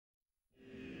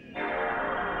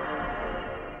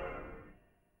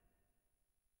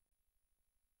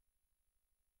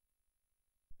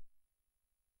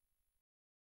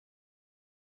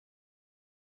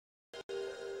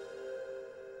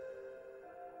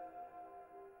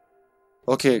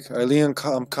Okay, Eileen,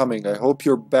 I'm coming. I hope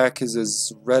your back is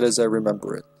as red as I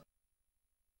remember it.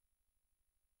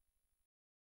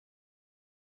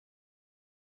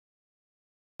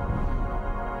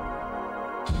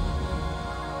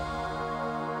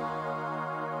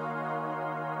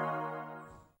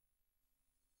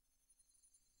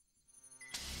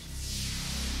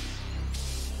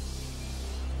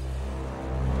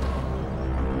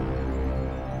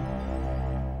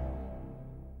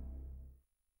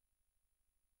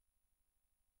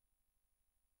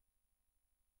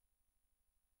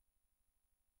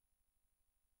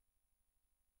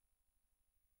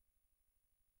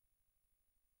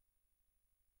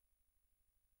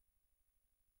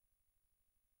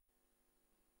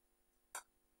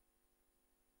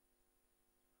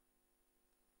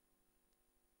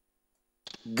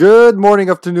 Good morning,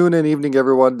 afternoon, and evening,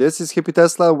 everyone. This is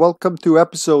HippyTesla. Welcome to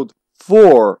episode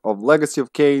 4 of Legacy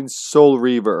of Kain's Soul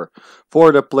Reaver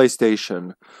for the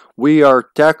PlayStation. We are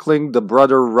tackling the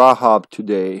brother Rahab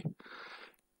today.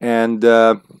 And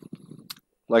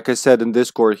like I said in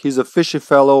Discord, he's a fishy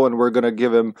fellow, and we're gonna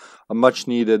give him a much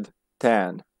needed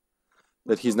tan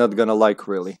that he's not gonna like,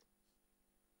 really.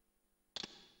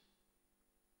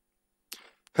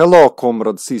 Hello,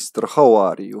 comrade sister, how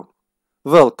are you?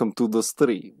 Welcome to the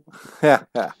stream.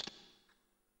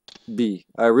 B.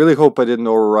 I really hope I didn't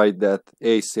overwrite that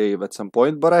A save at some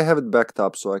point, but I have it backed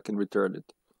up so I can return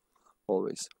it.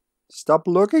 Always. Stop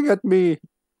looking at me!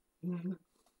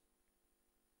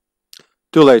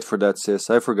 Too late for that, sis.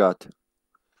 I forgot.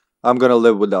 I'm gonna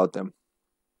live without them.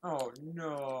 Oh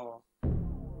no.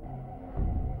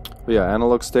 But yeah,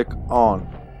 analog stick on.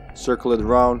 Circle it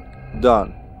around.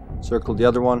 Done. Circle the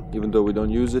other one, even though we don't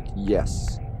use it.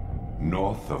 Yes.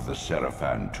 North of the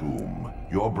Seraphan tomb,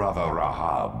 your brother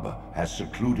Rahab has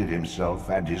secluded himself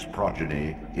and his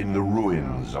progeny in the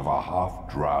ruins of a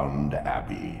half-drowned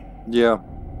abbey. Yeah.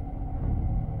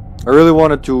 I really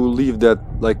wanted to leave that,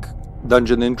 like,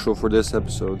 dungeon intro for this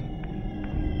episode.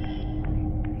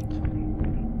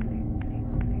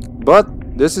 But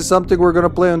this is something we're gonna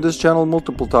play on this channel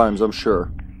multiple times, I'm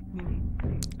sure.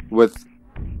 With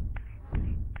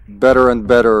better and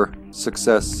better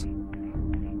success.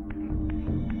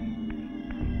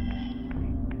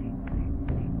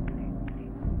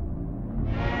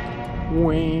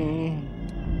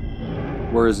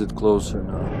 Where is it closer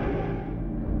now?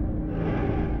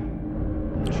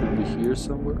 Should be here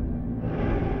somewhere?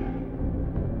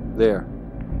 There.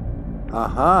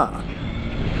 Aha!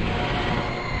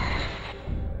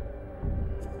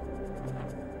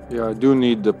 Yeah, I do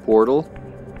need the portal.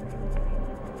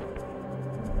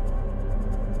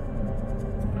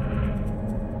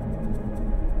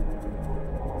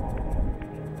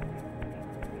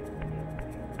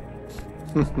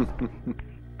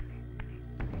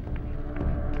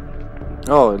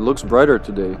 Oh, it looks brighter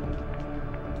today.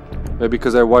 Maybe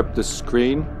because I wiped the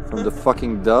screen from the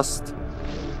fucking dust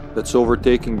that's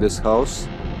overtaking this house.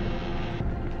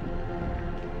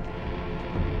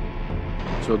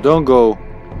 So don't go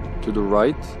to the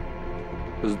right,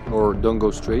 or don't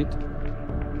go straight.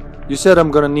 You said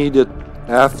I'm gonna need it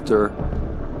after.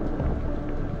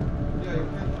 Yeah, you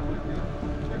can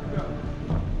check it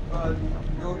out.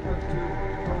 You'll have to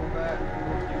go back.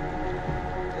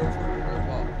 That's where you're gonna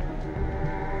fall.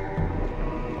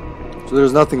 So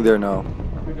there's nothing there now.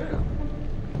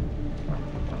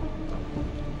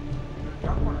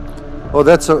 Oh,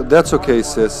 that's okay,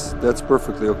 sis. That's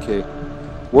perfectly okay.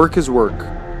 Work is work.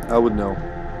 I would know.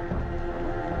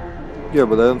 Yeah,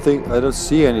 but I don't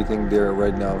see anything there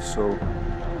right now, so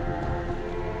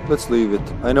let's leave it.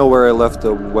 I know where I left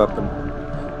the weapon.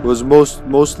 It was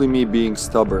mostly me being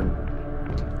stubborn,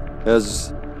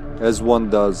 as one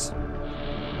does.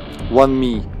 One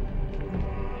me.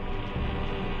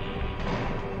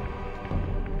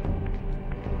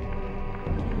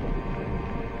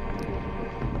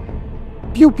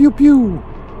 Pew pew pew.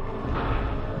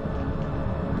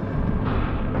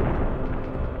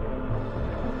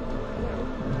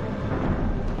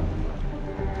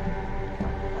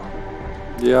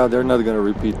 Yeah, they're not gonna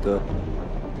repeat the...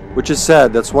 Which is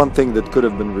sad, that's one thing that could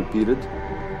have been repeated.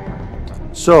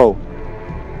 So...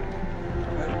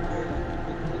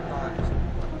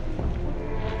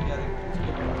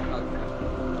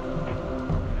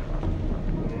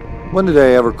 When did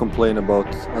I ever complain about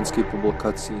unskippable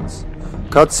cutscenes?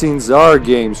 Cutscenes are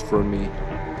games for me.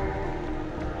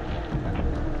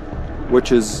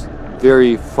 Which is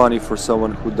very funny for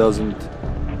someone who doesn't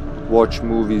watch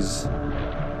movies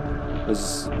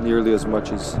as nearly as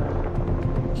much as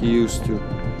he used to.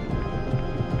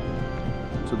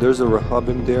 So there's a Rahab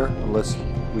in there, unless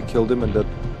we killed him and that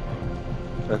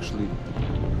actually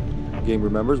game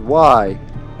remembers. Why?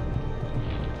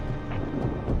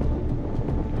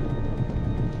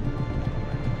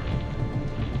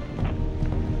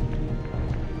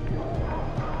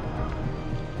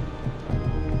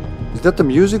 Is that the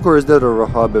music or is that a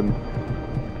Rahab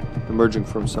emerging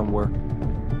from somewhere?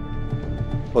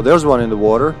 Oh, there's one in the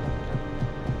water.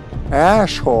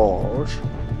 Assholes.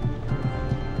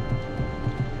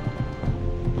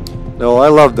 No, I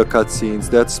love the cutscenes.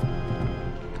 That's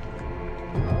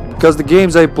because the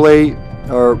games I play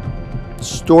are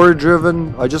story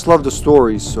driven. I just love the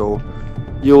stories, so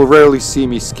you'll rarely see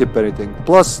me skip anything.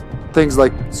 Plus, things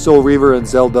like Soul Reaver and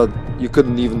Zelda, you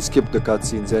couldn't even skip the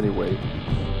cutscenes anyway.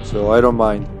 So I don't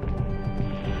mind.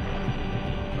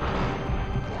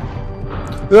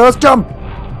 Let's jump!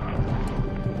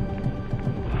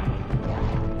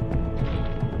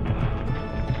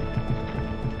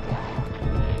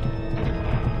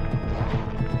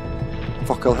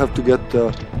 Fuck, I'll have to get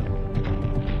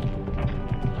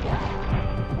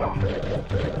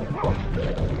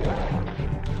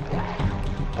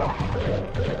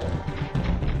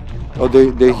oh,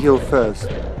 they heal fast.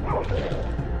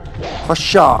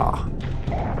 Hasha!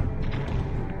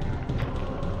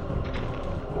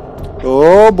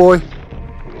 Oh boy!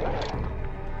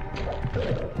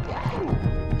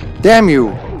 Damn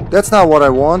you! That's not what I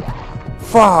want.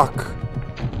 Fuck!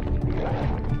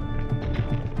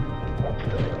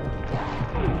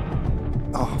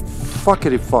 Oh,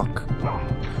 fuckity fuck!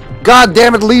 God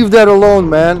damn it! Leave that alone,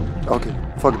 man. Okay,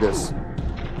 fuck this.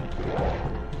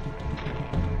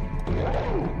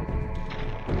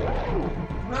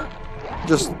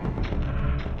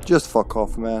 Just fuck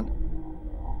off, man.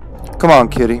 Come on,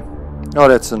 kitty. Oh,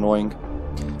 that's annoying.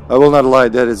 I will not lie,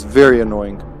 that is very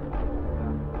annoying.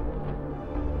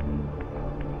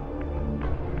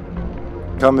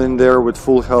 Come in there with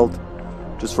full health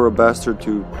just for a bastard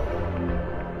to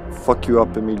fuck you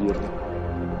up immediately.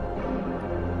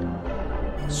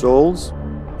 Souls?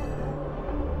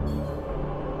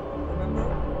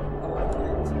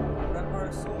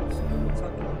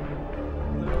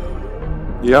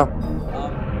 Yeah.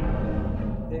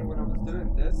 Then when I was doing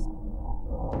this,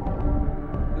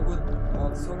 it would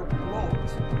sort of float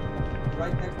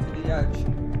right next to the edge,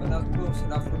 but not close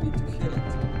enough for me to kill it.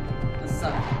 The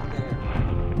sun there.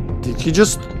 Did he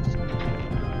just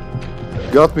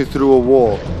got me through a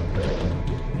wall?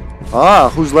 Ah,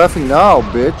 who's laughing now,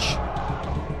 bitch?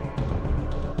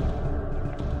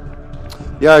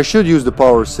 Yeah, I should use the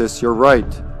power assist, you're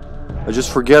right. I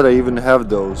just forget I even have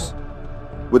those.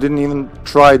 We didn't even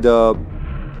try the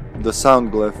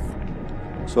sound glyph.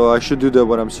 So I should do that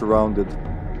when I'm surrounded.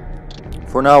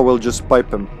 For now, we'll just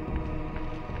pipe him.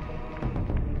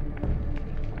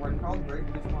 Why can't break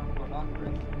this one for not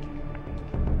break?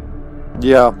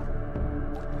 Yeah.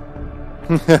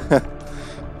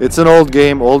 It's an old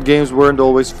game. Old games weren't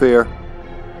always fair.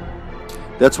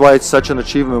 That's why it's such an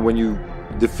achievement when you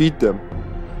defeat them.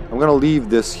 I'm gonna leave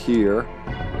this here.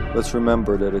 Let's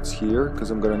remember that it's here,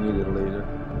 because I'm gonna need it later.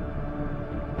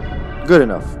 Good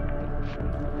enough.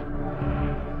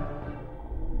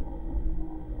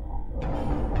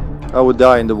 I would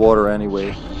die in the water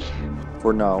anyway.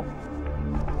 For now.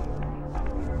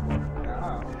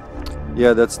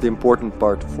 Yeah, that's the important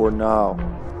part. For now.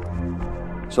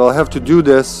 So I'll have to do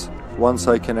this once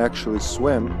I can actually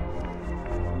swim.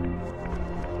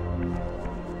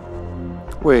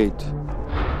 Wait.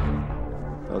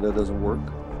 No, that doesn't work.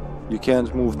 You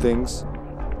can't move things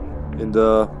in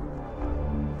the...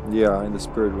 yeah, in the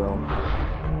spirit realm.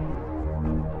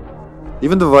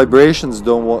 Even the vibrations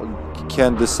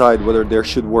can't decide whether they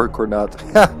should work or not.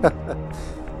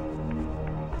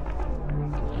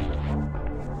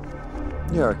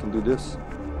 Yeah, I can do this.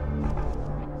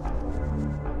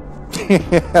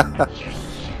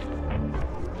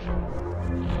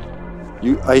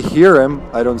 I hear him,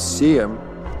 I don't see him.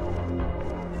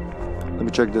 Let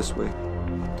me check this way.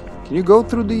 Can you go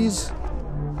through these?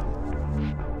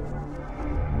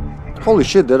 Holy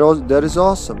shit, that is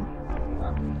awesome.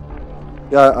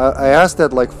 Yeah, I asked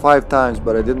that like 5 times,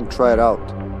 but I didn't try it out.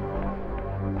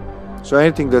 So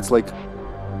anything that's like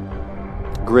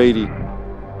Grady,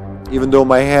 even though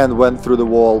my hand went through the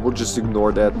wall, we'll just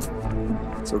ignore that.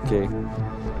 It's okay.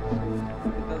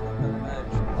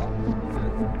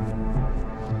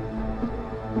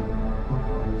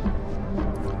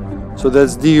 So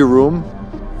that's the room.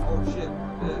 Oh shit.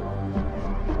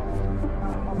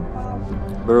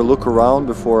 Better look around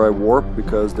before I warp,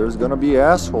 because there's gonna be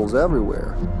assholes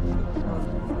everywhere.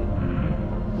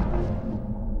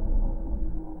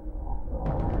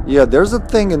 Yeah, there's a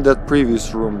thing in that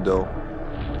previous room though.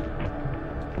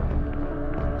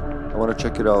 I want to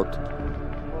check it out.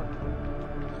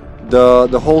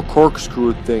 The whole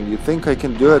corkscrew thing. You think I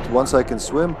can do it once I can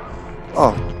swim?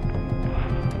 Oh.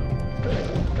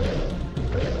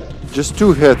 Just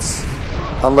 2 hits.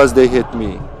 Unless they hit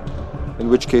me. In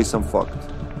which case I'm fucked.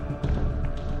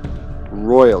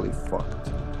 Royally fucked.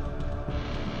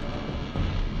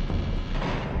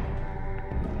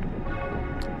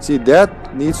 See,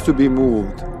 that needs to be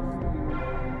moved. But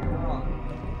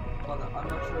I'm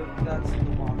not sure if that's the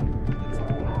one.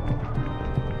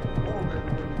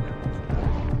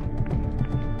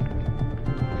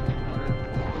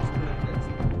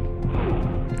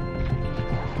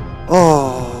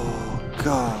 Oh,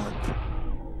 God.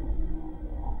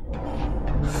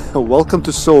 Welcome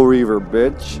to Soul Reaver,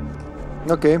 bitch.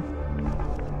 Okay.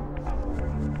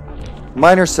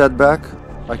 Minor setback.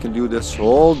 I can do this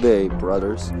all day,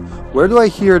 brothers. Where do I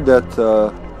hear that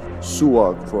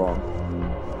suag from?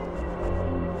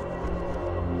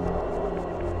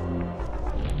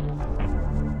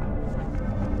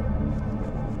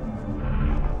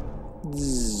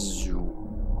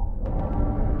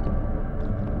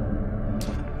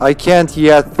 I can't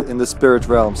yet in the spirit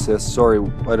realm, sis. Sorry,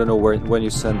 I don't know when you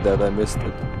sent that. I missed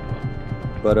it.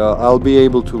 But I'll be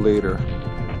able to later.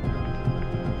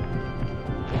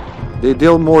 They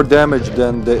deal more damage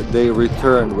than they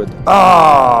return with.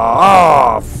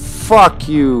 Ah, fuck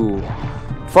you!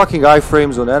 Fucking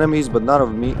iframes on enemies, but none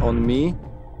of me on me.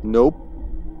 Nope.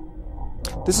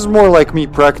 This is more like me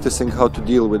practicing how to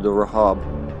deal with the Rahabim,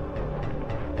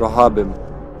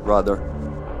 rather,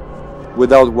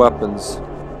 without weapons.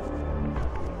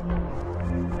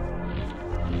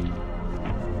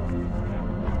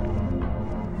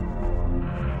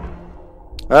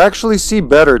 I actually see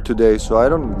better today, so I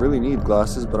don't really need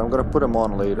glasses, but I'm gonna put them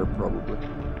on later, probably.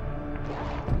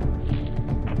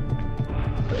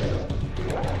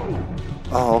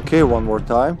 Oh, okay, one more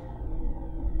time.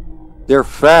 They're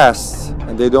fast,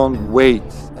 and they don't wait,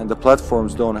 and the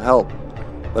platforms don't help.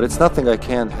 But it's nothing I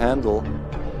can't handle.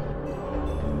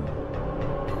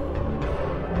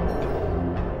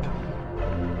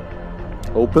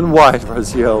 Open wide,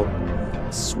 Raziel.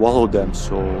 Swallow them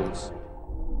souls.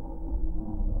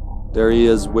 There he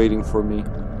is, waiting for me.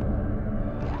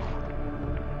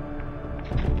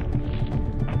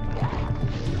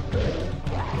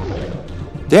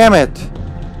 Damn it!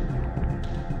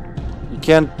 You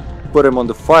can't put him on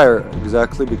the fire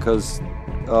exactly because...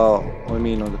 I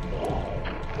mean on the...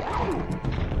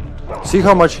 See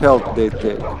how much health they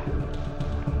take.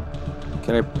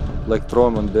 Can I, like, throw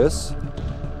him on this?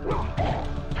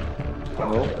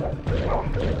 No.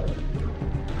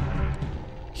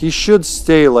 He should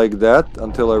stay like that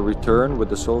until I return with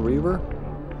the Soul Reaver.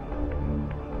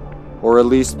 Or at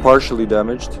least partially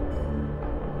damaged.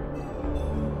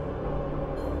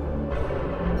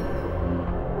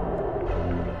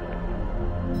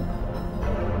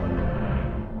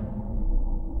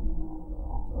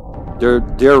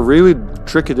 They're really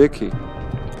tricky-dicky.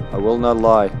 I will not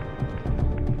lie.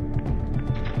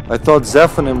 I thought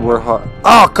Zephanim were hard.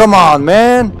 Oh, come on,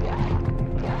 man!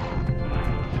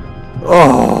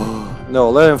 Oh, no,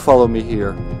 let him follow me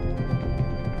here.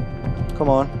 Come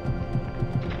on.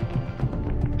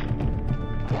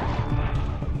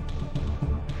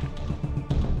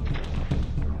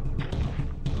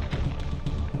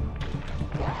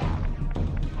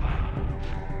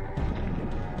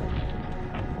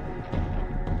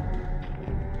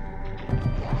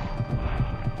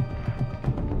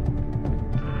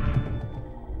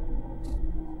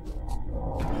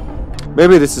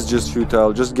 Maybe this is just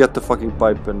futile. Just get the fucking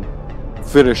pipe and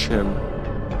finish him.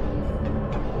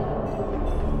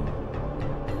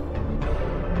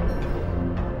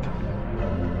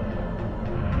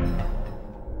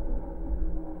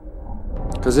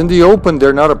 Because in the open,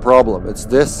 they're not a problem. It's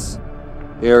this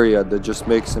area that just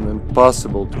makes him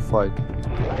impossible to fight.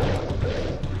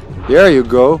 There you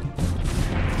go.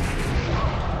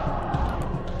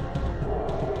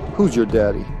 Who's your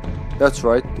daddy? That's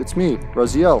right, it's me,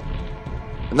 Raziel.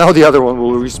 And now the other one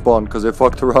will respawn because I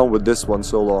fucked around with this one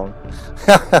so long.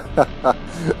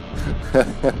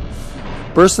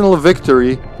 Personal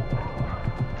victory,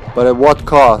 but at what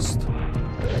cost?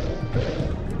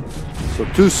 So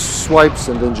 2 swipes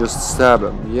and then just stab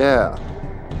him. Yeah.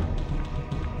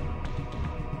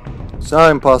 It's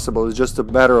not impossible, it's just a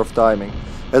matter of timing.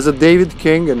 As a David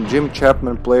King and Jim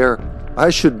Chapman player, I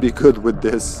should be good with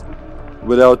this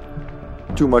without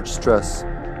too much stress.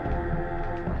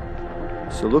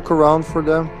 So look around for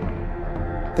them.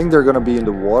 I think they're gonna be in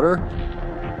the water.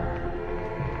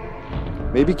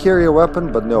 Maybe carry a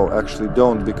weapon, but no, actually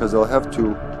don't, because I'll have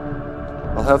to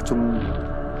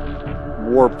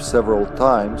warp several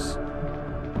times.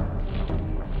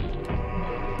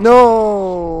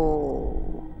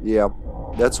 No! Yeah,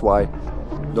 that's why.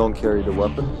 Don't carry the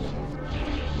weapon.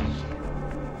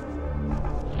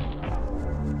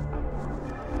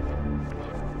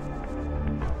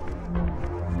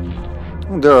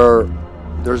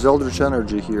 There's Eldritch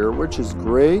Energy here, which is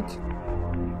great.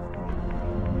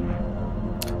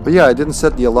 But yeah, I didn't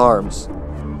set the alarms.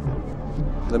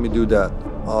 Let me do that.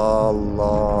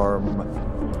 Alarm.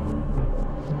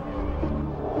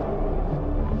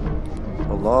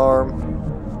 Alarm.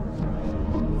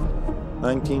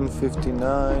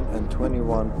 1959 and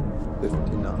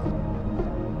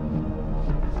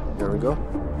 2159. There we go.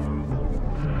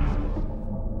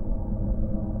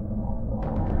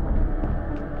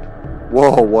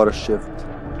 Whoa, what a shift.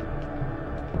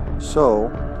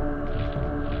 So...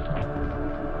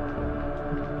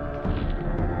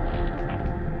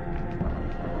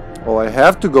 oh, I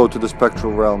have to go to the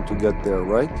Spectral Realm to get there,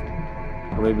 right?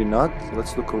 Or maybe not?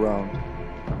 Let's look around.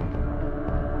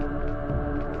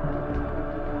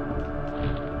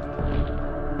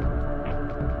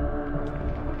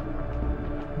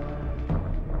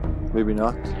 Maybe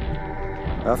not.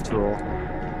 After all.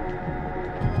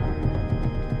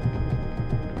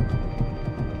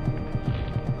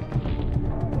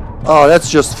 Oh, that's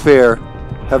just fair.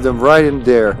 Have them right in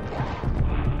there.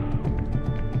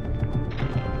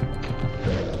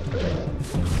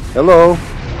 Hello.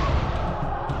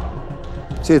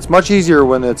 See, it's much easier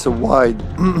when it's a wide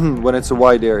when it's a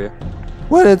wide area.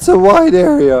 When it's a wide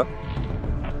area.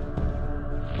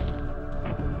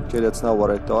 Okay, that's not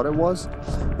what I thought it was.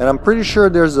 And I'm pretty sure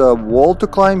there's a wall to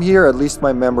climb here. At least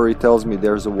my memory tells me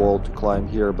there's a wall to climb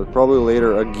here, but probably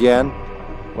later again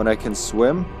when I can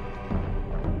swim.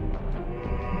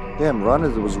 Damn,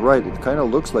 Ronald was right. It kind of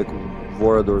looks like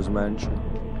Vorador's mansion.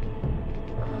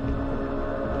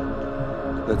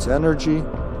 That's energy.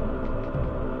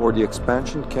 Or the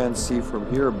expansion. Can't see from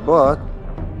here, but...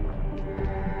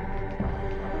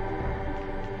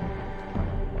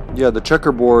 yeah, the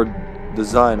checkerboard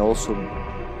design also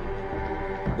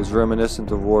is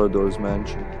reminiscent of Vorador's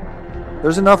mansion.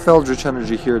 There's enough Eldritch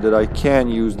energy here that I can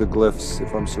use the glyphs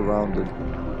if I'm surrounded.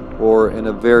 Or in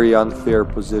a very unfair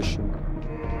position.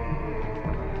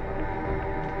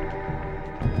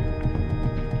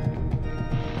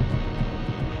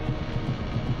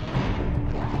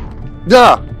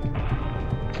 Ah!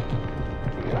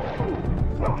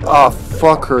 Ah,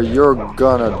 fucker, you're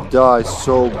gonna die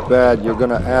so bad. You're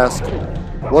gonna ask,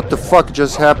 what the fuck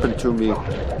just happened to me?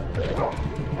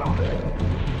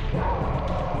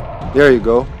 There you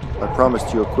go. I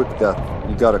promised you a quick death.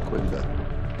 You got a quick death.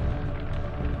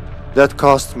 That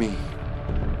cost me.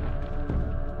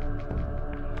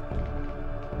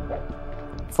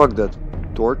 Fuck that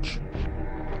torch.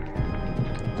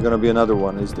 There's gonna be another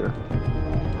one, is there?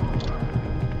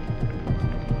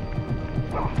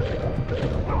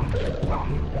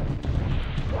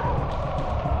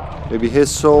 Maybe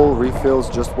his soul refills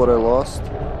just what I lost?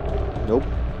 Nope.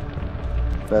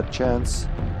 Fat chance.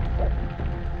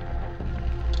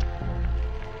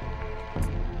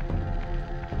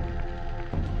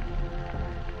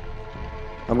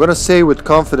 I'm gonna say with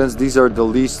confidence these are the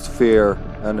least fair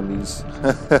enemies.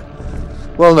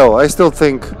 Well, no, I still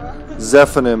think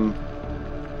Zephanim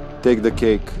take the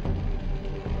cake.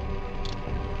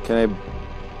 Can I...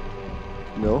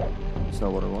 no? That's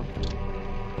not what I want.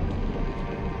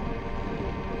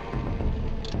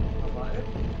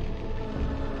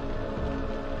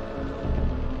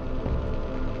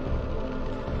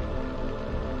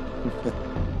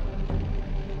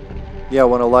 Yeah, I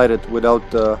want to light it without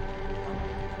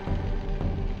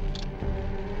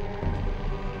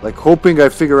like hoping I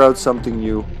figure out something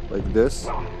new like this.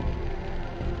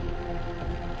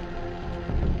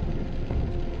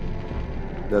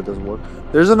 That doesn't work.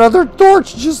 There's another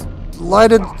torch! Just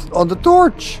light it on the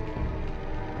torch!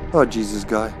 Oh, Jesus,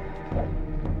 guy.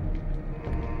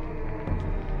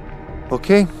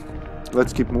 Okay,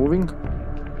 let's keep moving.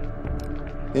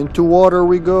 Into water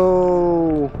we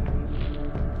go!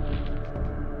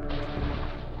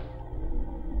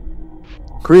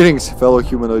 Greetings, fellow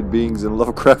humanoid beings and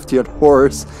Lovecraftian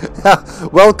horrors.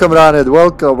 Welcome, Roned.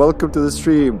 Welcome. Welcome to the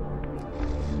stream.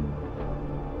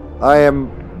 I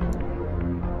am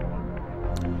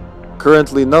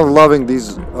currently not loving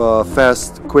these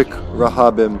fast, quick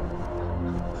Rahabim.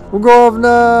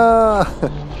 Ugovna!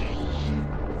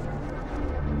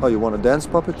 Oh, you want a dance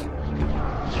puppet?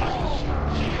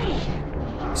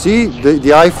 See,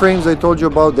 the iframes I told you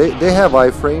about, they have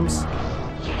iframes.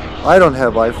 I don't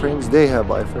have iframes, they have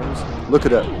iframes. Look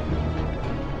at that.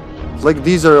 It's like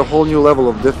these are a whole new level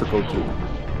of difficulty.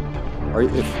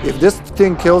 If this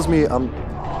thing kills me, I'm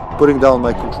putting down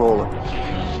my controller.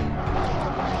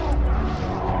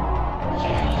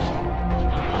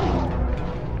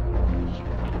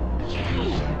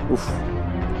 Oof.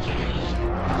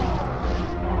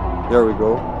 There we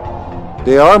go.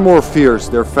 They are more fierce.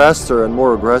 They're faster and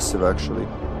more aggressive, actually.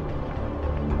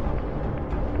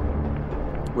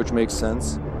 Which makes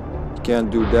sense. Can't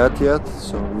do that yet,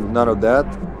 so none of that.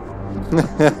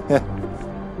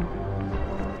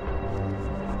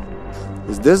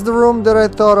 Is this the room that I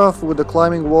thought of with the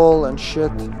climbing wall and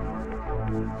shit?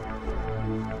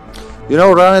 You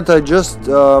know, Ranit, I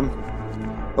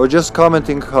was just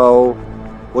commenting how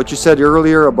what you said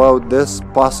earlier about this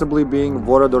possibly being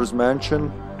Vorador's mansion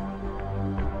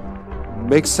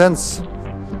makes sense.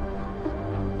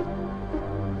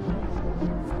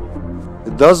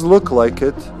 It does look like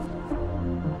it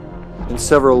in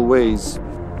several ways.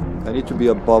 I need to be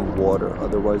above water,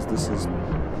 otherwise this is...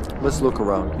 Let's look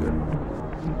around here.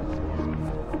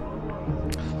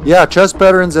 Yeah, chest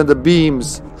patterns and the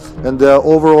beams and the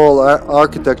overall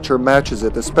architecture matches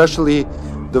it, especially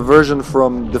the version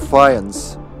from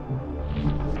Defiance.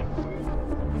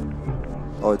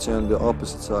 Oh, it's on the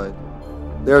opposite side.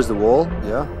 There's the wall,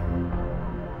 yeah.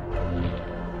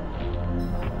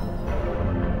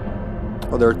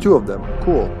 Oh, there are two of them.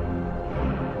 Cool.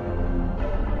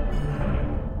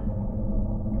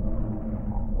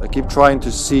 I keep trying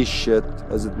to see shit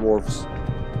as it morphs,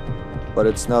 but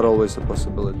it's not always a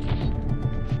possibility.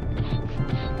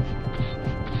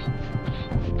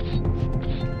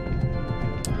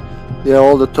 Yeah,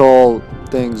 all the tall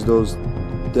things, those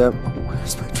damn...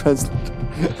 Where's my translator?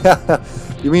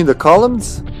 You mean the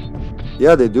columns?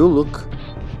 Yeah, they do look...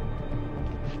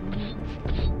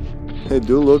 They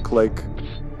do look like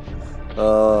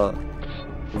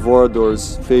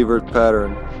Vorador's favorite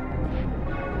pattern.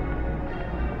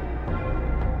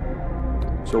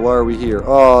 So why are we here?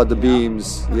 Oh, the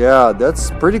beams. Yeah, that's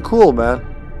pretty cool, man.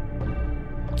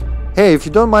 Hey, if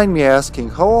you don't mind me asking,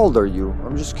 how old are you?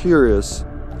 I'm just curious.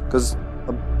 Because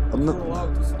I'm not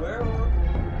allowed to swear,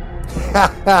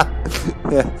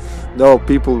 yeah. No,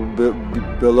 people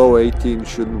below 18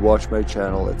 shouldn't watch my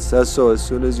channel. It says so as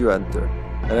soon as you enter.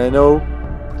 And I know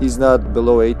he's not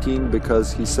below 18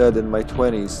 because he said in my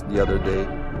 20s the other day.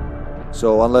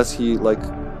 So unless he like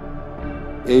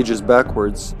ages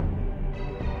backwards.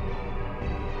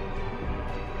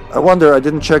 I wonder, I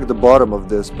didn't check the bottom of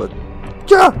this, but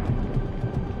yeah.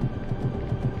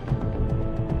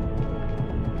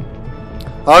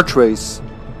 Archways.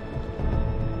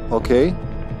 Okay.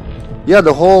 Yeah,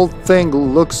 the whole thing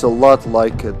looks a lot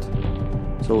like it.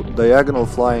 So diagonal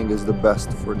flying is the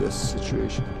best for this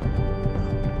situation.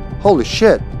 Holy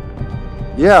shit.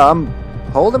 Yeah,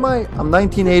 how old am I? I'm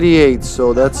 1988,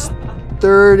 so that's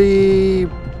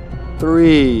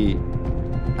 33.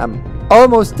 I'm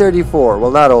almost 34.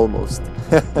 Well, not almost.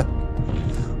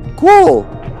 Cool.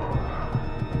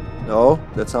 No,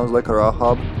 that sounds like a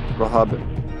Rahabim.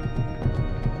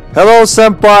 Hello,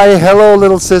 senpai. Hello,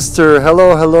 little sister.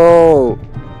 Hello, hello.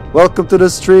 Welcome to the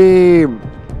stream.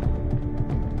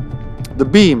 The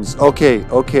beams. Okay,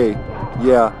 okay.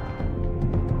 Yeah.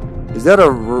 Is that a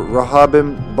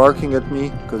Rahabim barking at me?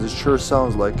 Because it sure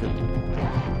sounds like it.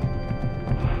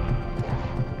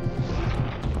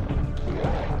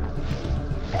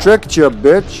 Tricked ya,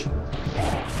 bitch.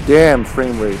 Damn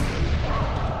frame rate.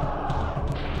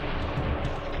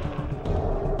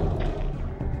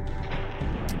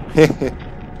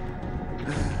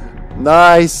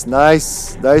 Nice,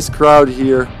 nice, nice crowd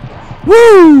here.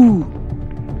 Woo!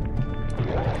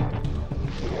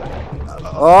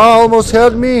 Oh, almost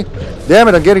had me. Damn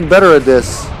it, I'm getting better at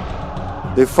this.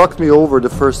 They fucked me over the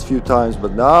first few times,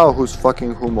 but now who's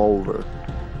fucking whom over?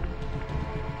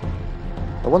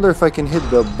 I wonder if I can hit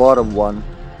the bottom one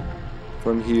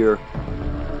from here.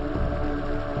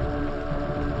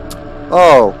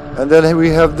 Oh, and then we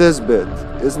have this bit.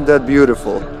 Isn't that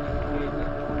beautiful?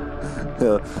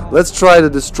 Yeah. Let's try to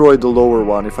destroy the lower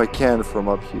one if I can from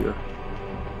up here.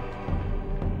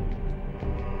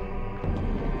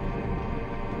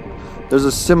 There's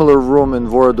a similar room in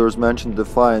Vorador's Mansion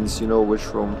Defiance, you know which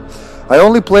room. I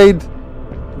only played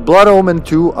Blood Omen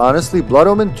 2, honestly, Blood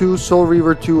Omen 2, Soul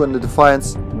Reaver 2 and the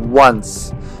Defiance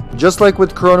once. Just like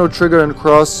with Chrono Trigger and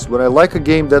Cross, when I like a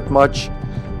game that much,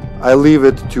 I leave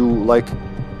it to like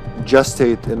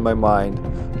gestate in my mind,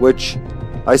 which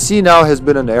I see now has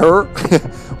been an error.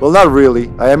 Well, not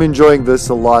really. I am enjoying this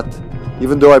a lot,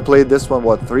 even though I played this one,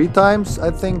 what, 3 times, I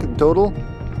think, in total?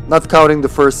 Not counting the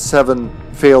first 7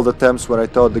 failed attempts when I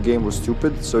thought the game was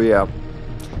stupid, so yeah.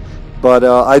 But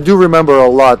I do remember a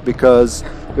lot because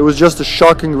it was just a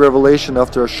shocking revelation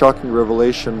after a shocking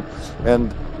revelation,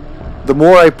 and the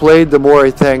more I played, the more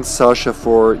I thanked Sasha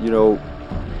for, you know,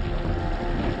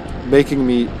 making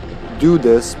me do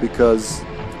this, because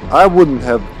I would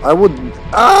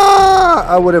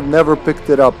have never picked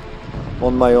it up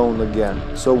on my own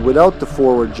again. So without the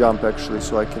forward jump actually,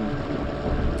 so I can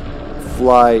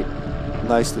fly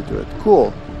nicely to it.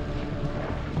 Cool.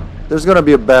 There's gonna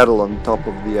be a battle on top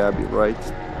of the Abbey,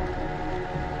 right?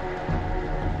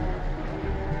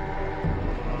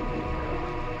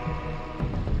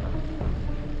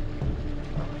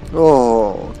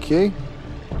 Oh, okay.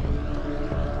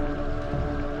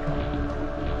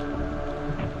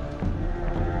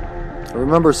 I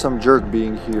remember some jerk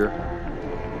being here.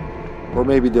 Or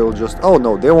maybe they'll just... Oh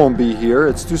no, they won't be here.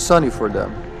 It's too sunny for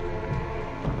them.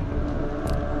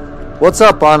 What's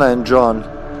up, Anna and John?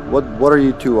 What are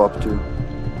you two up to?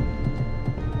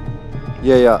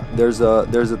 Yeah, there's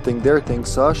a thing there.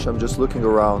 Thanks, Sash. I'm just looking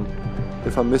around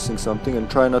if I'm missing something and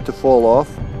try not to fall off.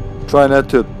 Try not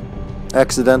to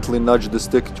accidentally nudge the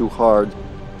stick too hard.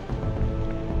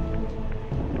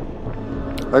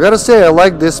 I gotta say, I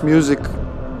like this music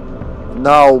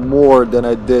now more than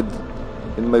I did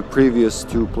in my previous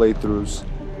 2 playthroughs.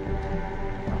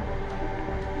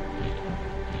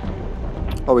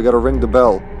 Oh, we gotta ring the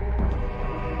bell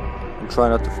and try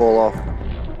not to fall off.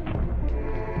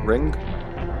 Ring?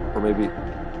 Or maybe...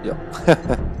 yeah.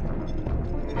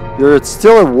 You're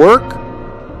still at work?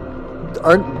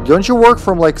 Don't you work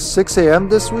from like 6 AM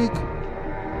this week?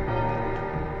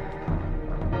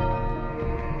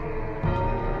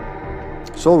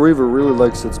 Soul Reaver really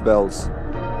likes its bells.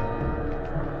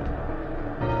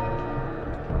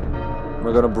 Am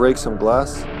I gonna break some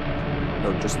glass?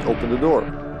 No, just open the door.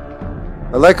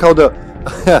 I like how the...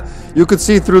 you could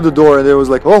see through the door and it was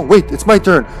like, oh wait, it's my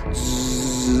turn.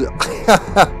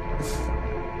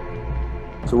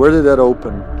 So where did that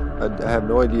open? I have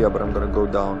no idea, but I'm gonna go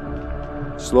down.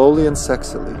 Slowly and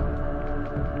sexily.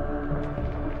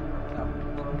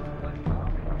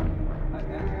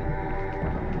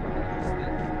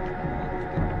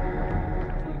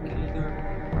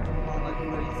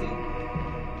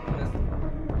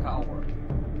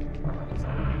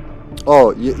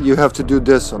 Oh, you have to do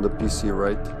this on the PC,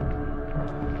 right? It's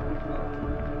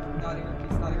not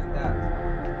even that.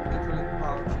 Literally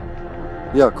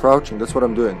crouching. Yeah, crouching, that's what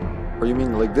I'm doing. Or you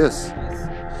mean like this? Yes.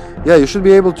 Yeah, you should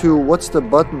be able to... What's the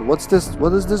button? What's this?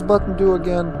 What does this button do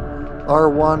again?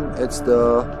 R1, it's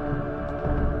the...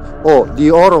 Oh,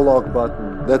 the auto lock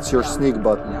button. That's your sneak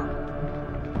button. Yeah.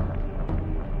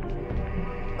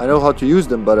 I know how to use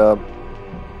them, but...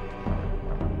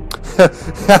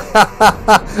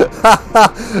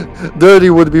 Dirty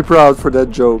would be proud for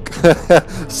that joke.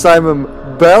 Simon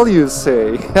Bell, you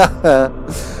say?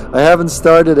 I haven't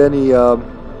started any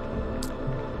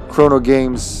Chrono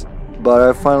games, but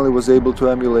I finally was able to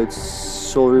emulate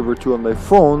Soul Reaver 2 on my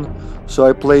phone, so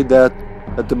I played that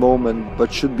at the moment,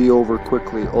 but should be over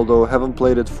quickly, although I haven't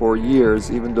played it for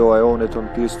years, even though I own it on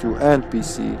PS2 and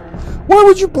PC. Why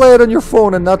would you play it on your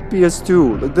phone and not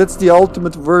PS2? Like, that's the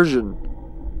ultimate version.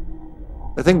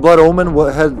 I think Blood Omen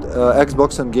had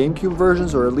Xbox and GameCube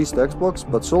versions, or at least Xbox,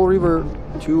 but Soul Reaver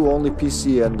 2 only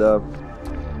PC and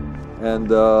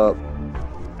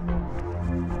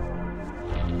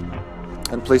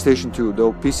PlayStation 2.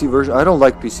 Though PC version, I don't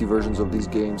like PC versions of these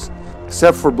games,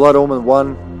 except for Blood Omen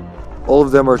 1. All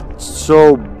of them are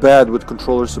so bad with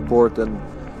controller support, and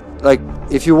like,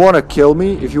 if you want to kill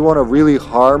me, if you want to really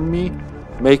harm me,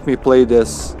 make me play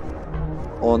this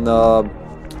on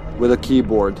with a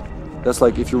keyboard. That's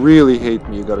like, if you really hate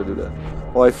me, you gotta do that.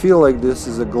 Oh, I feel like this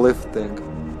is a glyph thing.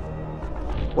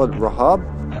 What, Rahab?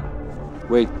 Yeah.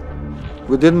 Wait,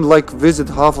 we didn't like visit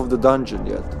half of the dungeon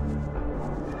yet.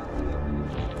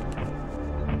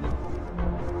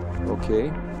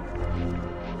 Okay.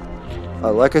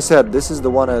 Like I said, this is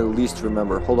the one I least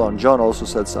remember. Hold on, John also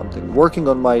said something. Working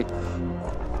on my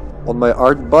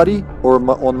art buddy, or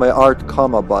on my art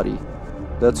comma buddy.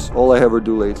 That's all I ever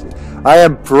do lately. I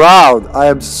am proud. I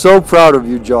am so proud of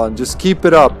you, John. Just keep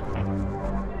it up.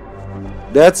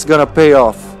 That's gonna pay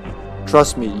off.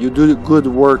 Trust me, you do good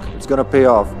work. It's gonna pay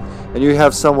off. And you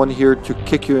have someone here to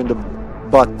kick you in the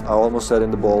butt. I almost said in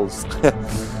the balls.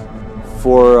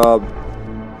 For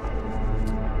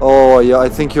oh yeah, I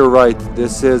think you're right.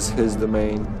 This is his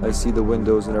domain. I see the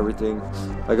windows and everything.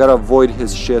 I gotta avoid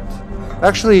his shit.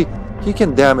 Actually, he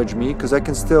can damage me because I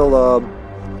can still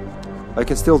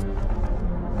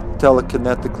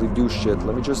telekinetically do shit.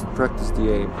 Let me just practice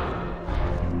the aim.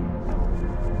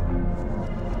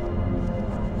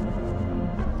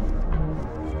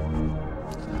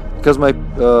 Because my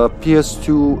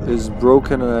PS2 is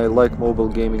broken and I like mobile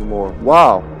gaming more.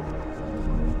 Wow!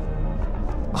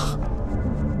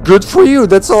 good for you.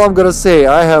 That's all I'm gonna say.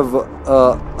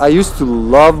 I used to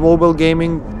love mobile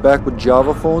gaming back with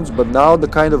Java phones, but now the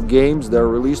kind of games that are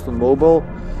released on mobile,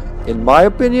 in my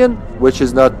opinion, which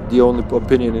is not the only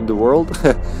opinion in the world,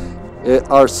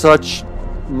 are such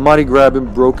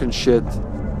money-grabbing broken shit.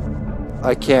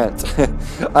 I can't.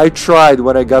 I tried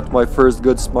when I got my first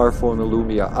good smartphone, a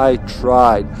Lumia. I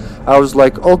tried. I was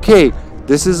like, okay,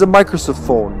 this is a Microsoft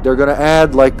phone. They're gonna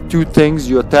add like 2 things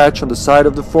you attach on the side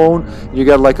of the phone. You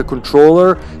got like a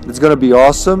controller. It's gonna be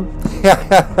awesome.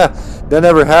 That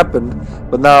never happened.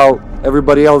 But now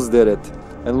everybody else did it.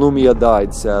 And Lumia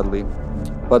died, sadly.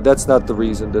 But that's not the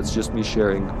reason. That's just me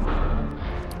sharing.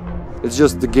 It's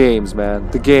just the games, man.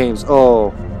 The games.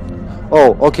 Oh,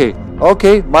 okay.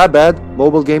 Okay, my bad.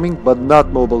 Mobile gaming, but not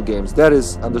mobile games. That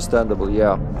is understandable,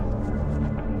 yeah.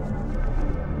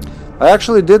 I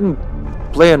actually didn't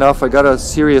play enough. I got a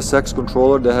Series X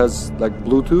controller that has like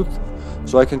Bluetooth,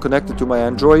 so I can connect it to my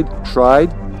Android.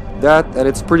 Tried that, and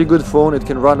it's a pretty good phone. It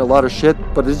can run a lot of shit,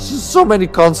 but it's just so many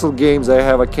console games I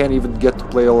have, I can't even get to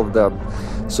play all of them.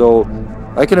 So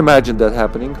I can imagine that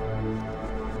happening.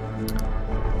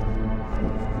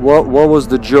 What was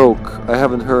the joke? I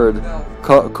haven't heard.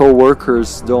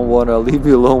 Co-workers don't want to leave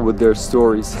me alone with their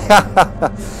stories.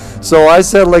 So I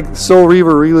said like Soul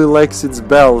Reaver really likes its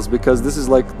bells because this is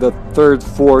like the 3rd,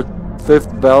 4th,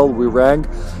 5th bell we rang,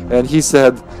 and he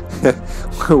said,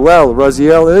 well,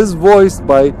 Raziel is voiced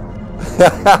by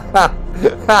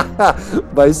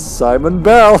by Simon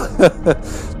Bell.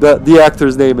 The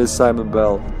actor's name is Simon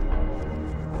Bell.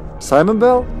 Simon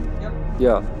Bell? Yep.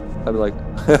 Yeah. I'm like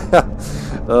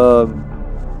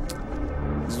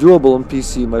it's doable on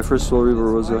PC. My first Soul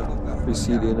Reaver was a free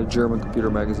CD in a German computer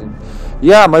magazine.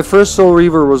 Yeah, my first Soul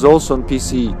Reaver was also on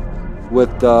PC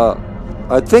with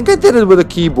I think I did it with a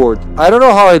keyboard. I don't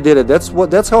know how I did it.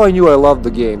 That's how I knew I loved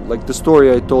the game. Like the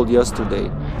story I told yesterday.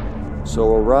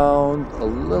 So around a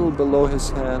little below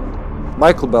his hand.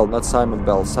 Michael Bell, not Simon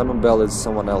Bell. Simon Bell is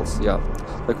someone else, yeah.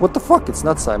 Like what the fuck? It's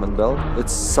not Simon Bell.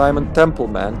 It's Simon Temple,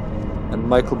 man. And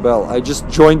Michael Bell. I just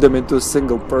joined them into a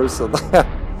single person.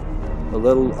 A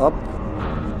little up.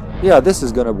 Yeah, this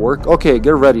is gonna work. Okay,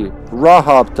 get ready.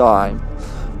 Rahab time.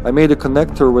 I made a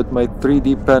connector with my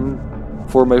 3D pen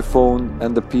for my phone,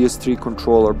 and the PS3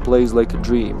 controller plays like a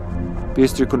dream.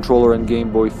 PS3 controller and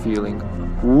Game Boy feeling.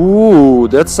 Ooh,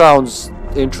 that sounds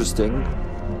interesting.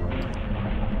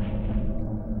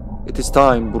 It is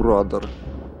time, brother.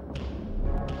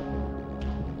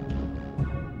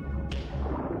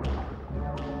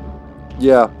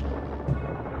 Yeah.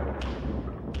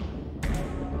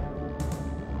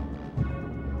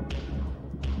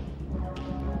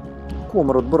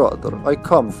 Comrade brother, I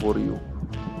come for you.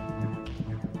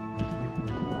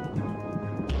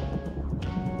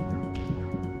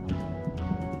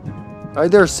 I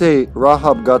dare say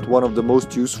Rahab got one of the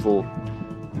most useful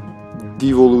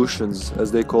devolutions,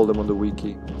 as they call them on the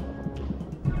wiki.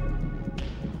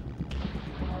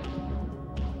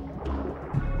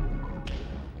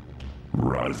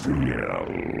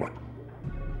 Raziel.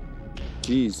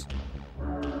 Jeez.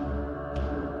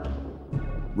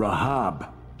 Rahab,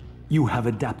 you have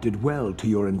adapted well to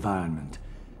your environment,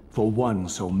 for one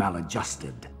so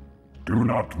maladjusted. Do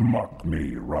not mock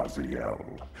me,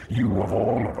 Raziel. You of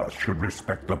all of us should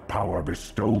respect the power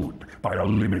bestowed by a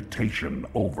limitation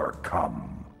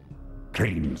overcome.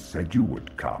 Kain said you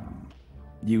would come.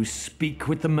 You speak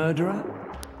with the murderer?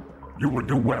 You would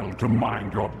do well to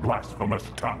mind your blasphemous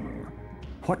tongue.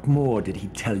 What more did he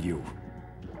tell you?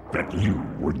 That you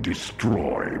would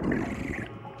destroy me.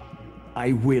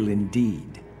 I will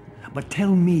indeed. But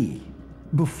tell me,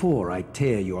 before I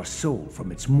tear your soul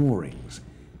from its moorings,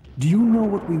 do you know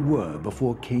what we were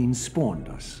before Kain spawned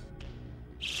us?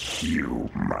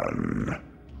 Human.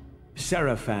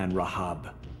 Seraphan,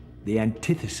 Rahab, the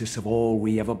antithesis of all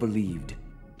we ever believed.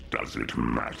 Does it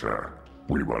matter?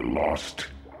 We were lost.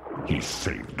 He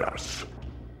saved us.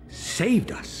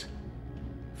 Saved us?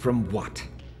 From what?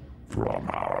 From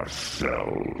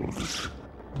ourselves.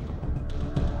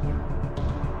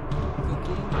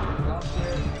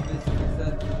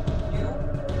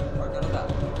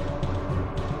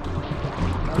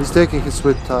 He's taking his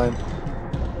sweet time.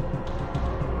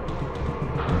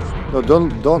 No,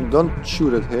 don't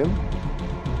shoot at him.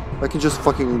 I can just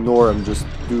fucking ignore him. Just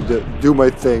do my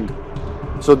thing.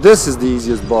 So this is the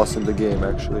easiest boss in the game,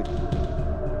 actually.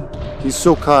 He's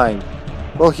so kind.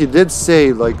 Well, he did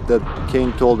say like that.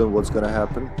 Kain told him what's gonna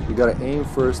happen. You gotta aim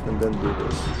first and then do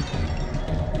this.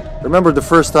 Remember the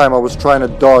first time I was trying to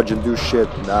dodge and do shit?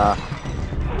 Nah.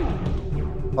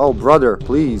 Oh, brother,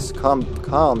 please, calm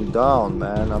down,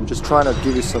 man. I'm just trying to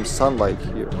give you some sunlight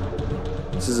here.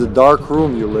 This is a dark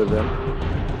room you live in.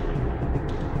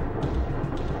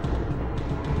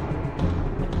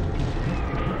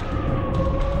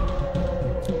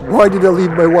 Why did I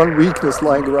leave my one weakness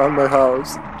lying around my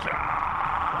house?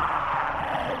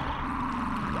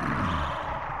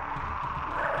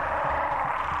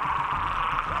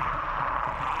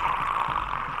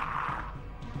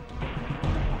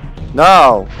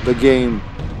 Now the game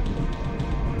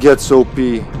gets OP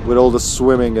with all the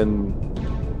swimming and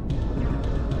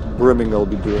brimming I'll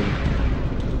be doing.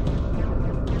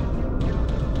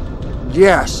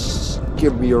 Yes!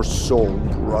 Give me your soul,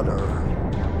 brother.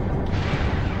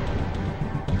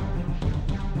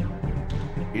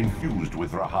 Infused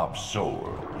with Rahab's soul,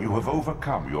 you have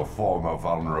overcome your former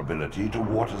vulnerability to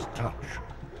water's touch.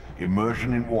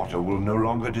 Immersion in water will no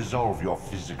longer dissolve your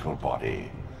physical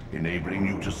body, enabling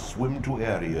you to swim to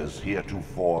areas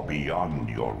heretofore beyond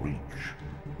your reach.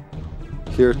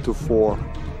 Heretofore.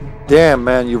 Damn,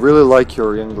 man, you really like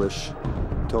your English,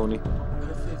 Tony.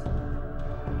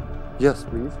 Yes,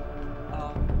 please.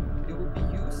 It would be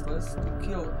useless to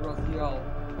kill Raziel.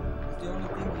 The only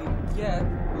thing you get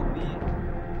would be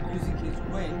using his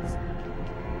wings.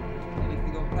 And if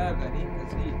you don't have any,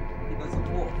 because he doesn't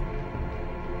evolve.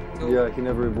 So, Yeah, he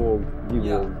never evolved.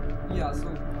 Yeah, so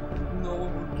no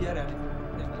one would get anything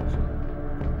from him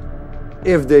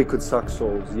actually. If they could suck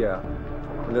souls, yeah.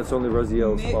 And that's only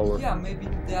Raziel's power. Yeah, maybe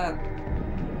that.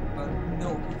 But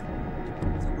no,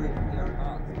 it's weird, they are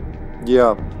not.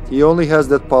 Yeah, he only has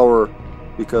that power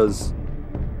because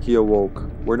he awoke.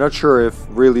 We're not sure if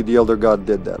really the Elder God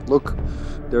did that. Look,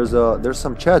 there's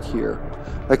some chat here.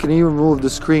 I can even move the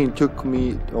screen. Took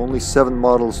me only 7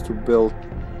 models to build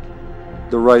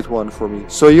the right one for me.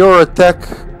 So you're a tech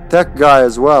guy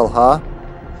as well, huh?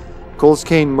 Calls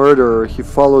Kain murderer. He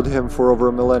followed him for over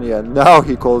a millennia, and now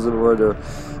he calls him murderer.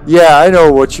 Yeah, I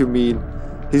know what you mean.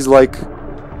 He's like,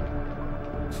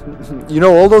 you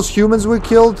know, all those humans we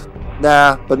killed?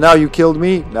 Nah, but now you killed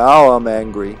me? Now I'm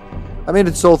angry. I mean,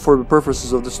 it's all for the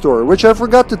purposes of the story, which I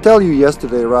forgot to tell you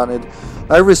yesterday, Ronid.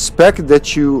 I respect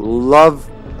that you love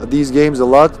these games a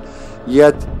lot,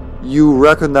 yet you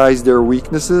recognize their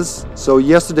weaknesses. So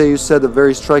yesterday you said a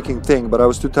very striking thing, but I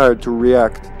was too tired to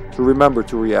remember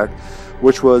to react,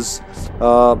 which was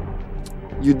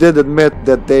you did admit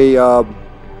that they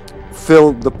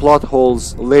filled the plot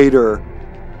holes later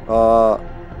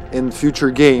in future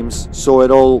games, so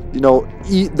it all, you know,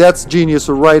 that's genius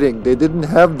of writing. They didn't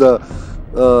have the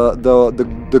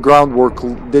groundwork.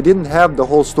 They didn't have the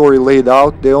whole story laid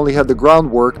out. They only had the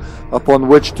groundwork upon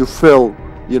which to fill,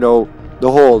 you know,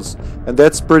 the holes, and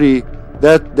that's pretty.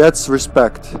 That's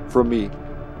respect from me.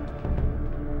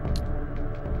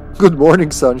 Good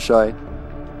morning, sunshine.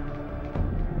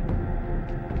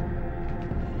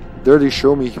 Dirty,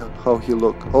 show me how he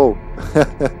look. Oh.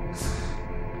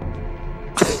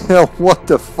 What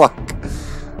the fuck?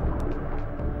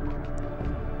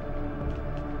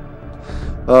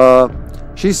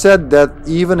 She said that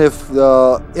even if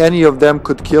any of them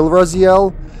could kill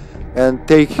Raziel and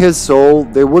take his soul,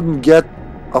 they wouldn't get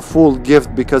a full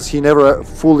gift because he never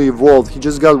fully evolved. He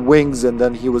just got wings and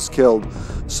then he was killed.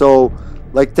 So,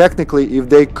 like, technically, if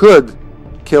they could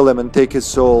kill him and take his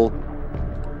soul,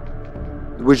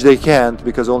 which they can't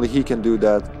because only he can do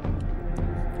that,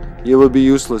 it will be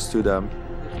useless to them.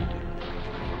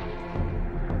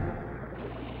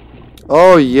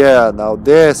 Oh yeah, now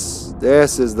this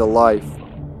is the life.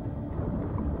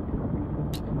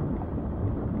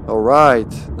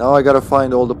 Alright, now I gotta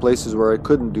find all the places where I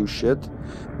couldn't do shit.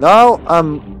 Now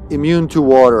I'm immune to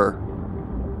water,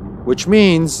 which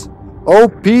means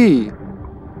OP.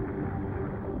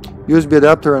 USB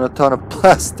adapter and a ton of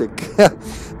plastic.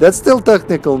 That's still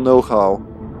technical know-how.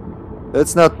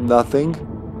 That's not nothing.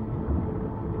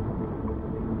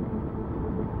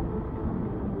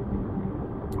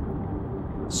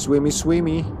 Swimmy,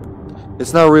 swimmy.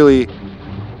 It's not really,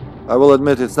 I will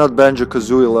admit, it's not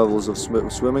Banjo-Kazooie levels of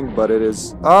swimming, but it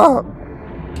is. Ah!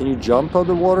 Can you jump out of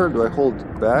the water? Do I hold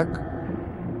back?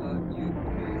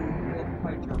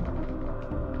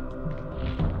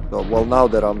 Oh, well, now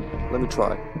that let me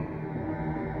try.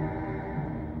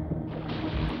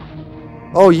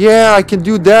 Oh yeah, I can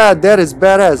do that. That is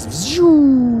badass.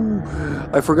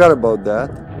 I forgot about that.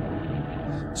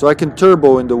 So I can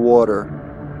turbo in the water.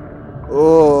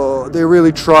 Oh, they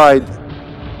really tried.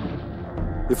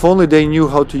 If only they knew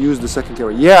how to use the second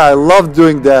camera. Yeah, I love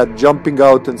doing that. Jumping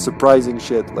out and surprising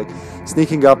shit. Like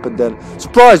sneaking up and then...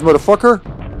 Surprise, motherfucker!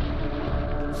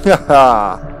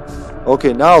 Haha.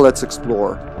 Okay, now let's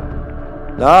explore.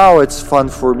 Now it's fun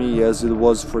for me as it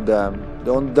was for them.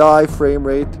 Don't die, frame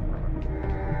rate.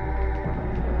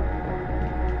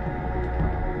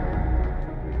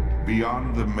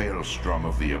 Beyond the maelstrom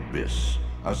of the abyss,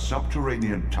 a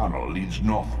subterranean tunnel leads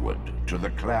northward to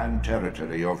the clan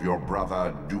territory of your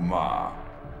brother Dumas.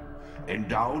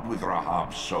 Endowed with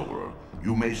Rahab's soul,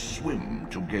 you may swim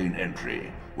to gain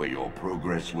entry, where your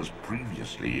progress was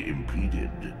previously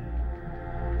impeded.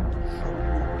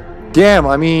 Damn,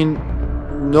 I mean,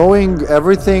 knowing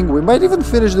everything, we might even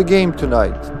finish the game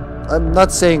tonight. I'm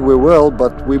not saying we will,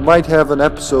 but we might have an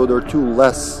episode or two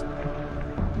less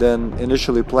than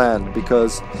initially planned,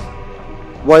 because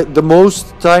the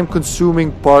most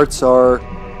time-consuming parts are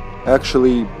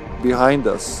actually behind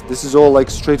us. This is all like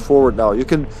straightforward now. You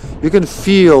can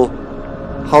feel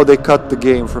how they cut the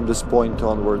game from this point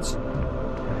onwards.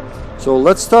 So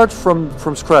let's start from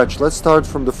scratch. Let's start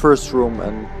from the first room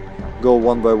and go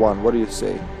one by one. What do you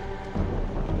say?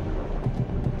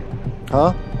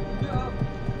 Huh?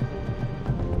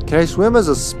 Can I swim as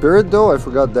a spirit though? I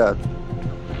forgot that.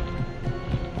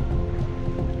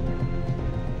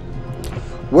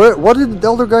 What did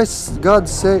Elder God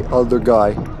say? Elder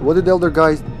Guy. What did Elder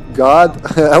Guy...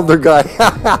 God? Elder Guy.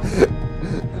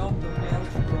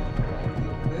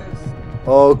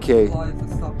 Okay.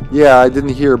 Yeah, I didn't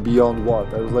hear beyond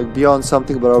what. I was like beyond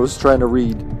something, but I was trying to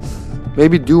read.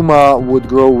 Maybe Duma would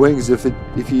grow wings if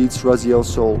he eats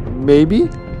Raziel's soul. Maybe?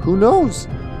 Who knows?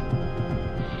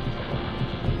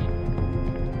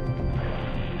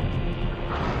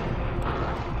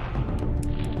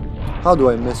 How do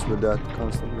I miss with that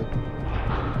constantly?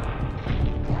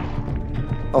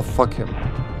 Oh, fuck him.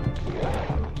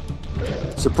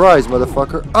 Surprise,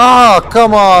 motherfucker. Ah, oh,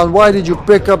 come on! Why did you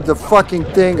pick up the fucking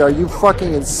thing? Are you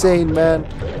fucking insane, man?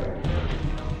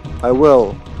 I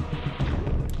will.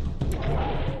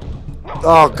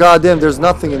 Oh, goddamn, there's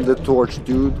nothing in the torch,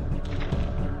 dude.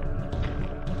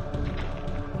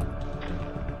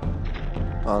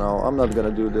 Oh no, I'm not gonna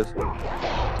do this.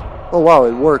 Oh wow,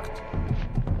 it worked.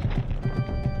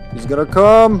 He's gonna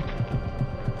come.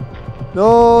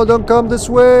 No, don't come this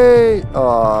way.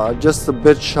 Ah, just a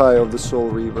bit shy of the Soul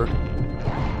Reaver.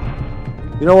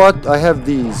 You know what? I have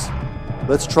these.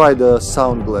 Let's try the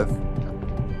sound glyph.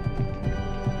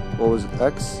 What was it?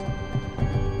 X?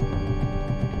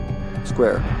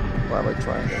 Square. Why am I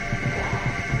trying that?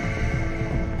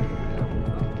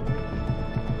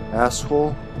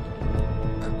 Asshole.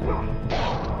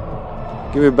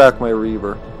 Give me back my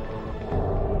Reaver.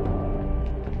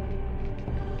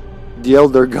 The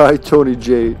Elder Guy, Tony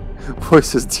J.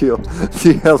 Voices deal.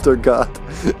 The Elder God.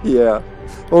 Yeah.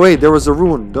 Oh wait, there was a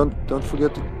rune. Don't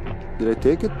forget to... Did I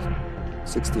take it?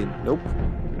 16. Nope.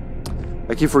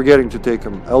 I keep forgetting to take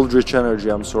him. Eldritch Energy,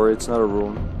 I'm sorry, it's not a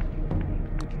rune.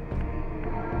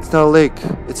 It's not a lake,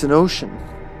 it's an ocean.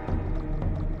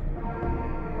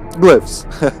 Glyphs.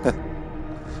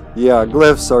 Yeah,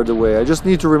 glyphs are the way. I just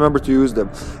need to remember to use them.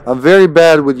 I'm very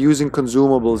bad with using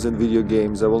consumables in video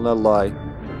games, I will not lie.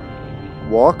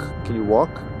 Walk? Can you walk?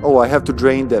 Oh, I have to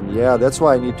drain them. Yeah, that's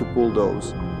why I need to pull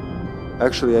those.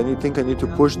 Actually, I think I need to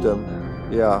push them.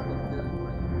 Yeah.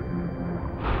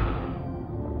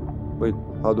 Wait,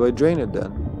 how do I drain it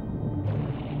then?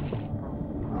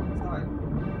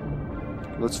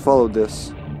 Let's follow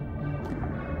this.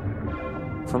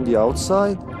 From the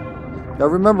outside? I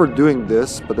remember doing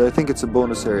this, but I think it's a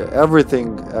bonus area.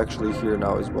 Everything actually here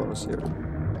now is bonus area.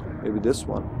 Maybe this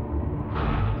one.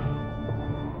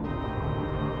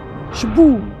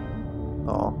 Shaboom!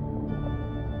 Oh.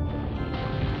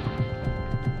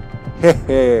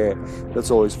 Hehe! That's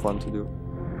always fun to do.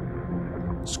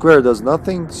 Square does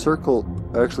nothing. Circle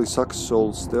actually sucks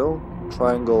souls still.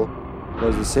 Triangle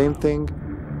does the same thing.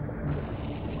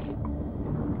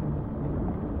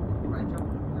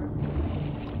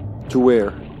 To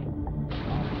where?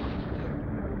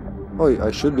 Oh, I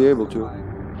should be able to.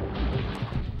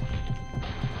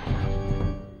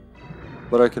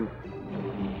 But I can...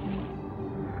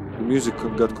 The music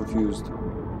got confused.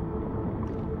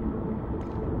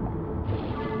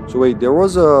 So wait, there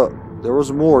was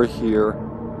more here.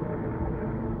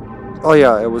 Oh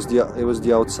yeah, it was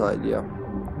the outside, yeah.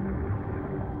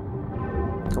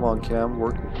 Come on, Cam,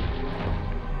 work.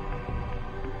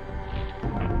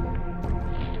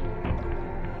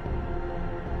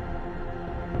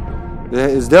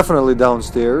 It's definitely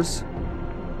downstairs.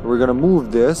 We're gonna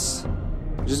move this.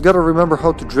 Just gotta remember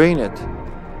how to drain it.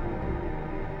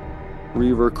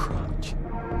 Reaver crunch.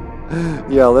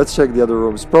 Yeah, let's check the other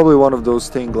rooms. Probably one of those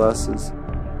stained glasses.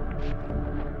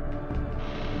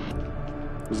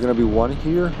 There's gonna be one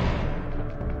here.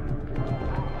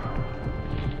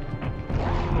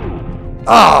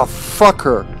 Ah,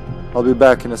 fucker! I'll be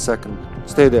back in a second.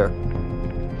 Stay there.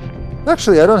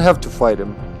 Actually, I don't have to fight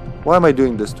him. Why am I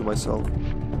doing this to myself?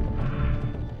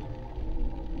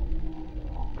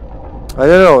 I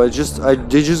don't know, they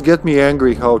just get me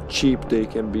angry how cheap they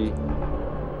can be.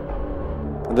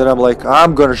 And then I'm like,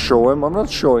 I'm gonna show him. I'm not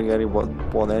showing anyone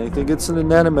anything. It's an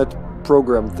inanimate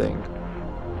program thing.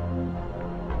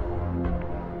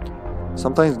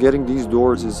 Sometimes getting these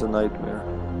doors is a nightmare.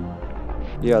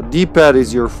 Yeah, D-pad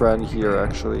is your friend here,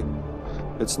 actually.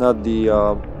 It's not the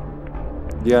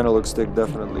analog stick,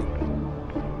 definitely.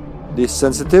 The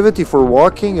sensitivity for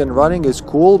walking and running is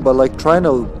cool, but like trying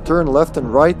to turn left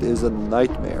and right is a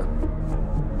nightmare.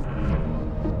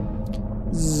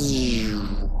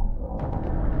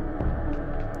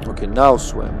 Okay, now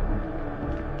swim.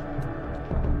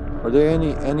 Are there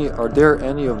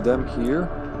any of them here?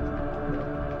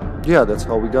 Yeah, that's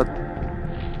how we got.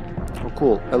 Oh,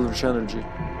 cool. Eldritch energy.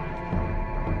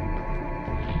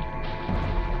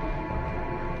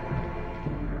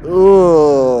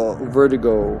 Oh,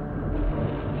 vertigo.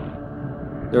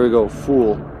 There we go.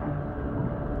 Fool.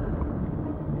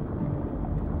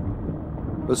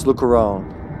 Let's look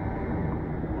around.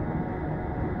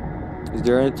 Is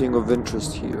there anything of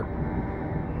interest here?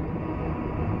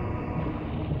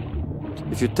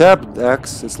 If you tap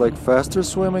X, it's like faster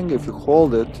swimming. If you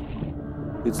hold it,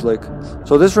 it's like...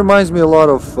 So this reminds me a lot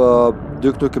of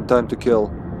Duke Nukem Time to Kill.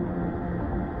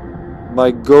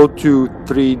 My go-to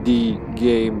 3D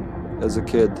game as a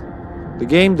kid. The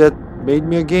game that made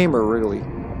me a gamer, really.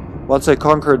 Once I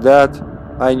conquered that,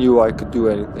 I knew I could do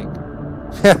anything.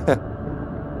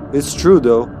 It's true,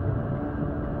 though.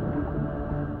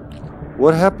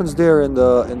 What happens there in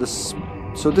the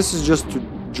so this is just to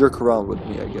jerk around with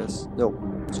me, I guess. No,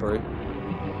 sorry.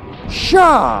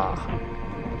 Sha!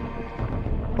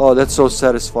 Oh, that's so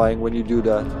satisfying when you do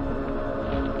that.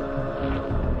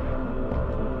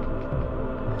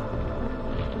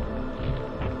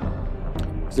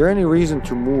 Is there any reason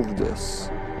to move this?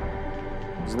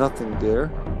 There's nothing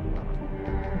there.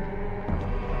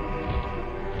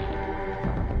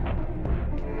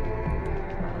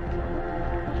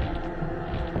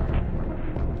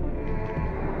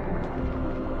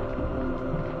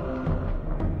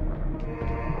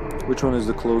 Which one is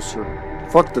the closer?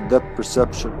 Fuck the depth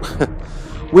perception.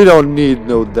 We don't need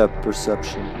no depth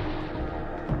perception.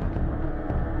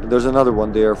 And there's another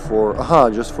one there for... Aha,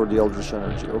 just for the Eldritch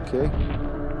energy. Okay.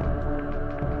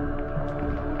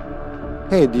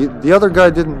 Hey, the other guy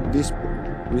didn't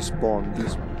respawn.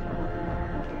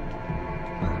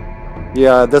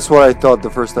 Yeah, that's what I thought the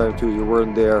first time too. You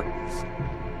weren't there.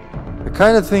 I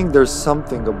kind of think there's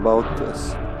something about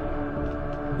this.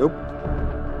 Nope.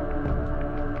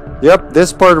 Yep,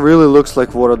 this part really looks like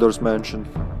Vorador's mansion.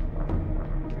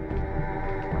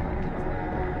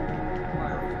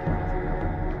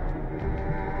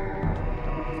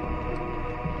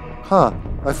 Huh,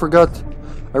 I forgot.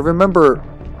 I remember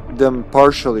them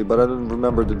partially, but I don't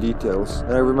remember the details.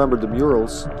 And I remember the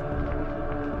murals.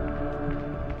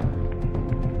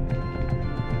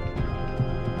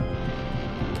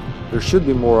 There should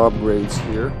be more upgrades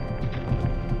here.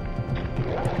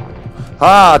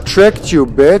 Ah, tricked you,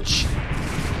 bitch!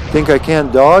 Think I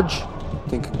can't dodge?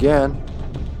 Think again.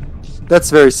 That's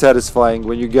very satisfying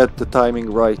when you get the timing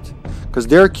right. Because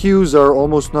their Qs are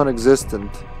almost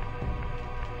non-existent.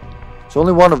 So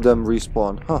only one of them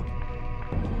respawn. Huh.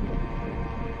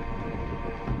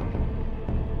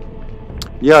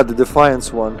 Yeah, the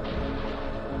Defiance one.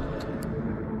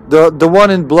 The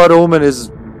one in Blood Omen is...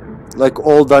 Like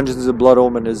all dungeons in Blood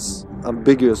Omen is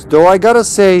ambiguous. Though I gotta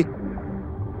say...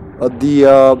 the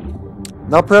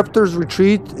Napraptor's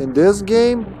Retreat in this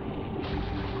game,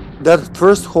 that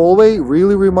first hallway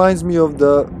really reminds me of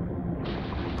the...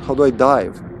 How do I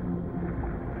dive?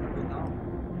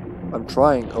 I'm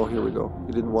trying. Oh, here we go.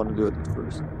 You didn't want to do it at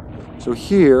first. So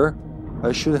here,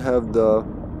 I should have the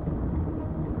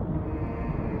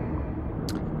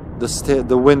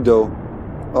window.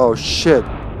 Oh shit!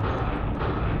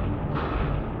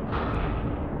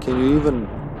 Can you even?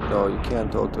 No, you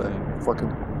can't talk to him.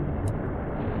 Fucking.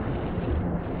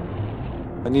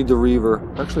 I need the Reaver.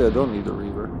 Actually, I don't need the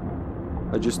Reaver.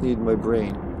 I just need my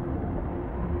brain.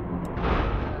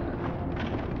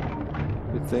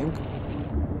 You think?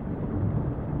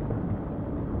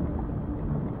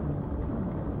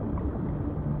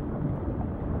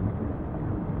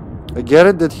 I get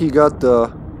it that he got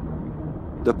the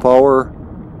power.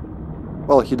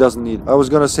 Well, he doesn't need. I was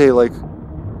gonna say, like,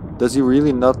 does he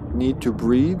really not need to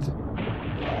breathe?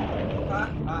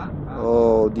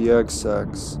 Oh, the egg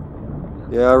sacs.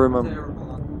 Yeah, I remember.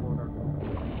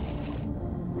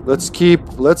 Let's keep.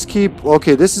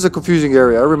 Okay, this is a confusing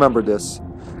area. I remember this.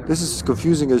 This is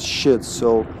confusing as shit.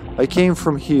 So I came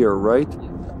from here, right?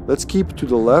 Let's keep to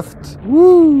the left.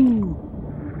 Woo!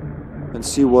 And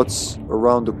see what's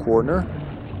around the corner.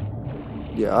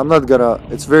 Yeah, I'm not gonna...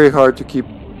 It's very hard to keep...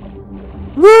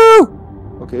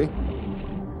 Woo! Okay.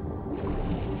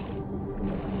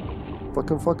 Fuck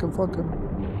him.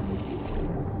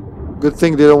 Good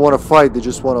thing they don't want to fight. They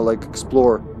just want to like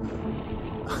explore.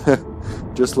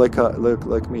 Just like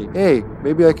me. Hey,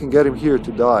 maybe I can get him here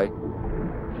to die.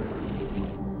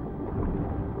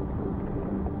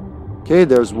 Okay,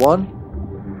 there's one.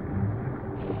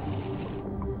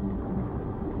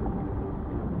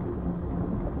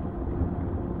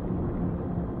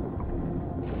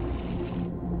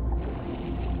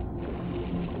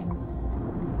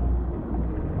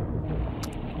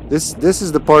 This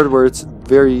is the part where it's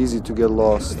very easy to get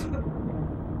lost.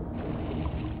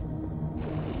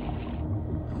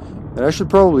 And I should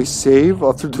probably save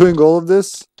after doing all of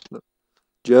this.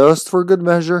 Just for good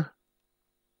measure.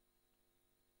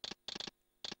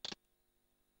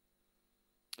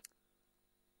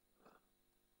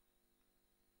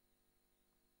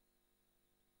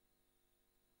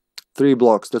 Three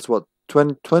blocks, that's what?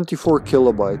 24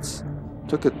 kilobytes.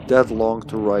 Took it that long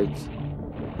to write.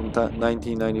 In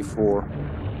 1994.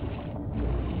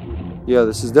 Yeah,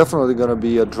 this is definitely gonna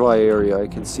be a dry area. I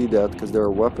can see that because there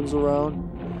are weapons around.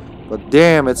 But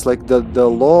damn, it's like the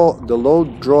low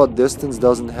draw distance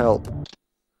doesn't help.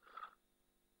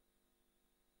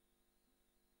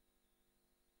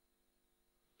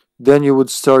 Then you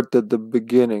would start at the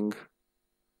beginning.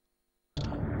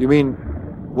 You mean,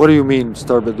 what do you mean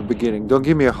start at the beginning? Don't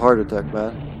give me a heart attack,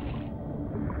 man.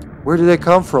 Where did they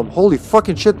come from? Holy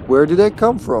fucking shit, where did they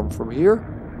come from? From here?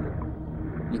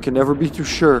 You can never be too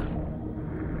sure.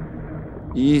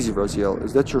 Easy, Raziel.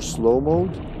 Is that your slow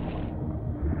mode?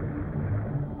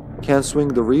 Can't swing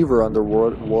the Reaver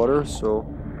underwater, so...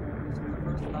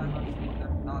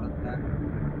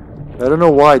 I don't know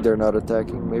why they're not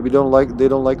attacking. Maybe they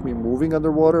don't like me moving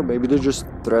underwater. Maybe they're just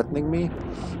threatening me.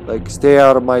 Like, stay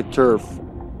out of my turf.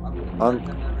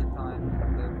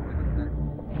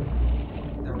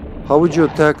 How would you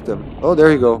attack them? Oh,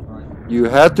 there you go. You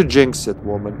had to jinx it,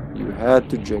 woman. You had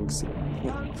to jinx it.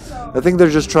 I think they're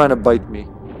just trying to bite me.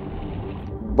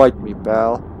 Bite me,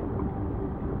 pal.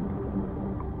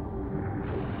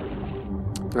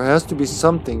 There has to be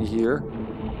something here.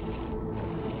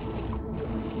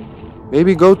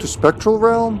 Maybe go to Spectral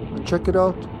Realm and check it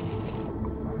out.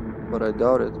 But I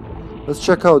doubt it. Let's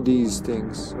check out these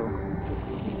things. So.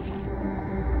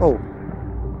 Oh,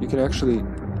 you can actually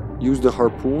use the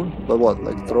harpoon, but what,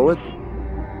 like throw it?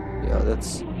 Yeah,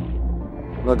 that's...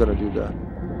 I'm not gonna do that.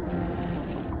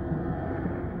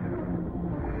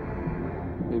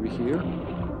 Maybe here?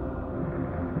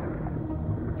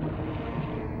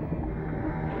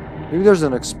 Maybe there's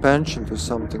an expansion to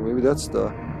something. Maybe that's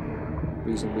the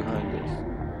reason behind this.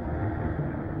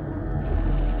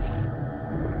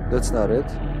 That's not it.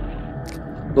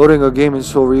 Loading a game in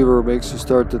Soul Reaver makes you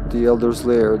start at the Elder's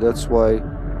Lair. That's why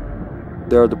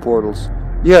there are the portals.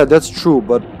 Yeah, that's true,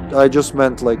 but I just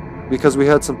meant like because we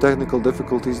had some technical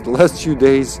difficulties the last few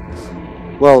days.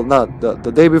 Well, not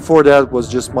the day before that was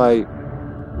just my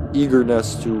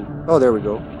eagerness to... Oh, there we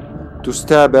go. To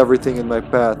stab everything in my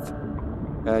path.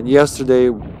 And yesterday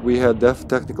we had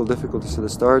technical difficulties at the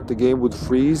start. The game would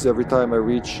freeze every time I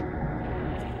reach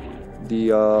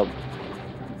the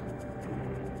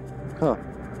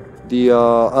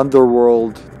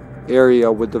underworld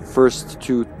area with the first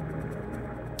two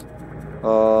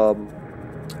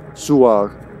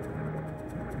Suag.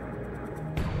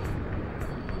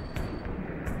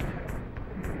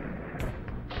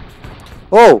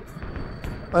 Oh!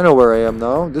 I know where I am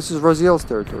now. This is Raziel's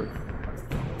territory.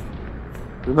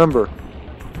 Remember.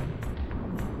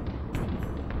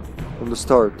 From the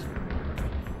start.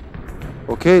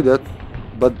 Okay,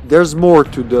 but there's more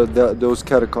to those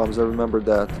catacombs, I remember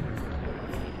that.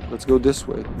 Let's go this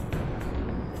way.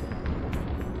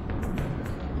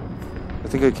 I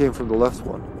think I came from the left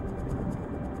one.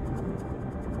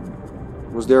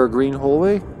 Was there a green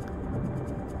hallway?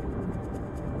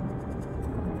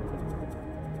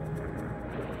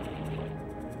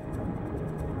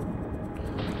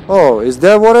 Oh, is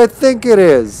that what I think it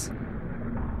is?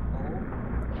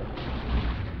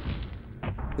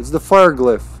 It's the fire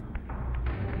glyph.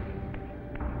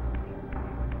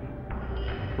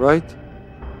 Right?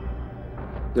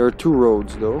 There are two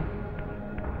roads though.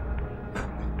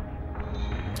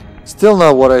 Still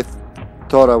not what I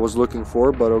thought I was looking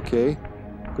for, but okay.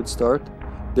 Good start.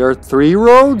 There are 3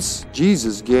 roads?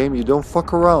 Jesus, game, you don't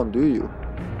fuck around, do you?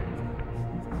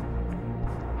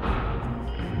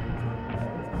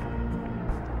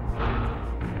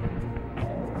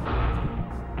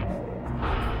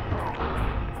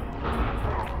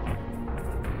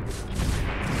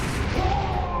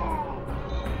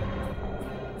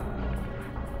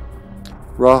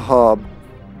 Rahab,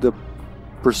 the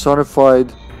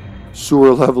personified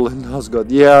sewer level in Nosgoth.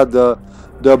 Yeah, the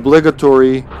the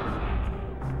obligatory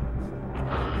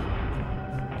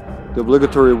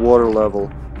water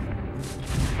level.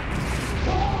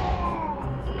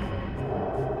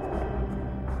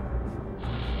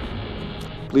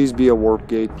 Please be a warp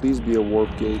gate. Please be a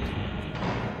warp gate.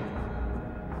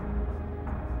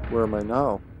 Where am I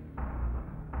now?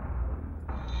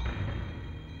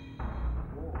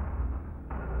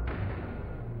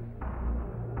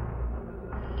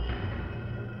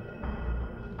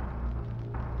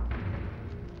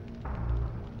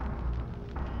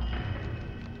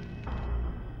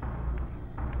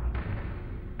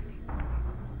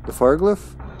 The fire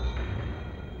glyph?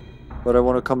 But I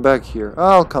want to come back here.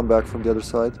 I'll come back from the other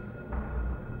side.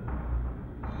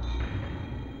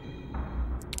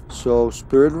 So,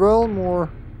 Spirit Realm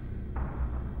or...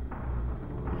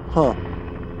 Huh.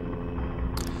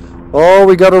 Oh,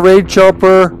 we got a raid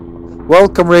chopper.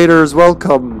 Welcome, raiders.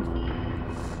 Welcome.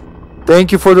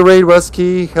 Thank you for the raid,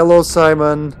 Wesky. Hello,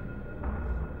 Simon.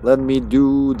 Let me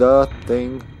do the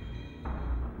thing.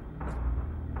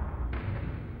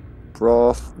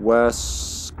 Prof.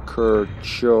 Weskercho.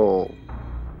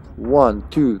 1,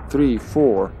 2, 3,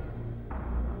 4.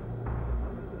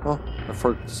 Oh, I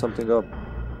fucked something up.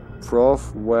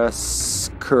 Prof.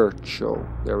 Weskercho.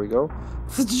 There we go.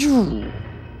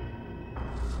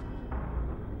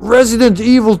 Resident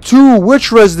Evil 2.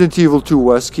 Which Resident Evil 2,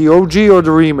 Wesky? OG or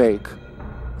the remake?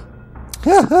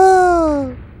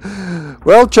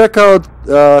 Well, check out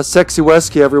Sexy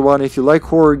Wesky, everyone. If you like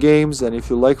horror games and if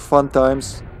you like fun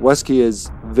times, Wesky is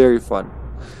very fun.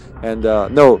 And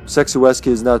no, Sexy Wesky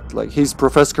is not like, he's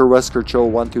Professor Wesker Cho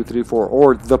 1, 2, 3, 4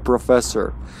 or the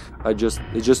Professor.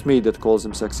 It's just me that calls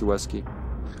him Sexy Wesky.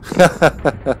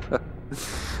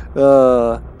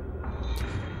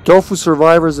 Tofu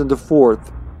Survivors in the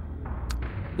 4th.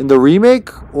 In the remake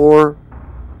or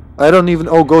I don't even,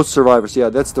 oh, Ghost Survivors. Yeah,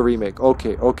 that's the remake.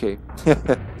 Okay, okay.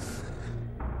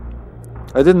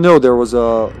 I didn't know there was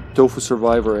a Tofu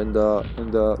Survivor in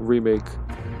the remake.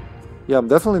 Yeah, I'm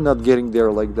definitely not getting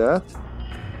there like that.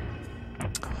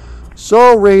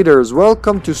 So, Raiders,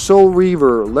 welcome to Soul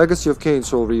Reaver. Legacy of Kain,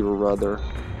 Soul Reaver, rather.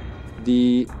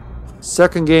 The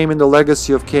second game in the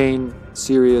Legacy of Kain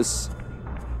series.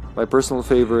 My personal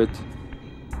favorite.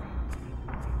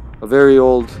 A very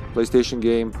old PlayStation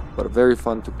game, but very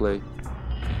fun to play.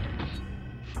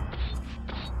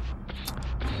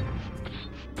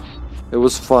 It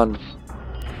was fun.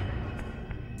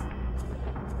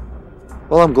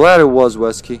 Well, I'm glad it was,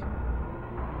 Wesky.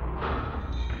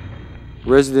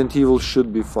 Resident Evil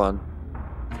should be fun.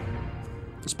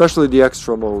 Especially the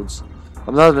extra modes.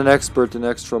 I'm not an expert in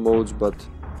extra modes, but...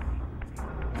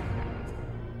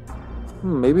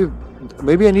 maybe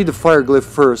I need the fire glyph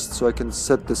first, so I can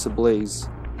set this ablaze.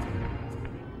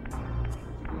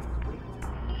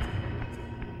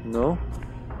 No?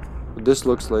 But this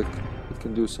looks like it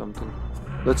can do something.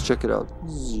 Let's check it out.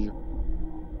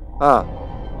 Ah.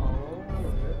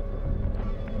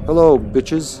 Hello,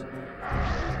 bitches.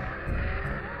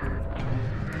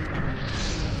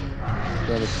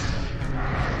 Got it.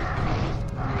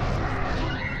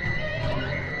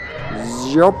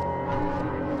 Yup.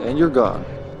 And you're gone.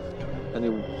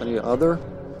 Any other?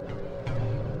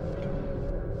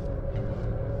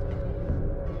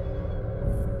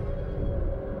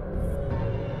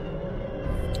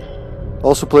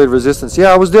 Also played Resistance.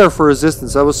 Yeah, I was there for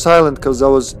Resistance. I was silent because I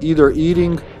was either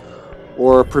eating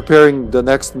or preparing the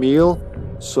next meal.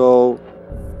 So,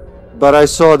 but I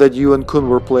saw that you and Kun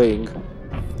were playing,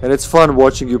 and it's fun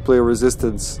watching you play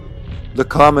Resistance. The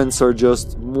comments are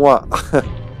just mwah.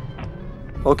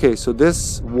 Okay, so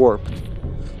this warped.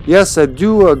 Yes, I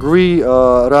do agree,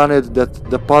 Raned, that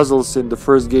the puzzles in the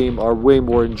first game are way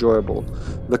more enjoyable.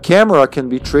 The camera can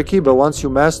be tricky, but once you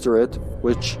master it,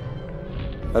 which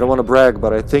I don't want to brag,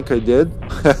 but I think I did.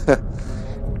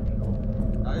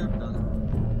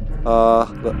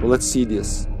 Let's see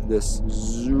this.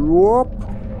 Zoop.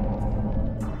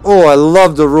 Oh, I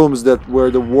love the rooms where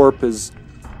the warp is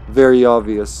very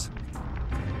obvious.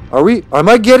 Am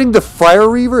I getting the fire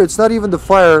reaver? It's not even the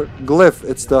fire glyph,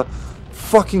 it's the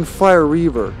fucking fire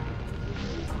reaver.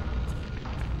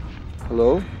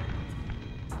 Hello?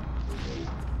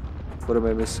 What am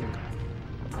I missing?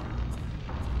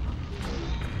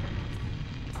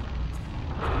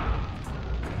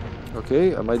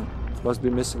 Okay, must be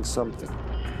missing something.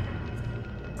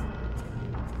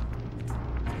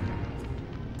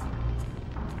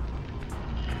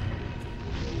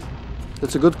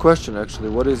 That's a good question, actually.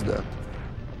 What is that?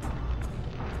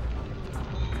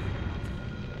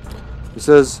 It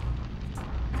says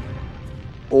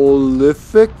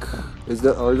Olific.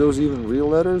 Are those even real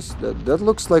letters? That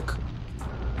looks like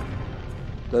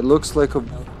That looks like a...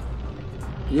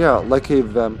 Yeah, like a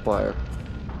vampire.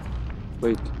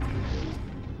 Wait.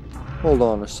 Hold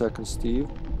on a second, Steve.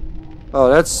 Oh,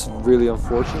 that's really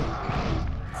unfortunate.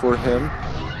 For him.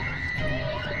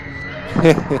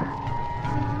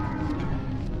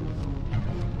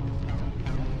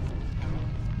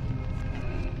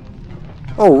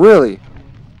 Oh, really?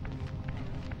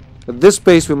 At this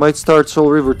pace, we might start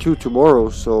Soul Reaver 2 tomorrow,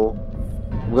 so...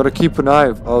 I'm gonna keep an eye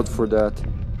out for that.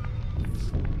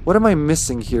 What am I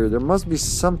missing here? There must be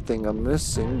something I'm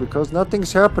missing, because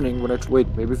nothing's happening when I... Wait,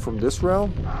 maybe from this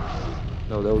realm?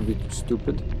 No, that would be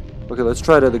stupid. Okay, let's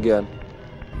try that again.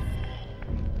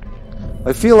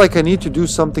 I feel like I need to do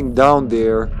something down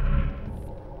there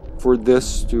for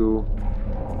this to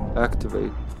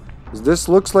activate. Because this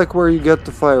looks like where you get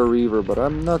the Fire Reaver, but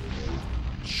I'm not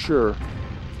sure.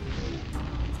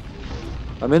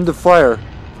 I'm in the fire.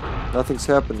 Nothing's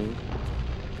happening.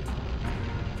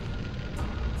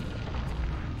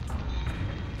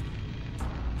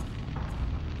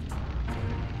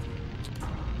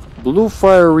 Blue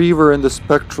Fire Reaver in the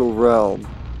Spectral Realm.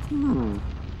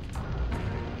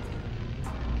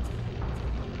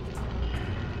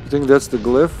 I think that's the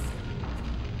glyph.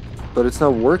 But it's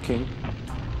not working.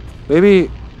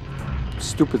 Maybe...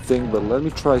 Stupid thing, but let me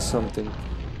try something.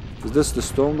 Is this the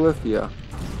stone glyph? Yeah.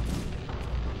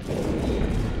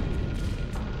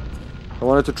 I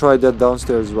wanted to try that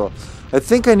downstairs as well. I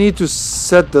think I need to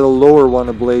set the lower one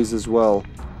ablaze as well.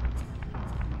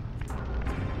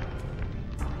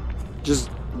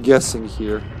 Just guessing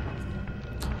here.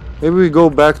 Maybe we go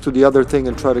back to the other thing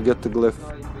and try to get the glyph.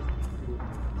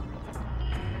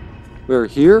 We're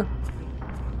here?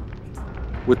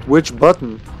 With which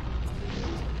button?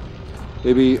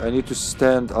 Maybe I need to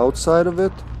stand outside of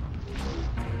it?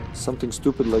 Something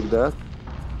stupid like that.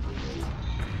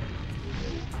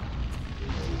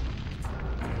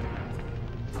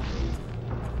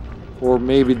 Or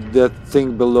maybe that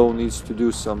thing below needs to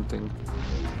do something.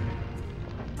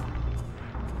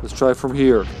 Let's try from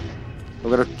here. I'm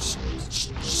gonna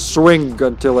swing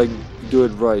until I do it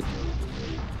right.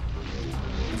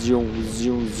 Zoom,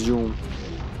 zoom, zoom.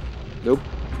 Nope,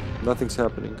 nothing's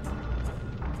happening.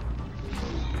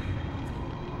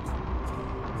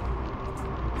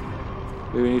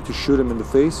 Maybe we need to shoot him in the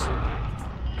face.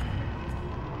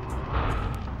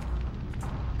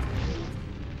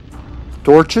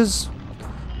 Torches?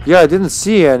 Yeah, I didn't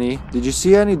see any. Did you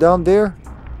see any down there?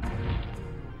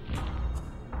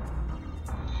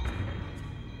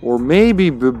 Or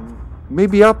maybe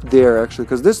up there actually,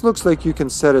 because this looks like you can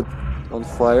set it on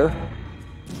fire.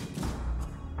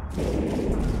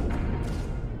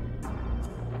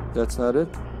 That's not it.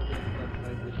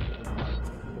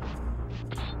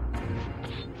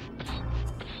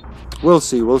 We'll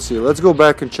see, we'll see. Let's go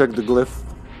back and check the glyph.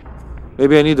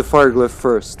 Maybe I need the fire glyph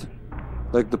first.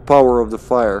 Like the power of the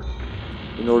fire.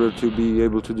 In order to be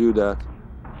able to do that.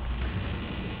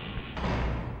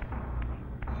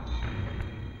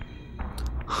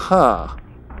 Huh.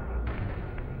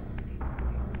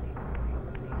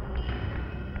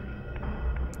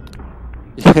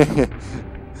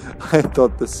 I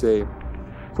thought the same.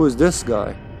 Who is this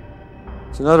guy?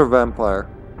 It's another vampire.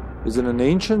 Is it an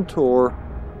ancient or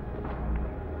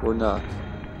not?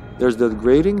 There's that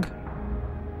grating.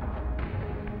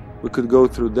 We could go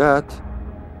through that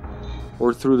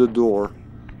or through the door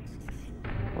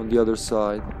on the other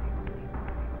side.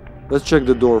 Let's check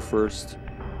the door first.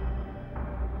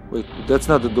 Wait, that's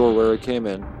not the door where I came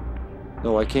in.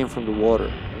 No, I came from the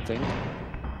water, I think.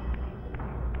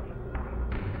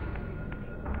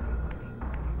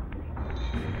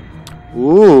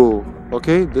 Ooh,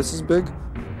 okay, this is big.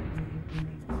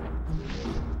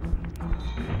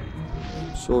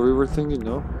 Soul Reaver thingy,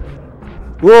 no.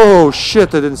 Whoa, shit,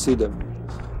 I didn't see them.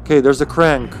 Okay, there's a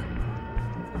crank.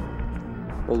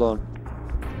 Hold on.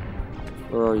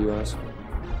 Where are you, asshole?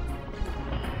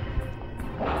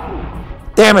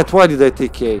 Damn it, why did I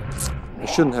TK? I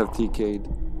shouldn't have TK'd.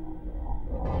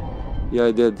 Yeah,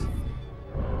 I did.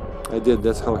 I did,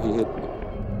 that's how he hit me.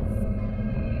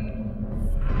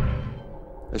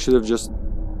 I should have just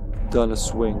done a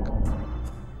swing.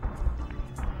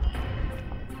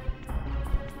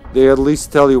 They at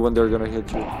least tell you when they're gonna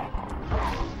hit you.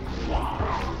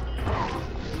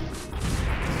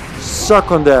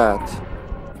 Suck on that!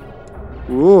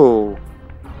 Whoa.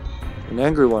 An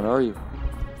angry one, are you?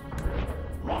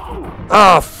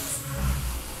 Ah!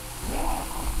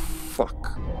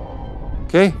 Fuck.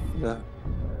 Okay, yeah.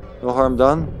 No harm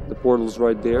done. The portal's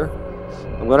right there.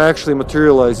 I'm gonna actually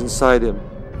materialize inside him.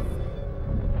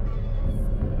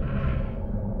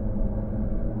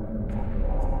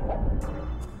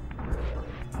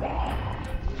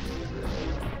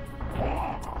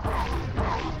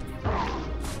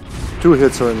 2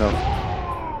 hits are enough.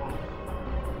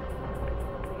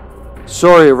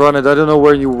 Sorry, Ronit, I don't know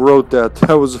where you wrote that.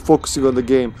 I was focusing on the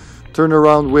game. Turn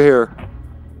around where?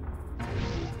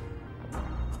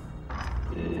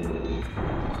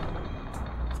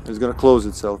 It's gonna close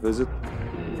itself, is it?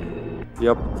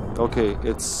 Yep. Okay,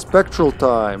 it's spectral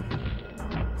time.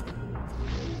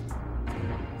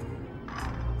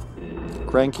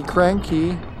 Cranky,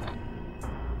 cranky.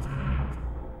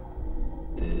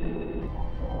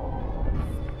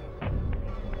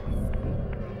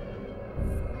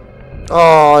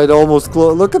 Oh, it almost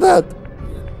closed. Look at that.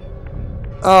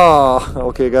 Oh,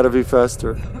 okay, gotta be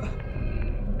faster.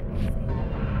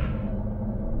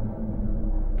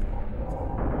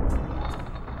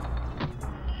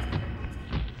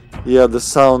 Yeah, the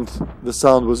sound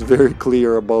was very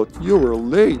clear about you were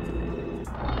late.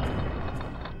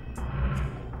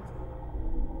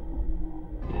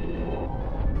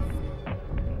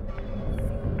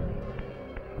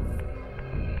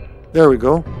 There we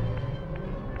go.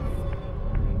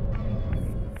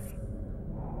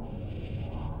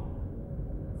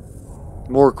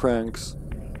 More cranks.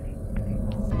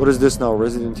 What is this now?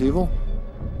 Resident Evil?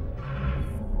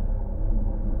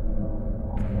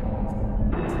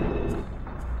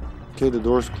 Okay, the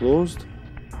door's closed.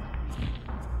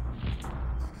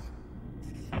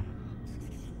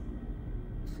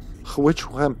 Which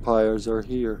vampires are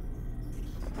here?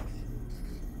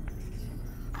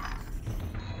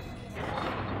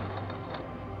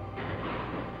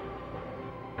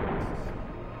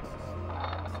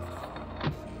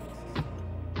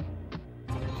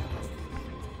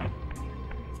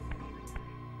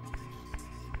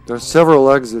 There are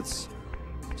several exits.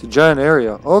 It's a giant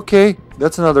area. Okay,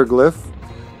 that's another glyph.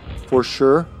 For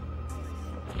sure.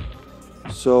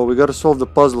 So we gotta solve the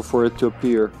puzzle for it to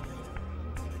appear.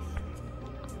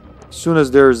 As soon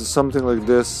as there's something like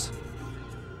this.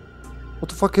 What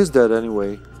the fuck is that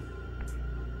anyway?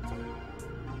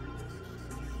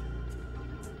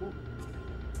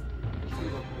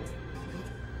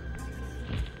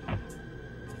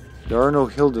 There are no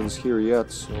Hildens here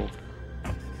yet, so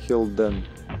Hilden.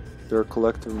 They're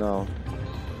collective now.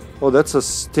 Oh, that's a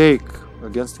stake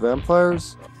against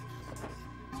vampires?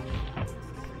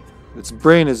 Its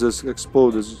brain is as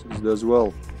exploded as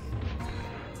well.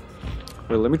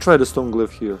 Wait, let me try the stone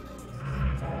glyph here.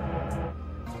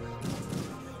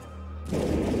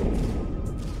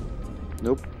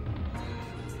 Nope.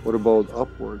 What about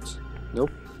upwards?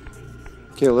 Nope.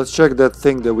 Okay, let's check that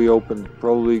thing that we opened.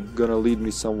 Probably gonna lead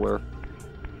me somewhere.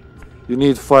 You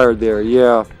need fire there,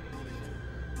 yeah.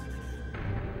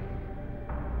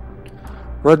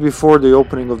 Right before the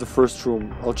opening of the first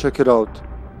room. I'll check it out.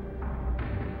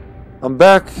 I'm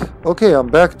back. Okay, I'm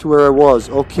back to where I was.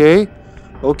 Okay.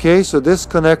 Okay, so this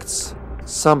connects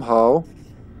somehow.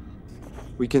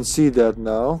 We can see that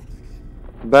now.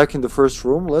 Back in the first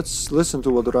room. Let's listen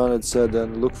to what Raned said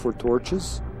and look for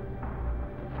torches.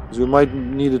 Because we might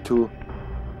need it to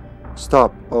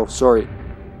stop. Oh, sorry.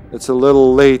 It's a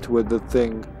little late with the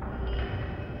thing.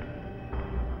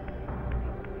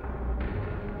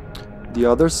 The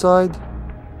other side?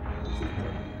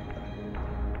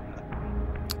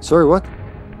 Sorry, what?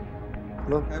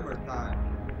 No. Hammer time.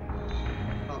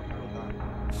 Not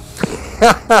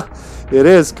hammer time. It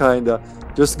is kinda.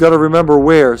 Just gotta remember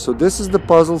where. So this is the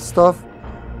puzzle stuff.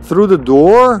 Through the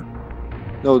door?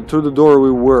 No, through the door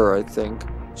we were, I think.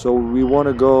 So we want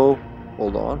to go...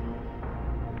 Hold on.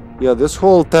 Yeah, this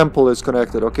whole temple is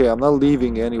connected. Okay, I'm not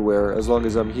leaving anywhere as long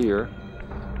as I'm here.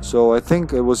 So I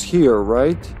think it was here,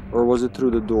 right? Or was it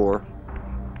through the door?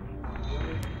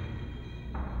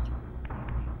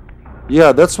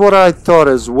 Yeah, that's what I thought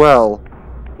as well.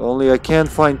 Only I can't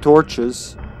find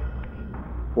torches.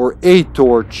 Or a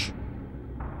torch.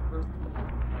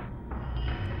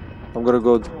 I'm gonna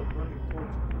go...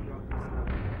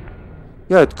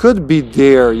 Yeah, it could be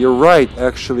there. You're right,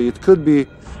 actually. It could be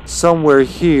somewhere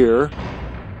here.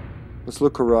 Let's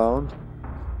look around.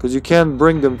 Because you can't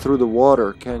bring them through the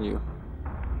water, can you?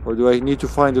 Or do I need to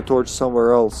find the torch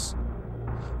somewhere else?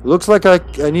 It looks like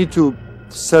I need to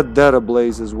set that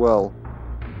ablaze as well.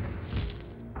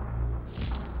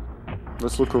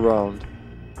 Let's look around.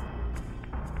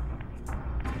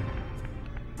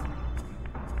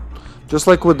 Just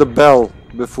like with the bell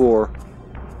before.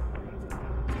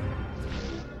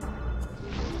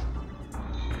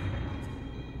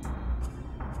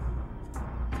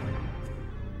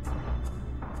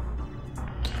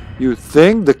 You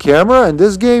think the camera in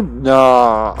this game?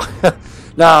 Nah.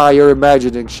 Nah, you're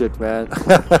imagining shit, man.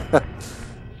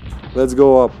 Let's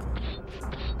go up.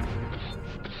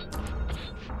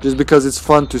 Just because it's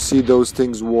fun to see those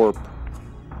things warp.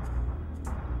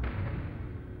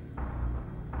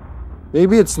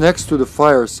 Maybe it's next to the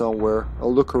fire somewhere.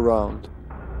 I'll look around.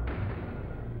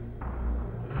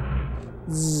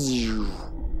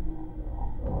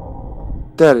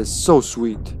 That is so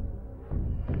sweet.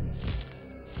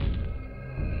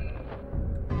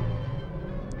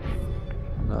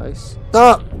 Nice.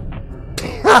 Ah!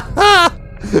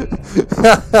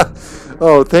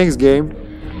 Oh, thanks, game.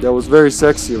 That was very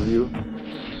sexy of you.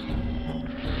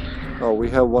 Oh, we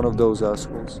have one of those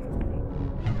assholes.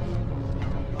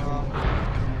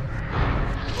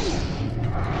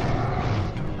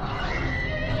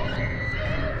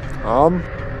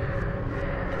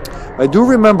 I do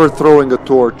remember throwing a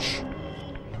torch,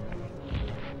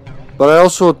 but I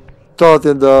also thought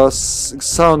in the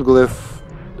sound glyph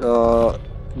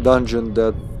dungeon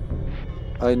that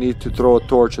I need to throw a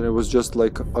torch, and it was just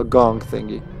like a gong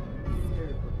thingy.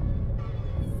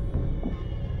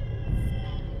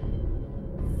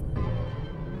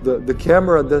 The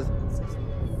camera,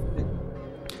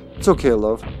 it's okay,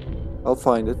 love. I'll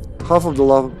find it. Half of the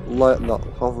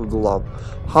love,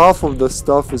 half of the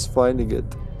stuff is finding it.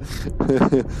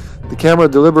 The camera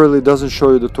deliberately doesn't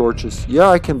show you the torches. Yeah,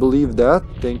 I can believe that.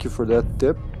 Thank you for that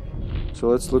tip. So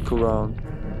let's look around.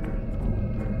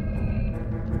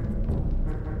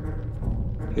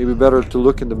 Maybe better to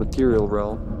look in the material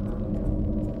realm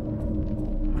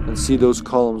and see those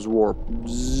columns warp.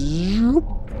 Zoop.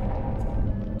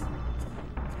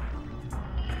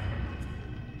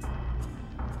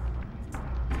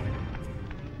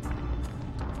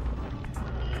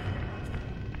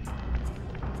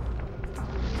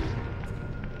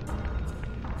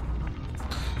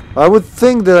 I would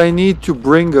think that I need to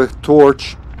bring a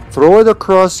torch, throw it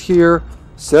across here,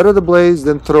 set it ablaze,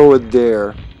 then throw it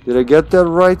there. Did I get that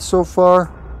right so far?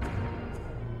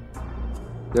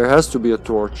 There has to be a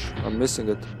torch. I'm missing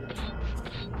it.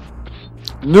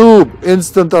 Noob!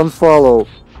 Instant unfollow.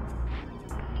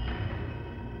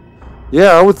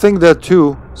 Yeah, I would think that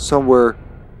too. Somewhere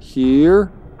here.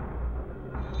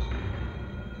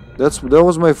 That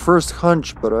was my first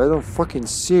hunch, but I don't fucking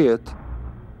see it.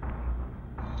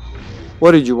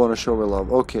 What did you want to show me,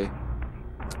 love? Okay.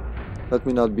 Let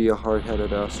me not be a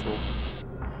hard-headed asshole.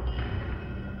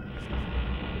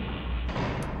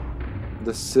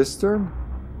 The cistern?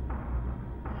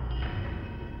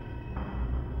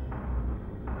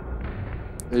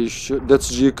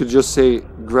 You could just say,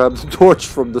 grab the torch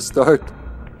from the start.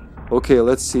 Okay,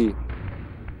 let's see.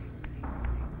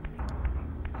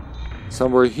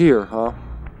 Somewhere here, huh?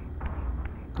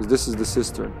 Because this is the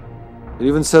cistern. It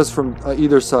even says from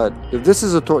either side. If this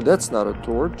is a torch, that's not a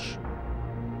torch.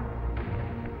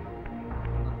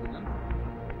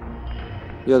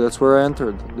 Yeah, that's where I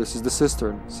entered. This is the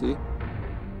cistern, see?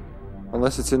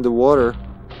 Unless it's in the water.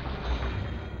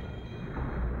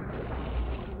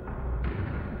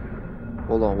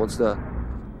 Hold on, what's that?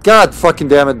 God fucking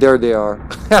damn it, there they are.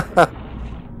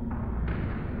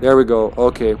 There we go,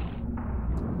 okay.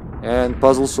 And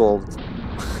puzzle solved.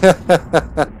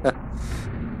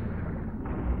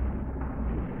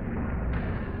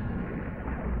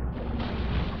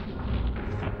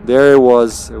 There it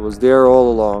was there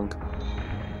all along.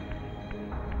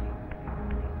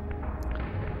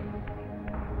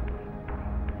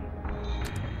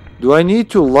 Do I need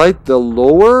to light the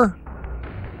lower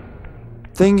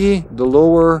thingy? The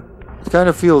lower... It kind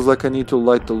of feels like I need to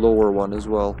light the lower one as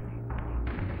well.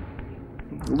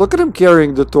 Look at him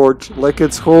carrying the torch like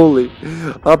it's holy.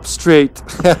 Up straight.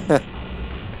 Fire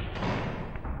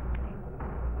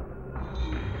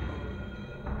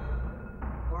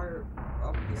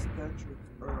up the statue.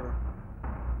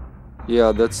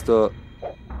 Yeah, that's the...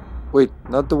 Wait,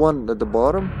 not the one at the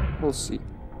bottom? We'll see.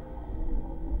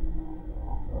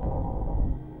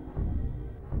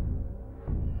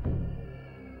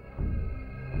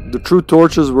 The true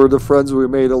torches were the friends we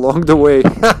made along the way.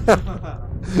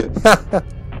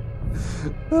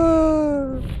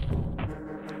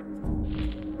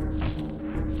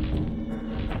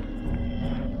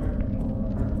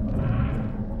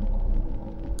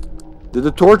 Did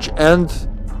the torch end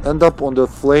up on the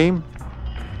flame?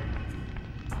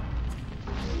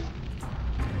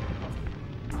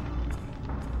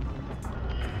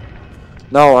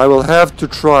 Now I will have to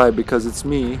try, because it's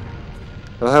me.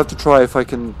 I'll have to try if I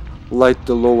can light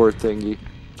the lower thingy,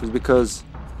 just because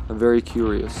I'm very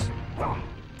curious.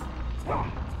 I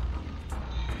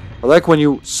like when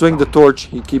you swing the torch,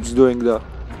 he keeps doing the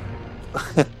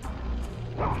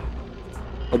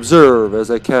observe as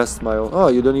I cast my own. Oh,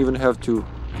 you don't even have to.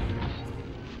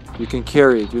 You can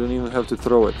carry it, you don't even have to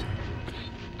throw it.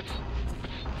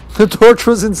 The torch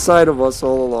was inside of us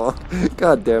all along.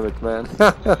 God damn it, man.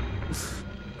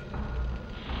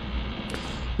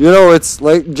 You know, it's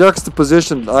like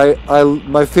juxtaposition.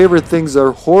 My favorite things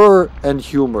are horror and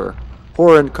humor.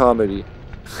 Horror and comedy.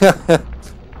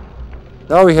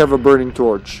 Now we have a burning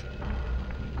torch.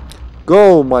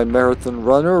 Go, my marathon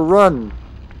runner, run!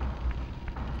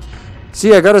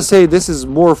 See, I gotta say, this is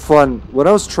more fun. When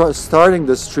I was starting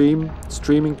the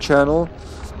streaming channel,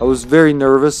 I was very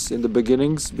nervous in the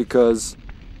beginnings because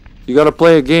you gotta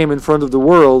play a game in front of the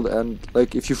world, and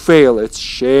like if you fail, it's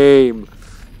shame.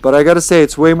 But I gotta say,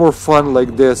 it's way more fun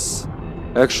like this,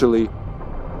 actually.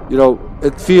 You know,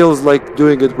 it feels like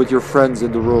doing it with your friends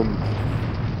in the room.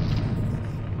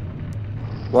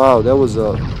 Wow, that was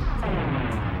a...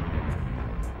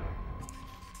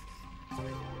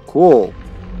 cool.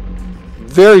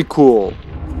 Very cool.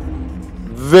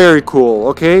 Very cool,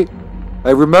 okay? I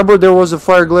remember there was a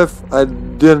fire glyph. I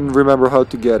didn't remember how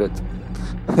to get it.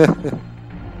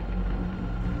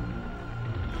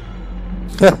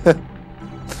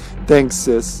 Thanks,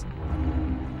 sis.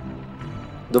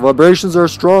 The vibrations are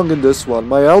strong in this one.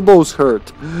 My elbows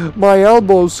hurt. My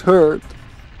elbows hurt.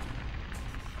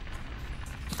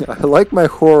 I like my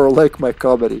horror, like my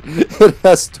comedy. It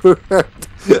has to hurt.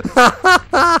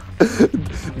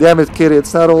 Damn it, kitty.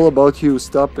 It's not all about you.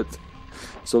 Stop it.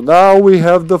 So now we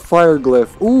have the fire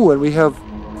glyph. Ooh, and we have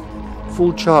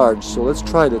full charge. So let's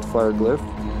try that fire glyph.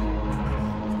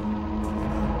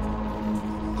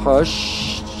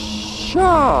 Hush-sha.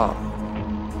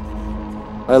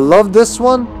 I love this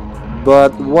one,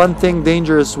 but one thing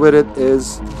dangerous with it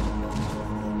is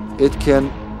it can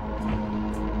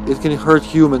hurt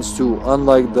humans too,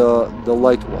 unlike the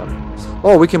light one.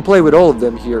 Oh, we can play with all of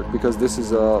them here because this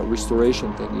is a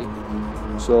restoration thingy.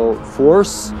 So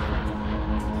force.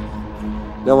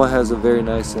 That one has a very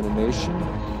nice animation.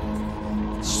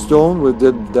 Stone, we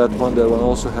did that one. That one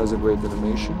also has a great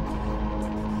animation.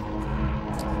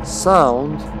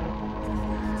 Sound.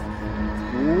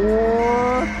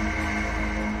 What?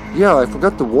 Yeah, I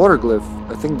forgot the water glyph.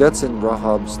 I think that's in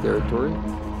Rahab's territory.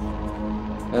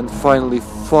 And finally,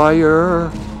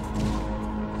 fire.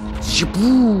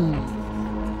 Shiboo!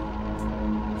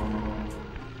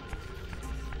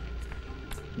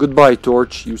 Goodbye,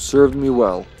 Torch. You served me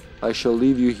well. I shall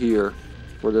leave you here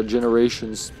for the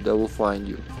generations that will find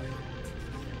you.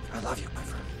 I love you, my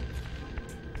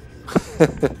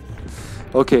friend.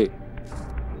 Okay.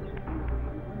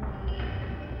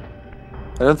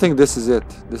 I don't think this is it.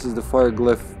 This is the fire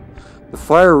glyph. The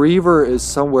fire Reaver is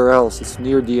somewhere else. It's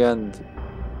near the end.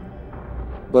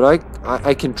 But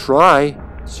I can try,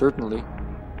 certainly.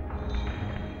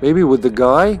 Maybe with the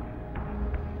guy?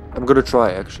 I'm gonna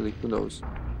try, actually. Who knows?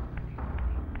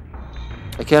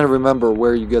 I can't remember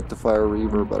where you get the fire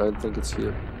Reaver, but I think it's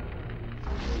here.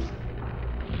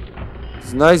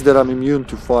 It's nice that I'm immune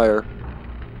to fire.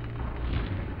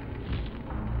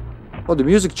 Oh, the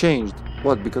music changed.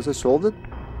 What, because I solved it?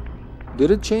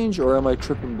 Did it change, or am I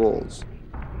tripping balls?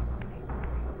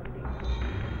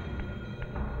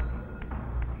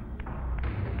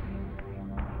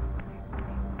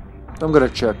 I'm gonna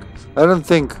check. I don't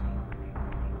think...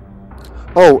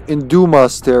 Oh, in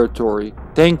Duma's territory.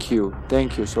 Thank you,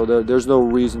 thank you. So there's no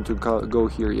reason to go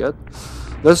here yet.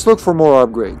 Let's look for more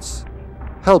upgrades.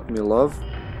 Help me, love.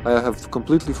 I have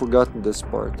completely forgotten this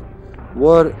part.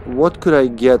 What could I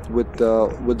get with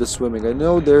the swimming? I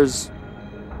know there's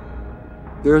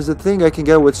a thing I can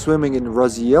get with swimming in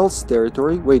Raziel's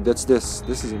territory. Wait, that's this.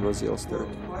 This is in Raziel's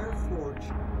territory. Fire Forge.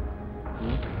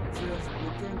 It says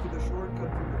return to the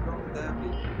shortcut to the ground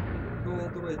damage. Go all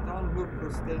the way down, look for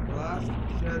stained glass,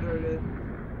 shatter it,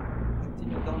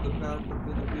 continue down the path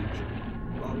until you reach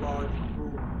a large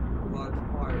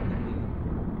fire.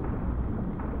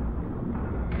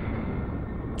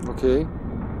 Okay.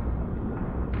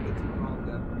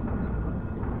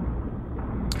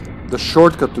 The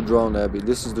shortcut to Drown Abbey.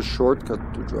 This is the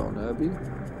shortcut to Drown Abbey.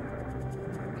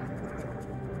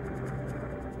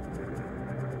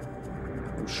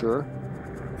 You sure?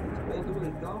 All the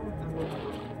way down and look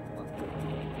for...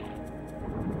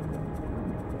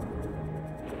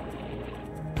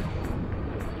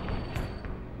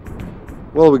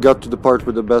 Well, we got to the part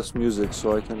with the best music,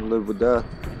 so I can live with that.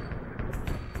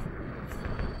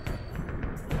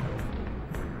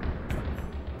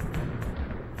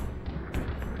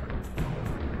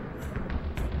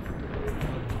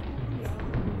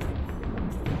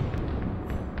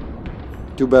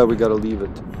 Too bad we gotta leave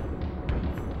it.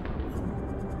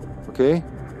 Okay.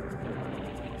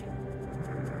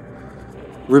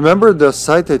 Remember the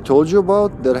site I told you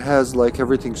about that has like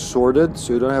everything sorted,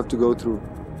 so you don't have to go through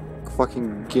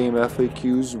fucking game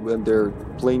FAQs when they're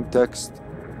plain text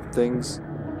things?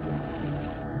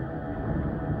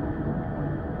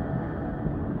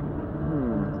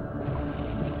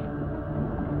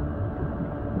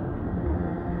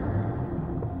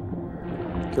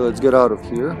 Okay, let's get out of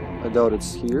here. I doubt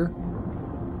it's here.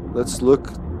 Let's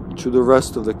look to the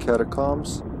rest of the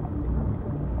catacombs.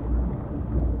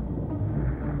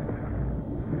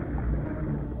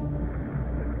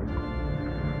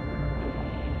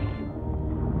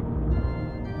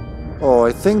 Oh,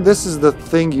 I think this is the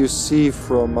thing you see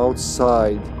from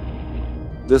outside.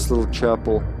 This little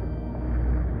chapel.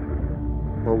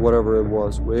 Or whatever it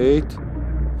was. Wait.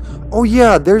 Oh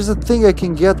yeah, there's a thing I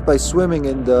can get by swimming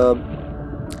in the...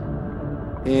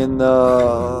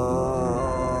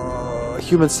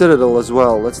 Human Citadel as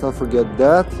well. Let's not forget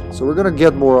that. So we're gonna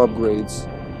get more upgrades.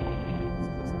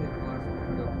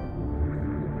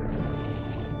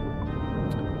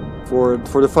 For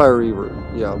the Fire Reaver.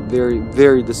 Yeah, very,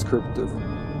 very descriptive.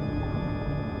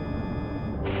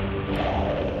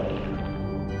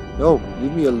 No,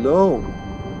 leave me alone.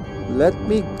 Let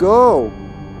me go.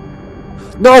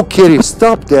 No, Kitty,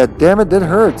 stop that. Damn it, that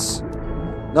hurts.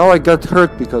 Now I got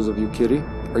hurt because of you, Kitty.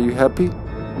 Are you happy?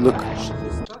 Look.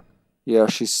 Yeah,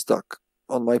 she's stuck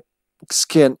on my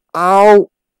skin. Ow!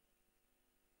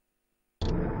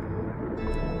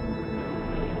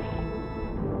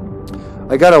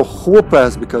 I got a whoop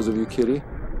ass because of you, Kitty.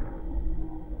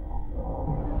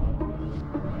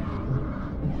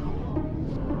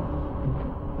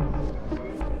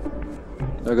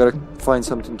 I gotta find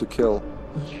something to kill.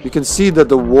 You can see that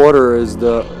the water is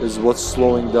what's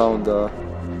slowing down the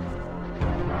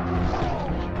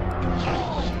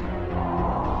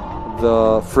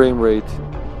frame rate.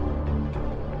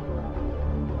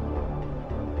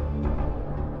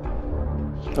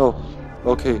 Oh,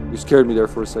 okay. You scared me there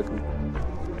for a second.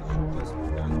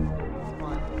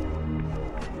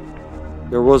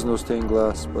 There was no stained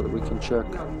glass, but we can check.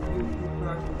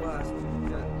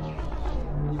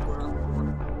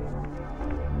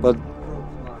 But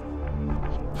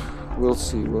we'll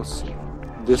see, we'll see.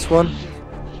 This one?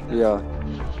 Yeah.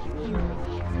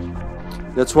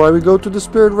 That's why we go to the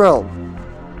Spirit Realm.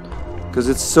 Because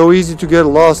it's so easy to get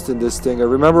lost in this thing. I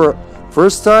remember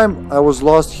first time I was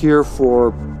lost here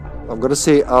for, I'm gonna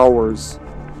say hours.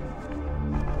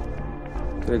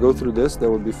 Can I go through this?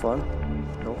 That would be fun.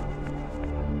 No.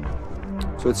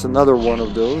 So it's another one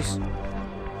of those.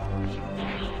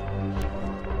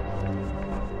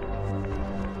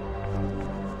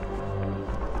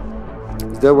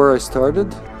 Is that where I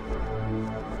started?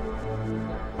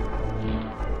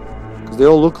 Because they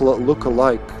all look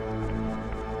alike.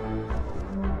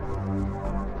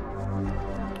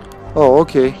 Oh,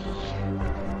 okay.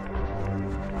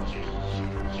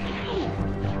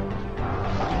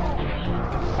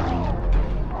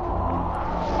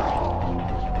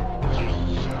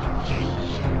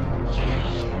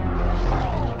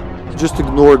 Just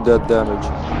ignored that damage.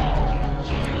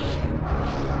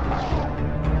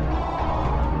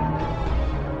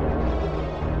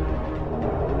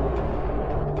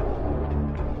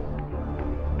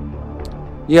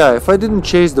 Yeah, if I didn't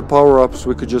chase the power-ups,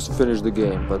 we could just finish the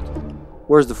game, but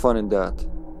where's the fun in that?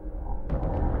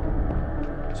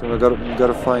 So I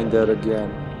gotta find that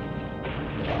again.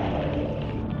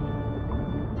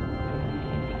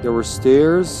 There were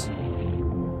stairs.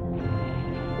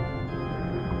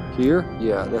 Here?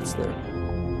 Yeah, that's there.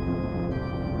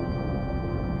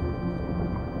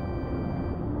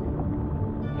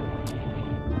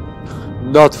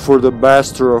 Not for the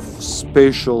master of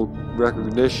spatial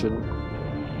recognition.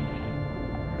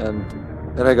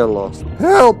 And I got lost.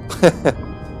 Help!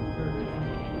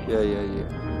 Yeah.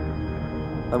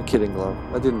 I'm kidding, love.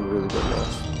 I didn't really get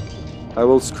lost. I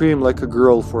will scream like a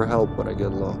girl for help when I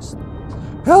get lost.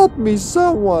 Help me,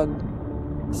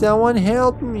 someone! Someone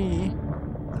help me!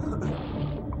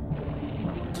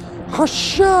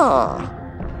 Hasha!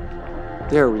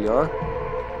 There we are.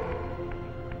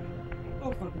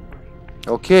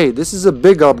 Okay, this is a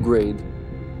big upgrade.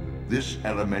 This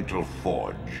elemental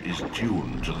forge is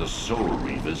tuned to the Soul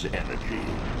Reaver's energy.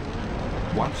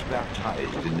 Once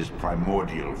baptized in this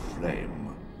primordial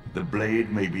flame, the blade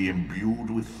may be imbued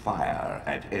with fire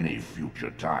at any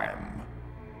future time.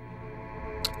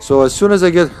 So as soon as I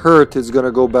get hurt, it's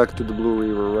gonna go back to the Blue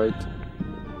Reaver, right?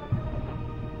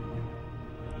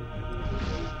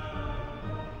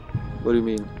 What do you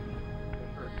mean?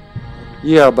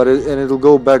 Yeah, but it'll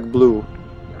go back blue.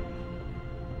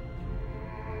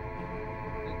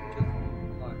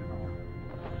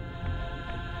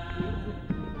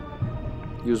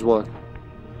 Use what?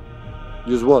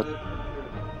 Use what?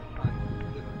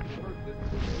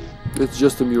 It's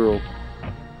just a mural.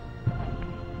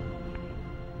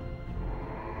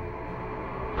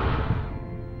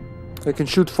 I can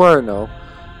shoot fire now.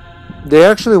 They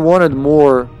actually wanted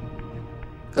more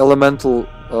elemental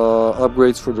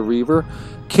upgrades for the Reaver.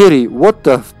 Kitty, what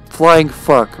the flying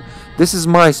fuck. This is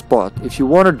my spot. If you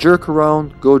want to jerk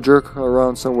around, go jerk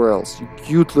around somewhere else. You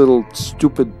cute little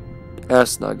stupid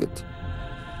ass nugget.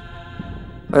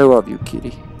 I love you,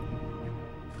 kitty.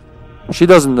 She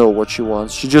doesn't know what she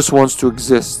wants. She just wants to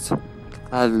exist.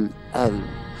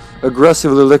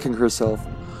 Aggressively licking herself.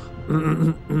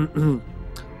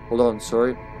 Hold on,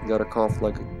 sorry. Got a cough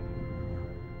like...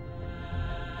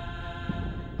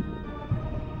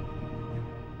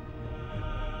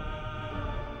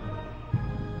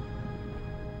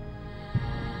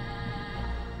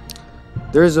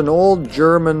 There is an old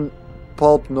German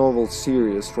pulp novel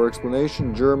series. For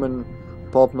explanation, German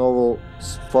pulp novels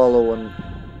follow an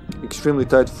extremely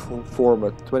tight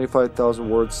format. 25,000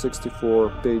 words,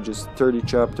 64 pages, 30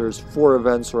 chapters, 4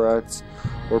 events or acts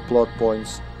or plot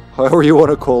points, however you want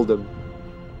to call them.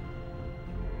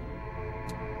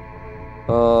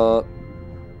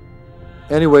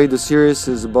 Anyway, the series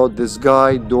is about this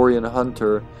guy, Dorian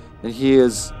Hunter, and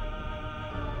his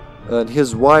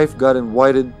wife got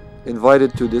invited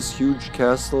to this huge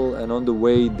castle, and on the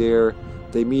way there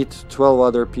they meet 12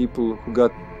 other people who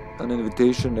got an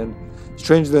invitation, and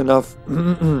strangely enough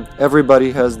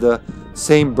everybody has the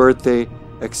same birthday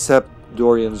except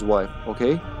Dorian's wife.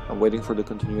 Okay, I'm waiting for the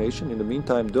continuation. In the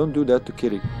meantime, don't do that to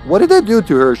Kitty. What did I do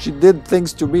to her? She did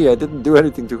things to me. I didn't do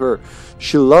anything to her.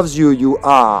 She loves you, you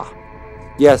ah.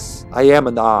 Yes, I am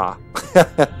an ah.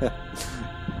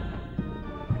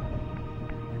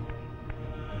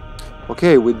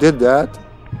 Okay, we did that.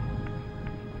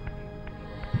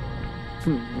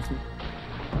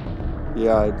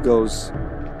 Yeah, it goes.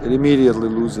 It immediately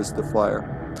loses the fire.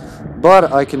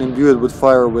 But I can imbue it with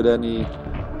fire with any...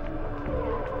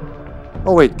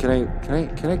 Oh wait, can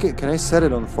I set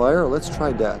it on fire? Let's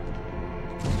try that.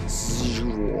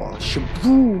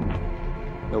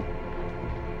 Nope.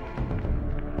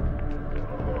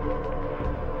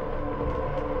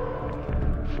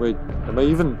 Wait, am I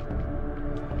even...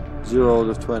 0 out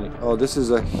of 20. Oh, this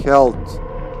is a health.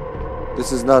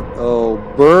 This is not... Oh,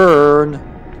 burn!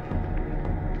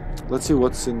 Let's see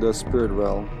what's in the spirit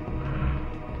realm.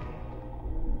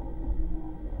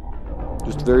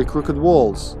 Just very crooked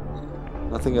walls.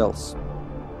 Nothing else.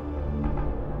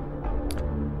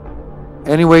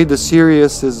 Anyway, the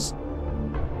series is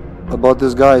about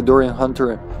this guy, Dorian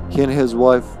Hunter. He and his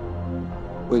wife...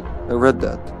 Wait, I read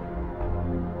that.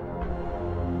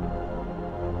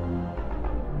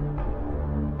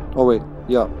 Oh wait,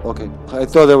 yeah, okay. I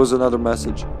thought there was another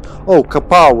message. Oh,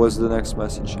 Kapow was the next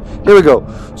message. Here we go.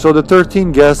 So the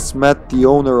 13 guests met the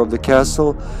owner of the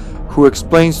castle, who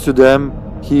explains to them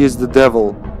he is the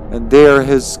devil, and they are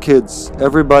his kids.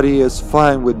 Everybody is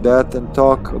fine with that and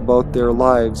talk about their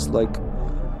lives like,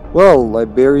 well, I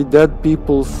bury dead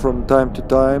people from time to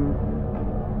time.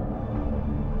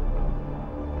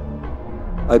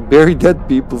 I bury dead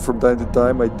people from time to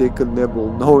time. I take a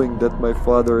nibble, knowing that my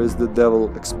father is the devil.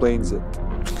 Explains it.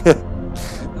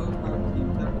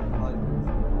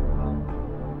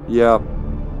 Yeah.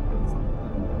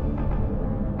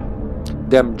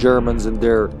 Them Germans and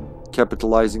their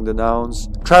capitalizing the nouns.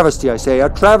 Travesty, I say, a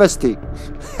travesty.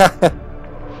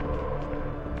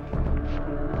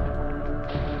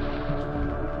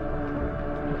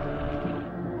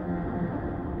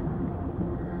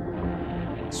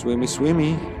 Swimmy,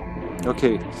 swimmy.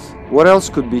 Okay, what else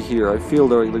could be here? I feel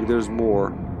like there's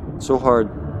more. So hard.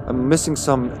 I'm missing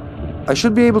some... I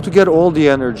should be able to get all the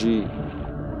energy,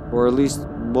 or at least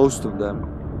most of them,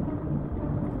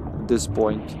 at this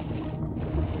point.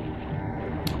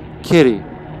 Kitty.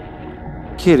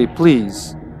 Kitty,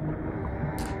 please.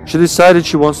 She decided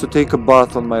she wants to take a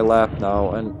bath on my lap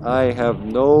now, and I have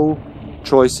no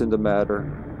choice in the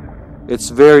matter. It's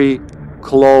very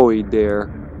Chloe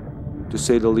there, to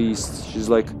say the least. She's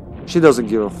like, she doesn't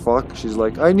give a fuck. She's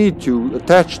like, I need to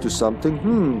attach to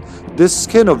something. This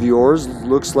skin of yours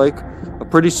looks like a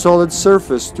pretty solid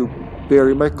surface to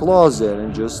bury my claws in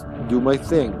and just do my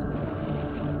thing.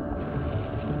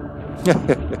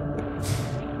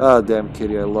 Ah, damn,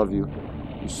 Kitty, I love you.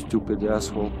 You stupid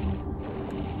asshole.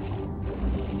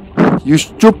 You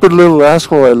stupid little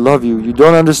asshole, I love you. You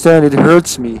don't understand, it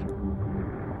hurts me.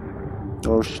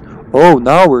 Oh,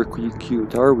 now we're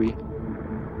cute, are we?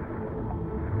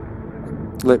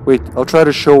 Wait, I'll try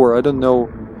to show her. I don't know.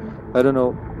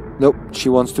 Nope, she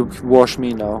wants to wash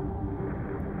me now.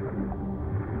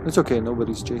 It's okay,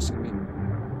 nobody's chasing me.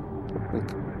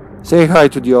 Like, say hi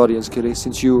to the audience, Kitty,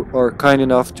 since you are kind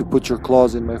enough to put your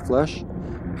claws in my flesh.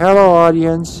 Hello,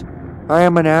 audience. I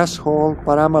am an asshole,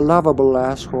 but I'm a lovable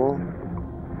asshole.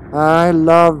 I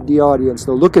love the audience.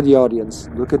 No, look at the audience.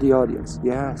 Look at the audience.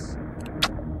 Yes.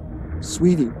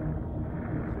 Sweetie.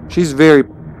 She's very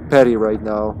petty right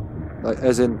now.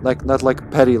 as in like not like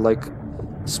petty, like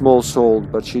small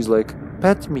souled, but she's like,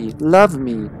 pet me, love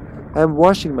me. I'm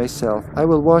washing myself. I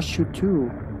will wash you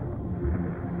too.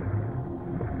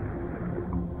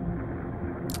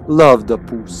 Love the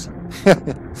pussy.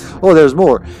 Oh, there's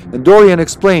more. And Dorian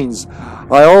explains,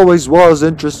 I always was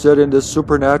interested in the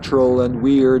supernatural and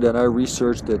weird, and I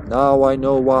researched it. Now I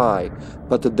know why.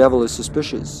 But the devil is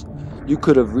suspicious. You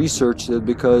could have researched it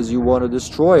because you want to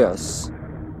destroy us.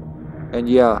 And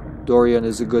yeah, Dorian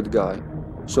is a good guy.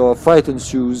 So a fight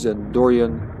ensues and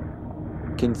Dorian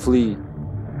can flee.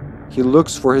 He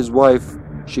looks for his wife.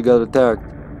 She got attacked.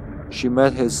 She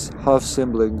met his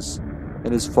half-siblings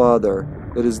and his father.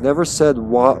 It is never said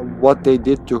what they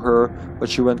did to her, but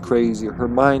she went crazy. Her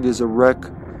mind is a wreck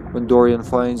when Dorian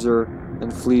finds her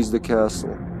and flees the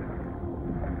castle.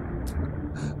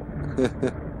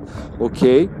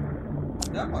 Okay.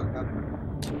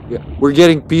 Yeah, we're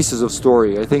getting pieces of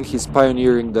story. I think he's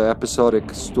pioneering the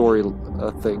episodic story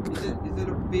thing. Is it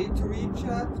a bait to read,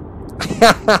 chat?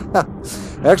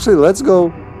 Actually, let's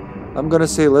go. I'm gonna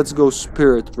say let's go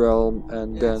Spirit Realm,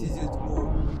 and Yeah, then it's easier to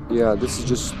move. yeah, this is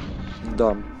just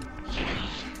dumb.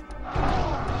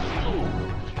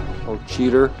 Oh,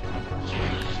 cheater.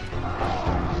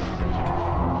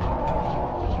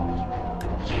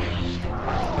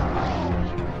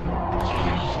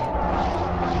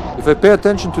 If I pay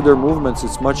attention to their movements,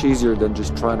 it's much easier than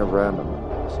just trying to ram them.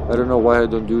 I don't know why I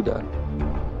don't do that.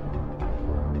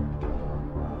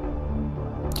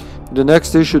 In the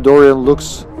next issue, Dorian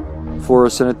looks for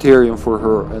a sanitarium for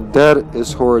her, and that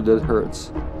is horror that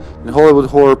hurts. In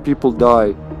Hollywood horror, people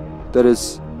die.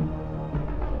 That's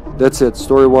it.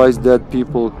 Story-wise, dead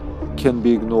people can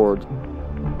be ignored.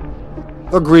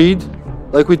 Agreed.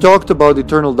 Like we talked about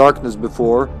Eternal Darkness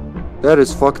before. That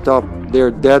is fucked up. They're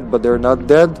dead, but they're not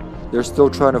dead. They're still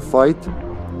trying to fight.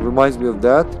 Reminds me of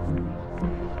that.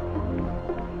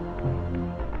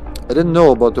 I didn't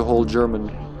know about the whole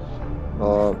German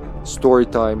story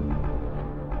time.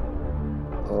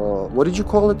 What did you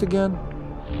call it again?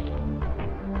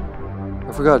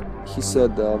 I forgot. He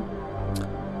said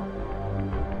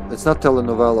it's not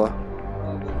telenovela.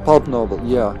 Pulp novel.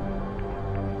 Yeah.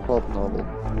 Pulp novel.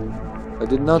 I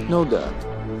did not know that.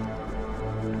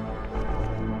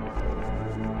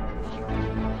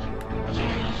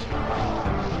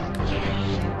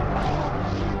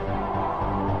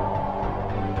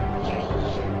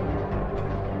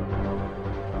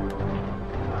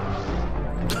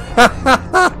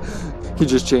 He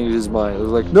just changed his mind. I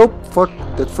was like, nope, fuck,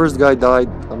 that first guy died.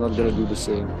 I'm not gonna do the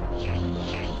same.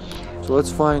 So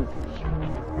let's find.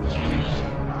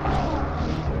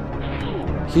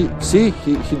 He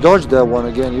dodged that one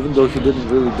again, even though he didn't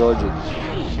really dodge it.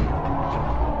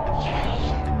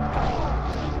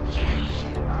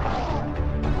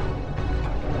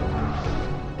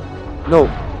 No,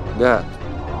 that.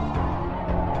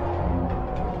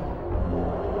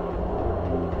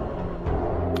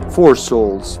 Four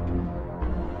souls.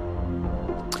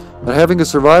 But having a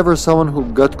survivor, someone who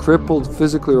got crippled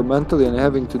physically or mentally, and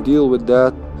having to deal with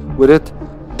that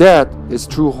is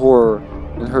true horror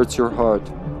and hurts your heart.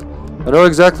 I know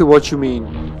exactly what you mean.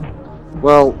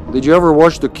 Well, did you ever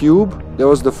watch The Cube? That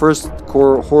was the first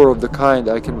horror of the kind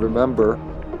I can remember.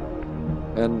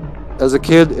 And as a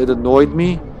kid, it annoyed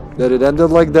me that it ended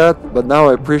like that, but now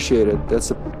I appreciate it. That's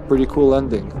a pretty cool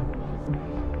ending.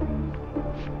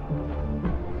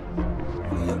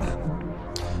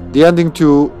 The ending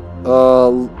to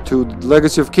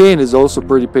Legacy of Kain is also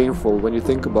pretty painful when you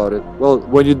think about it. Well,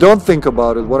 when you don't think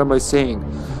about it, what am I saying?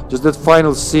 Just that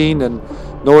final scene and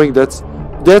knowing that's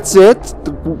it.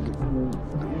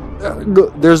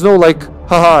 There's no like,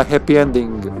 haha, happy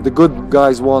ending. The good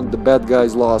guys won, the bad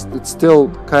guys lost. It's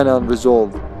still kind of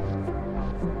unresolved.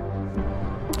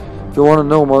 If you want to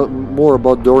know more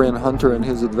about Dorian Hunter and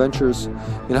his adventures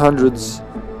in hundreds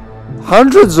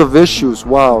of issues,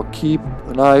 wow, keep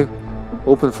an eye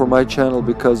open for my channel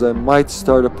because I might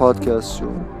start a podcast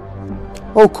soon.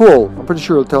 Oh, cool. I'm pretty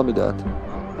sure he'll tell me that.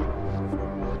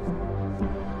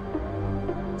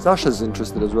 Sasha's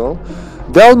interested as well.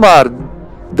 Delmar,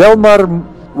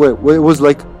 wait, it was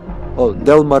like, oh,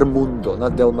 Delmar Mundo,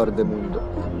 not Delmar de Mundo.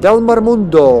 Delmar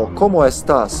Mundo, ¿cómo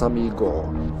estás, amigo?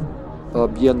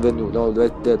 Bienvenue. No,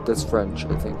 that's French,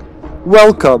 I think.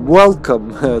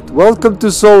 Welcome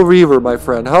to Soul Reaver, my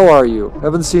friend. How are you?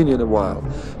 Haven't seen you in a while.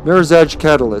 Mirror's Edge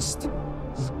Catalyst.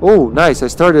 Oh, nice. I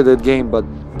started that game, but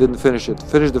didn't finish it.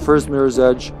 Finished the first Mirror's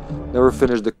Edge, never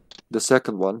finished the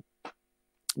second one.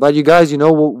 But you guys, you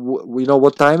know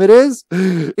what time it is?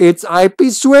 It's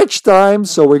IP switch time,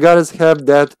 so we gotta have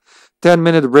that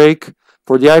 10-minute break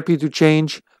for the IP to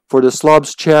change, for the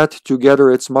slobs chat to gather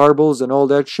its marbles and all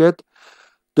that shit.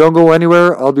 Don't go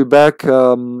anywhere. I'll be back.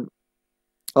 I'll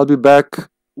be back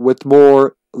with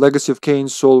more Legacy of Kain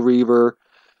Soul Reaver,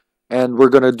 and we're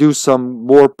gonna do some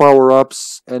more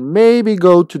power-ups and maybe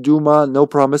go to Duma. No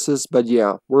promises, but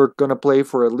yeah, we're gonna play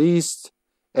for at least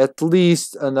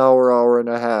an hour, hour and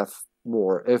a half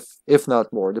more, if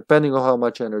not more, depending on how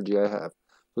much energy I have.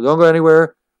 So don't go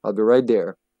anywhere. I'll be right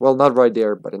there. Well, not right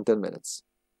there, but in 10 minutes.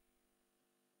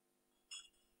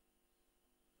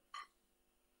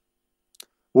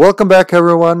 Welcome back,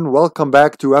 everyone. Welcome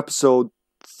back to episode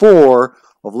 4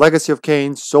 of Legacy of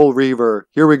Kain Soul Reaver.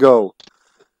 Here we go.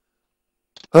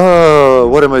 Oh,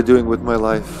 what am I doing with my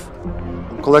life?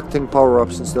 I'm collecting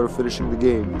power-ups instead of finishing the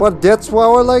game. But that's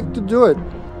how I like to do it.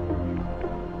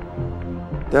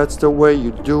 That's the way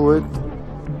you do it.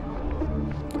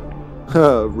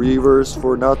 Reavers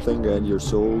for nothing and your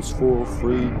souls for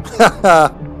free.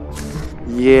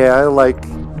 Yeah, I like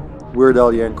Weird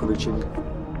Al Yankovicing.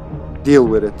 Deal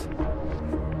with it.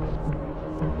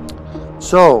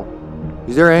 So,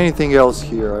 is there anything else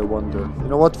here, I wonder? You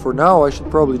know what, for now I should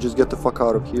probably just get the fuck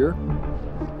out of here.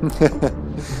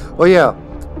 Oh yeah,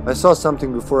 I saw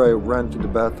something before I ran to the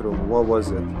bathroom. What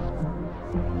was it?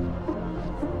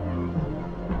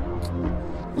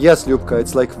 Yes, Lyubka,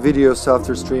 it's like videos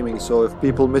after streaming, so if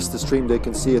people miss the stream they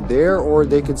can see it there, or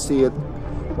they can see it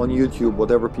on YouTube,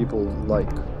 whatever people like.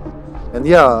 And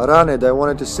yeah, Raned, I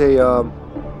wanted to say,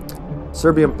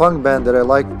 Serbian punk band that I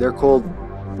like, they're called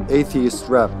Atheist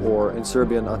Rap, or in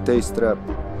Serbian, Ateist Rap.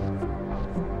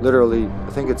 Literally,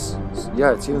 I think it's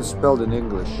even spelled in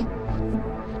English.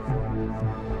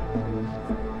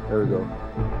 There we go.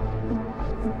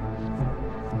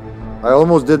 I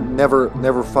almost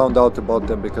never found out about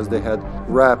them because they had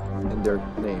rap in their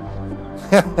name.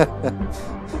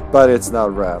 But it's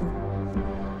not rap.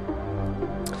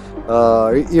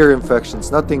 Ear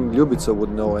infections, nothing Ljubica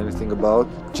would know anything about.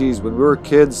 Geez, when we were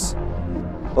kids,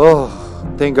 oh,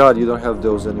 thank God you don't have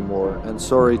those anymore. And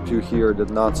sorry to hear that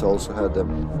Nats also had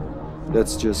them.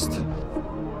 That's just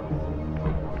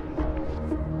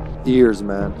ears,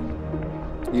 man.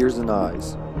 Ears and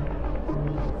eyes.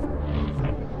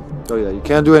 Oh yeah, you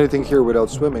can't do anything here without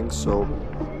swimming, so...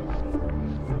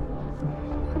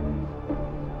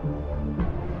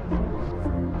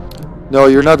 No,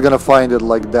 you're not gonna find it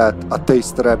like that, a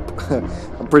taste rap.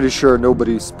 I'm pretty sure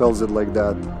nobody spells it like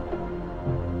that.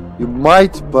 You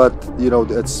might, but, you know,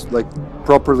 it's like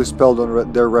properly spelled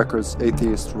on their records,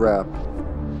 Atheist Rap.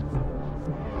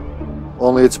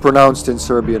 Only it's pronounced in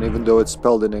Serbian, even though it's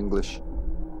spelled in English.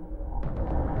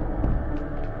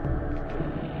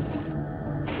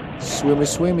 Swimmy,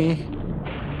 swimmy.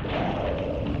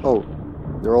 Oh,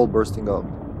 they're all bursting out.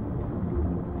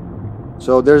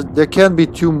 So there can't be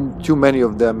too many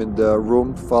of them in the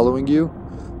room following you.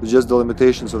 It's just the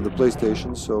limitations of the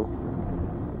PlayStation. So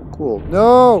cool.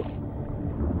 No,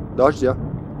 dodged ya.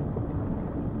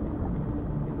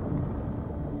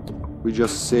 We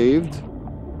just saved.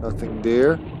 Nothing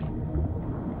there.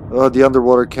 The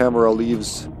underwater camera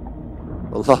leaves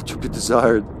a lot to be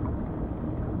desired.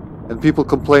 And people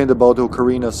complained about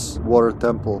Ocarina's water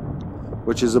temple,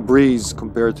 which is a breeze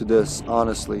compared to this,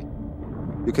 honestly.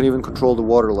 You can even control the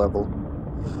water level.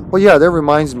 Well, yeah, that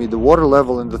reminds me, the water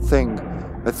level in the thing.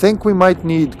 I think we might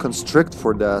need Constrict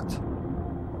for that.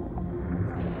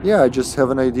 Yeah, I just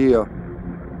have an idea.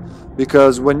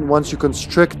 Because once you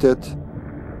constrict it,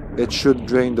 it should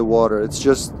drain the water. It's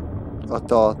just a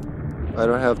thought. I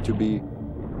don't have to be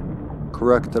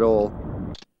correct at all.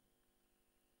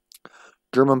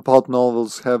 German pulp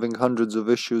novels having hundreds of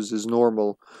issues is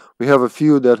normal. We have a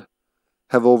few that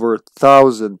have over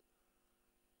 1,000.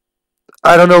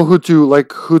 I don't know who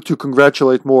to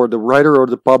congratulate more, the writer or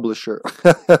the publisher.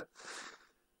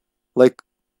 Like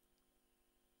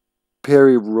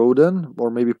Perry Rodan,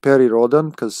 or maybe Perry Rodan,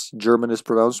 because German is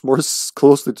pronounced more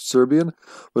closely to Serbian,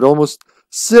 with almost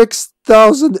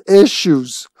 6,000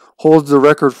 issues, holds the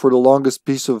record for the longest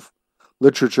piece of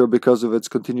literature because of its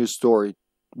continuous story.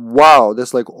 Wow,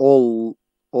 that's like all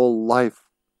life.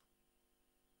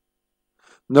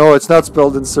 No, it's not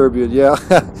spelled in Serbian. Yeah,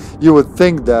 you would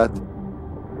think that.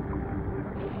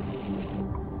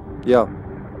 Yeah.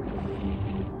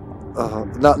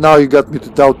 Now you got me to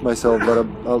doubt myself, but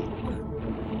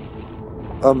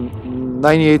I'm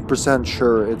 98%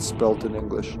 sure it's spelled in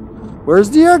English. Where's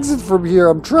the exit from here?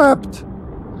 I'm trapped.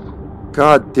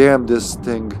 God damn this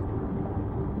thing.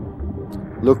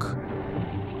 Look.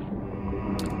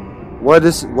 Why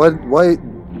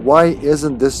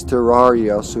isn't this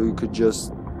Terraria so you could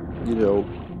just, you know,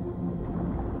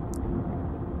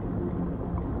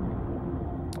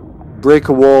 break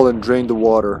a wall and drain the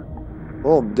water?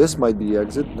 Oh, this might be the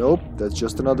exit. Nope, that's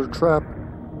just another trap.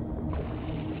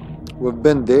 We've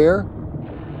been there.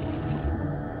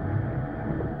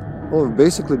 Oh, we've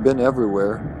basically been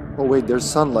everywhere. Oh wait, there's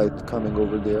sunlight coming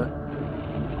over there.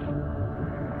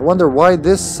 I wonder why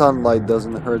this sunlight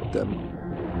doesn't hurt them.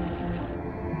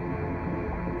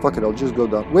 Fuck it, I'll just go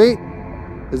down. Wait!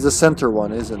 It's the center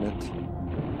one, isn't it?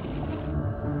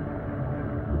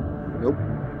 Nope.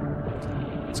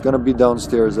 It's gonna be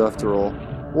downstairs after all.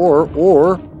 Or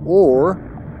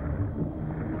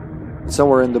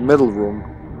somewhere in the middle room.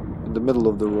 In the middle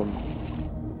of the room.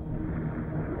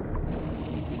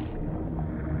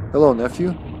 Hello,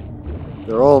 nephew.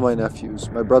 They're all my nephews.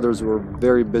 My brothers were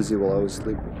very busy while I was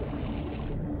sleeping.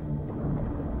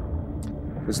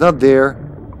 It's not there,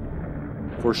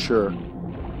 for sure.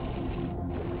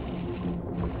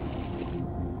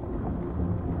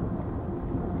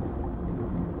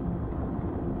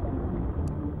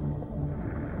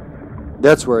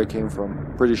 That's where I came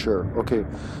from, pretty sure. Okay,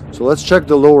 so let's check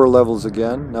the lower levels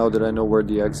again, now that I know where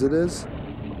the exit is.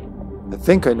 I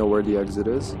think I know where the exit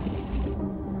is.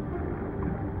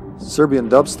 Serbian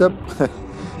dubstep?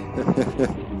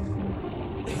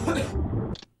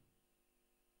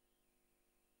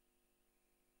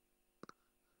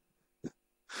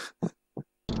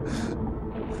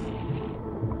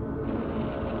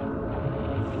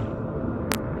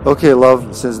 Okay,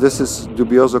 love, since this is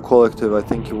Dubioso Collective, I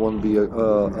think you won't be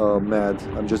mad.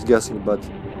 I'm just guessing, but...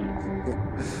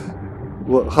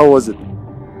 Well, how was it?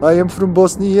 I am from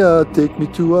Bosnia, take me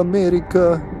to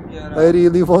America. I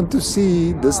really want to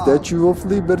see the Statue of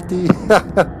Liberty.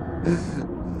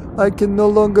 I can no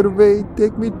longer wait,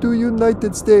 take me to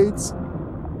United States.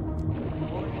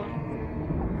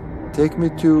 Take me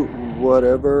to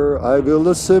whatever, I will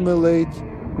assimilate.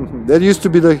 That used to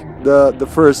be the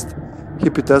first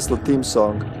HippyTesla theme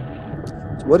song.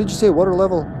 So what did you say? Water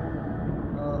level?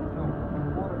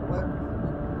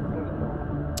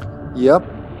 Yep.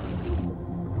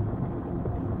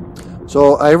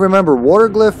 So I remember Water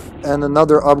Glyph and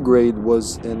another upgrade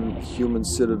was in Human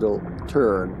Citadel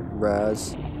Turn,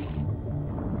 Raz.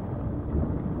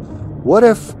 What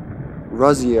if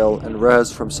Raziel and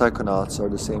Raz from Psychonauts are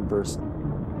the same person?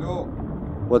 No.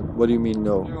 What do you mean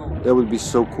no? No. That would be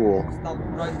so cool. Stop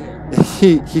right there.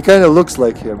 He kind of looks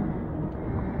like him.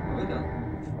 No, he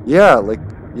doesn't. Yeah, like,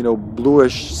 you know,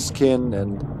 bluish skin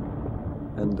and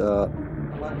Black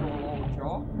all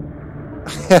jaw?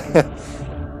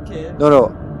 Kid?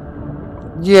 no.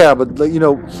 Yeah, but like, you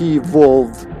know, he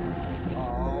evolved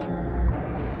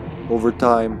Oh. over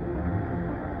time.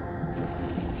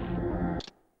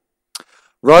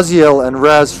 Raziel and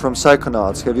Raz from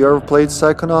Psychonauts. Have you ever played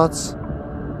Psychonauts?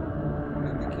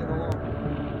 Leave the kid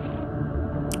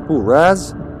alone. Who,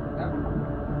 Raz? Yeah.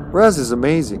 Raz is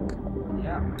amazing.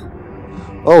 Yeah.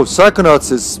 Oh,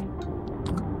 Psychonauts is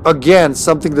again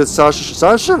something that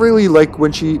Sasha really like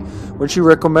when she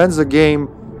recommends a game.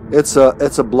 It's a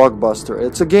blockbuster.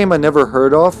 It's a game I never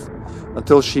heard of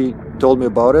until she told me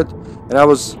about it, and I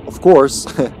was, of course,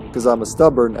 because I'm a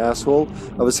stubborn asshole,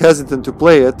 I was hesitant to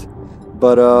play it,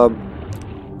 but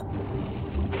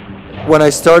when I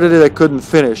started it I couldn't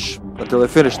finish until I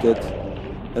finished it.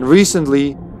 And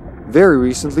recently, very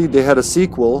recently, they had a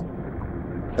sequel,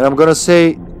 and I'm gonna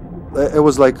say it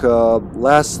was like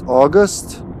last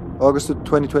August of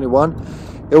 2021.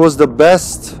 It was the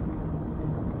best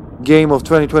game of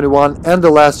 2021 and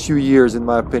the last few years, in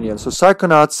my opinion. So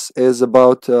Psychonauts is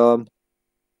about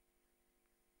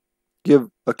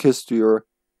give a kiss to your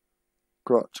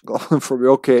crotch. For me,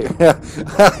 okay. At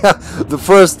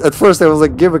first I was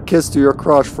like, give a kiss to your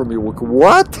crotch for me.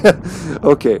 What?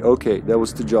 Okay, that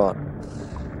was to John.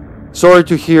 Sorry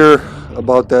to hear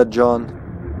about that, John.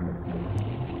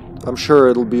 I'm sure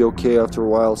it'll be okay after a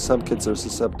while. Some kids are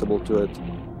susceptible to it,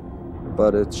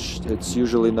 but it's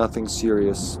usually nothing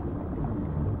serious.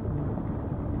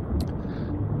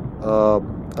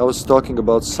 I was talking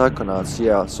about Psychonauts,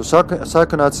 yeah. So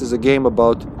Psychonauts is a game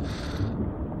about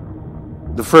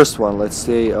the first one, let's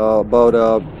say,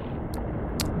 about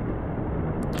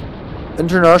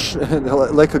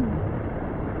international, like a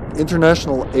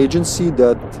international agency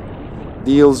that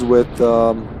deals with.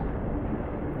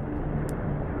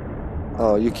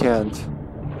 Oh, you can't.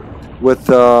 With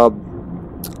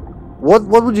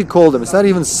what would you call them? It's not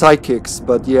even psychics,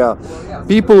 but yeah,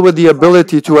 people with the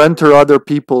ability to enter other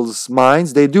people's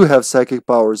minds. They do have psychic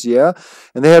powers, yeah,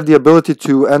 and they have the ability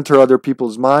to enter other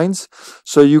people's minds.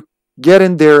 So you get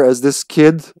in there as this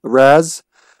kid, Raz,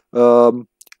 who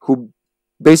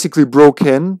basically broke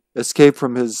in, escaped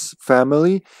from his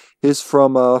family. He's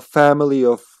from a family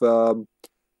of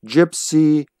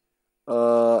gypsy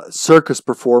circus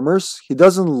performers. He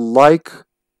doesn't like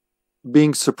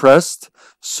being suppressed,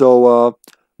 so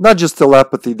not just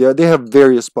telepathy, they have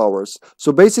various powers.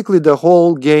 So basically the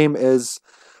whole game is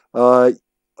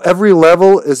every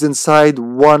level is inside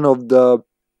one of the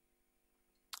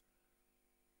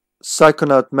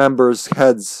Psychonaut members'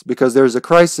 heads, because there's a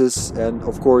crisis and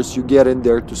of course you get in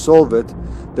there to solve it.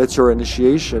 That's your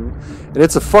initiation. And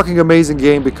it's a fucking amazing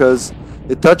game because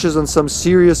it touches on some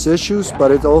serious issues,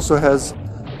 but it also has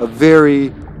a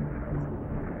very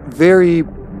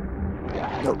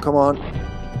no, come on,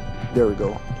 there we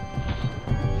go,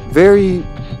 very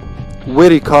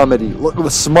witty comedy,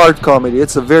 smart comedy.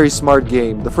 It's a very smart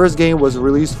game. The first game was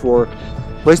released for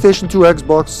PlayStation 2,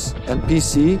 Xbox and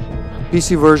PC.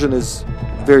 PC version is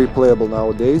very playable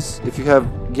nowadays. If you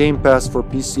have Game Pass for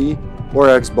PC or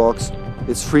Xbox,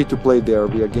 it's free to play there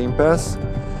via Game Pass.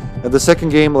 And the second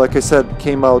game, like I said,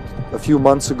 came out a few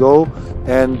months ago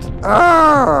and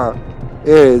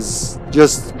is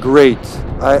just great.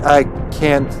 I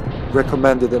can't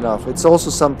recommend it enough. It's also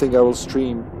something I will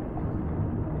stream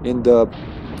in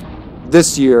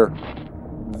this year,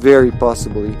 very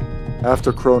possibly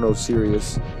after Chrono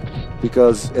series,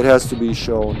 because it has to be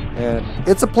shown. And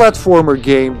it's a platformer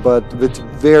game, but with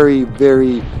very,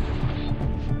 very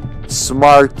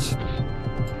smart,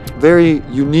 very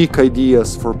unique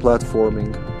ideas for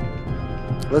platforming.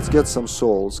 Let's get some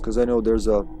souls, because I know there's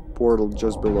a portal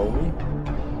just below me.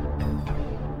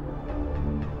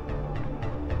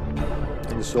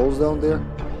 Any souls down there?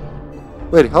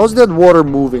 Wait, how's that water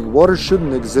moving? Water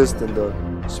shouldn't exist in the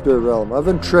spirit realm. I've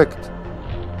been tricked.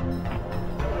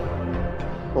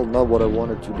 Well, not what I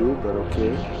wanted to do, but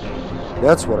okay.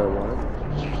 That's what I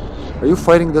wanted. Are you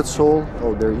fighting that soul?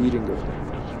 Oh, they're eating it.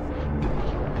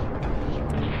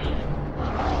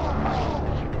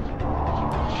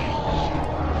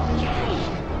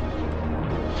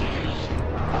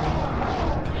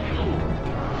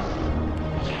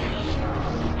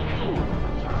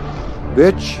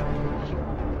 Bitch.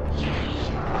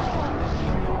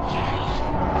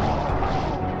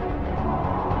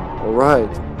 All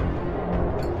right.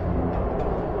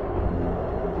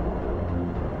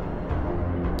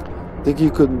 Think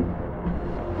you couldn't?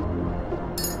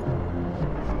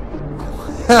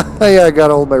 Yeah, I got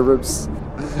all my ribs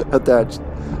attached.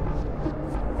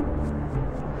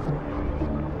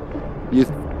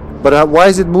 But why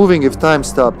is it moving if time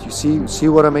stopped? You see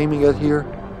what I'm aiming at here?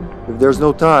 If there's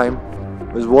no time,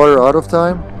 is water out of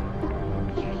time?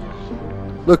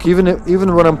 Look,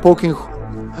 even when I'm poking.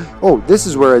 Oh, this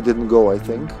is where I didn't go, I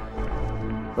think.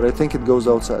 But I think it goes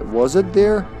outside. Was it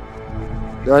there?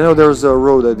 I know there's a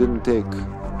road I didn't take.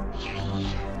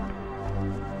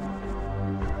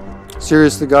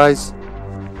 Seriously, guys?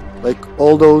 Like,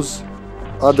 all those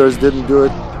others didn't do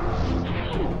it?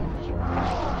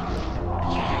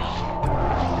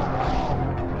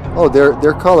 Oh,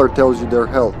 their color tells you their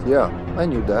health. Yeah, I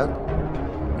knew that.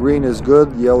 Green is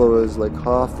good, yellow is like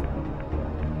half.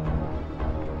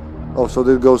 Oh, so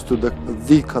that goes to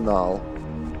the canal.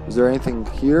 Is there anything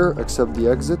here except the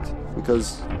exit?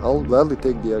 Because I'll gladly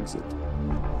take the exit.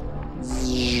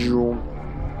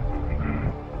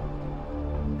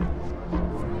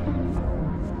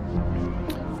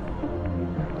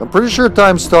 I'm pretty sure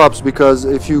time stops, because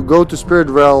if you go to Spirit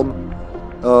Realm,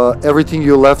 everything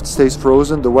you left stays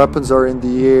frozen. The weapons are in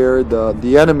the air,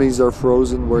 the enemies are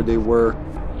frozen where they were,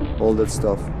 all that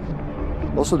stuff.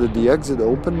 Also, did the exit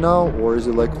open now, or is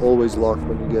it like always locked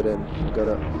when you get in? You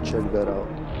gotta check that out.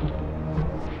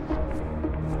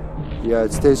 Yeah,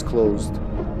 it stays closed.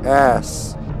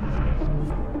 Ass.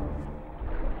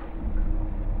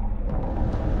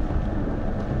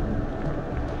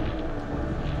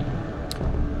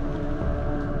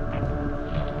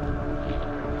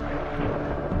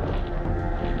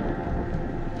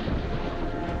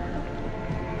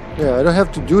 Yeah, I don't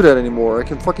have to do that anymore. I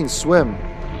can fucking swim.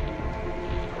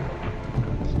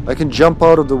 I can jump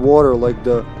out of the water like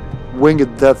the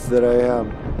winged death that I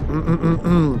am.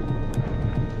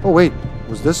 Oh wait,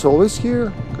 was this always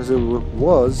here? Because it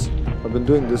was. I've been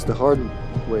doing this the hard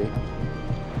way.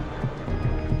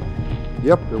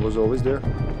 Yep, it was always there.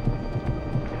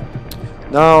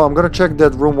 Now I'm gonna check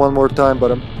that room one more time,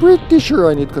 but I'm pretty sure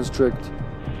I need constrict.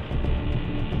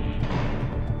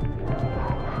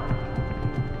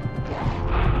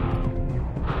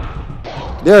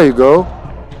 There you go.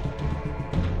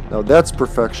 Now that's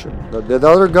perfection. That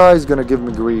other guy is gonna give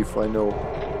me grief, I know.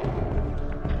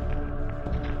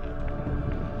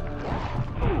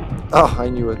 Ah, I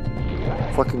knew it.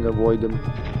 Fucking avoid him.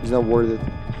 He's not worth it.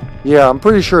 Yeah, I'm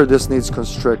pretty sure this needs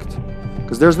constrict.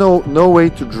 Because there's no way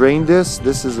to drain this.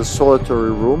 This is a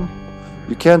solitary room.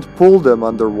 You can't pull them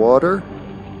underwater.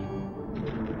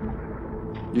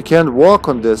 You can't walk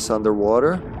on this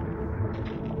underwater.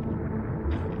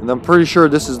 And I'm pretty sure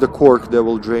this is the cork that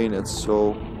will drain it,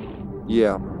 so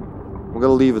yeah. I'm gonna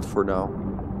leave it for now.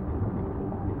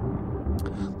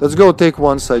 Let's go take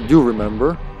ones I do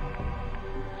remember.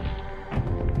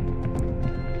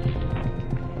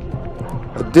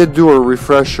 I did do a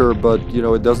refresher, but you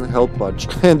know, it doesn't help much.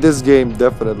 In this game,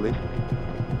 definitely.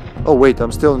 Oh wait,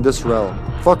 I'm still in this realm.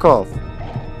 Fuck off.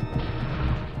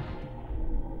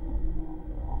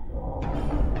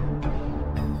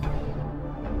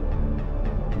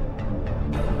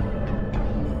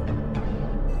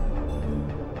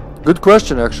 Good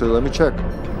question, actually. Let me check.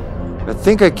 I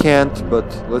think I can't, but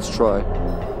let's try.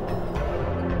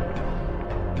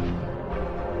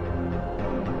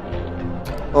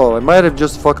 Oh, I might have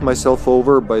just fucked myself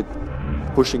over by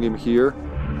pushing him here.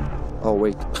 Oh,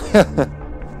 wait.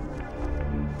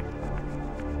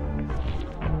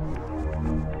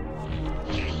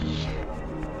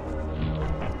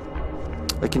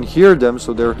 I can hear them,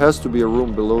 so there has to be a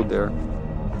room below there.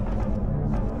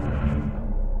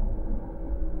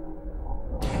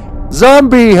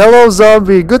 Zombie! Hello,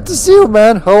 Zombie! Good to see you,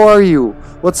 man! How are you?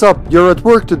 What's up? You're at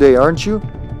work today, aren't you?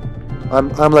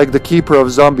 I'm like the keeper of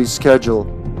Zombie's schedule.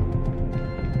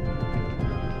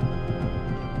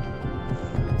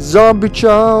 Zombie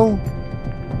chow!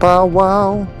 Pow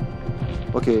wow!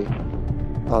 Okay.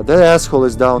 That asshole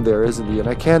is down there, isn't he? And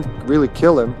I can't really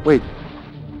kill him. Wait.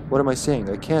 What am I saying?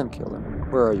 I can't kill him.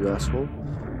 Where are you, asshole?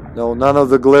 No, none of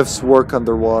the glyphs work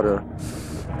underwater.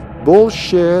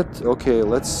 Bullshit. Okay,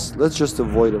 let's just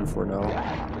avoid him for now.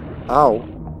 Ow.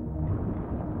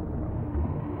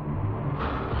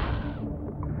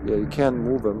 Yeah, you can't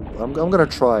move him. I'm gonna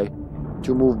try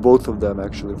to move both of them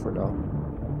actually for now.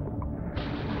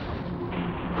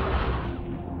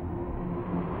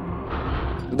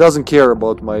 He doesn't care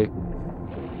about my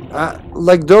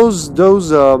like those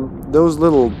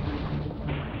little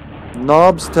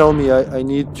knobs tell me I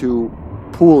need to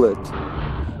pull it.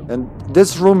 And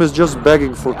this room is just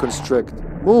begging for constrict.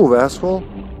 Move, asshole.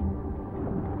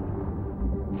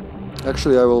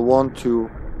 Actually, I will want to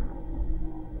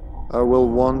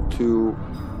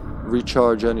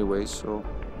recharge anyway, so.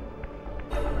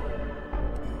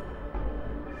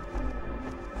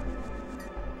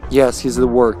 Yes, he's at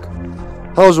work.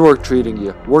 How's work treating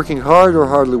you? Working hard or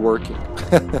hardly working?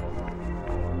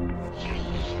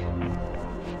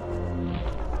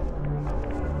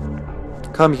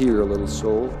 Come here, little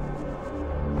soul.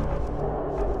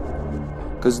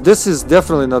 Because this is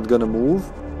definitely not gonna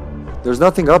move. There's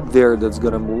nothing up there that's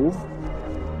gonna move.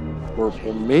 Or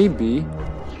maybe.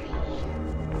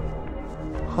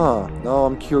 Huh, now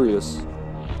I'm curious.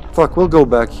 Fuck, we'll go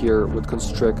back here with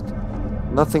constrict.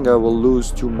 Nothing I will lose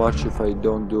too much if I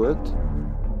don't do it.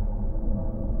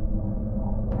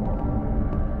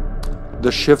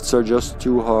 The shifts are just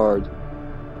too hard.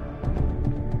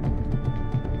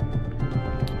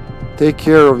 Take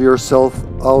care of yourself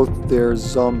out there,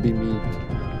 zombie meat.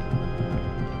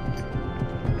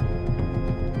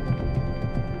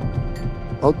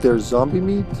 Out there, zombie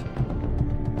meat?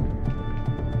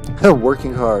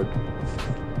 Working hard.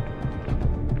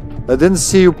 I didn't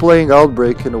see you playing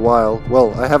Outbreak in a while.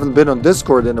 Well, I haven't been on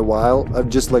Discord in a while. I'm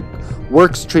just like,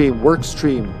 work stream, work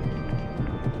stream.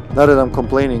 Not that I'm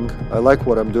complaining. I like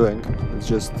what I'm doing. It's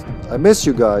just, I miss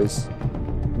you guys.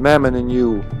 Mammon and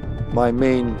you. My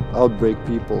main Outbreak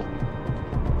people.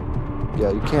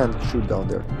 Yeah, you can't shoot down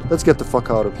there. Let's get the fuck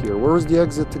out of here. Where was the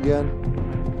exit again?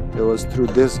 It was through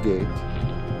this gate.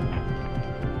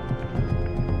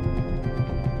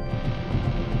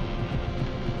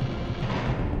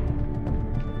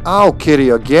 Ow, kitty,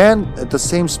 again? At the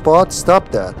same spot? Stop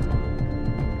that.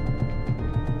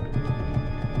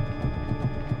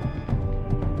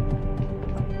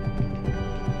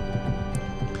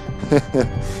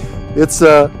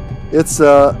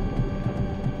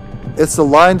 It's a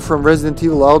line from Resident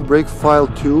Evil Outbreak File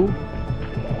 2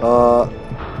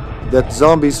 that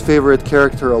Zombie's favorite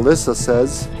character Alyssa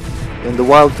says in the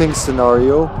Wild Things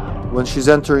scenario. When she's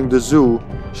entering the zoo,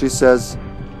 she says,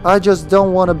 "I just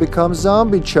don't want to become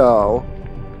zombie chow."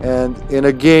 And in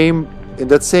a game, in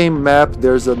that same map,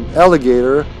 there's an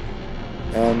alligator,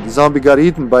 and the zombie got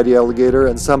eaten by the alligator,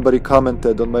 and somebody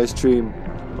commented on my stream,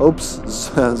 "Oops,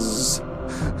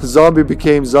 zombie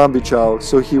became zombie chow,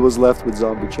 so he was left with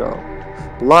zombie chow."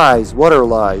 Lies. What are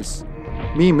lies?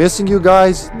 Me missing you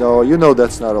guys? No, you know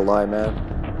that's not a lie, man.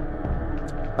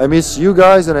 I miss you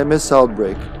guys and I miss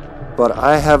Outbreak. But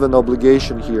I have an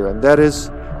obligation here, and that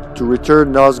is to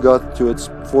return Nosgoth to its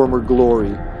former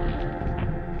glory.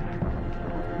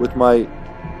 With my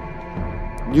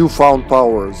newfound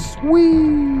powers.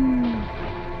 Whee!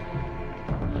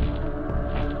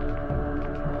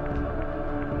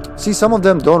 See, some of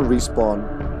them don't respawn.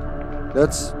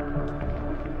 That's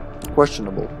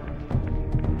questionable.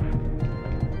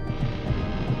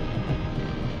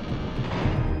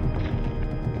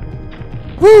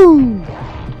 Woo!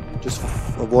 Just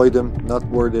avoid them, not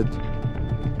worth it.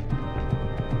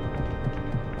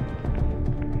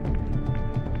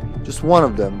 Just one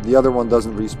of them, the other one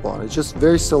doesn't respawn. It's just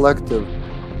very selective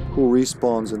who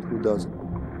respawns and who doesn't.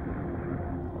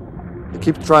 I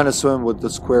keep trying to swim with the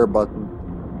square button,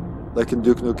 like in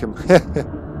Duke Nukem.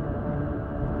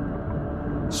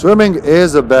 Swimming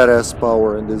is a badass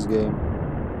power in this game,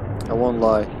 I won't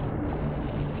lie.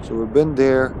 So we've been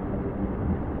there,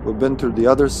 we've been through the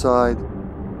other side.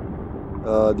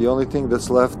 The only thing that's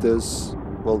left is,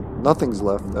 well, nothing's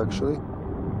left actually.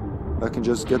 I can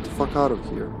just get the fuck out of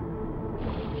here.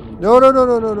 No, no, no,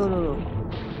 no, no, no, no, no.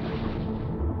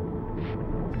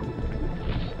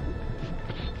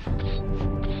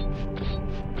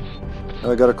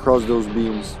 I gotta cross those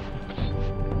beams.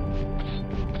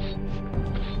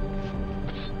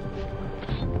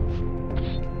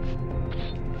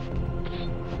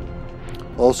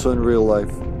 Also in real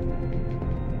life.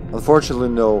 Unfortunately,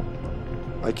 no.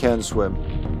 I can't swim.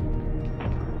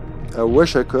 I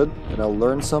wish I could, and I'll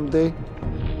learn someday.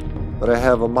 But I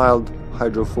have a mild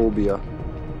hydrophobia.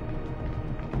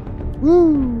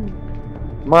 Woo!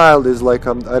 Mild is like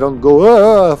I don't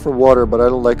go for water, but I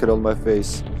don't like it on my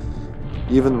face.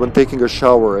 Even when taking a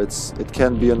shower, it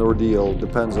can be an ordeal.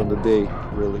 Depends on the day,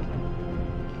 really.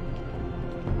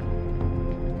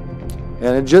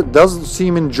 And it just doesn't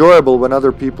seem enjoyable when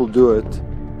other people do it.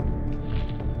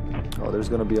 Oh, there's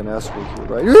gonna be an asshole here,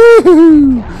 right?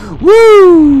 Woo!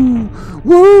 Woo!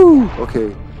 Woo!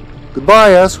 Okay.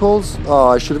 Goodbye, assholes. Oh,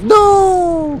 I should have...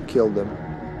 No! Killed them.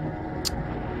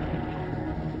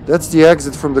 That's the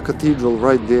exit from the cathedral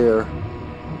right there.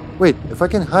 Wait, if I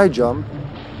can high jump...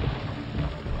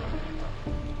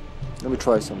 Let me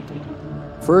try something.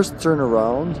 First, turn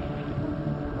around.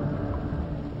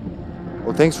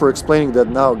 Well, thanks for explaining that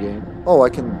now, game. Oh, I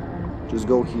can just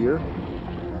go here.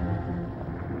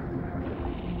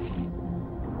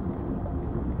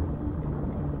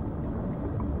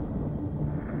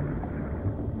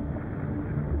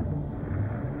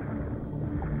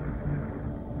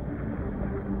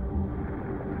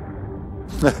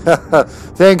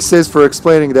 Thanks, sis, for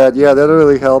explaining that. Yeah, that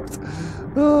really helped.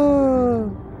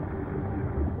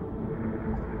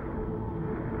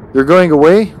 You're going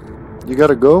away? You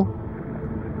gotta go?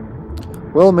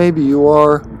 Well, maybe you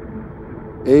are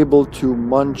able to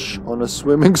munch on a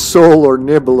swimming soul or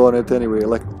nibble on it anyway.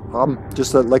 Like,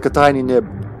 just like a tiny nib.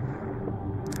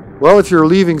 Well, if you're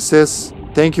leaving, sis,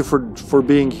 thank you for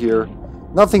being here.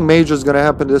 Nothing major is gonna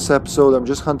happen this episode. I'm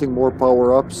just hunting more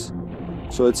power-ups.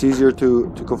 So it's easier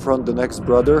to confront the next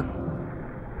brother.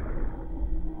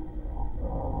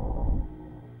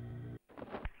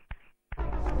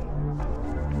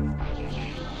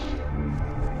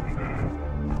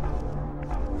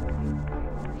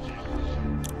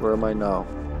 Where am I now?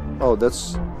 Oh,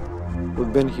 that's...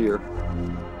 We've been here.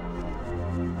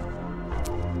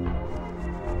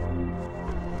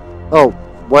 Oh,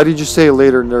 why did you say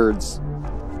later, nerds?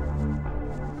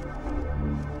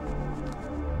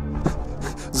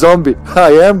 Zombie,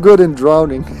 I am good in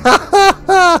drowning.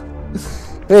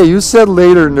 Hey, you said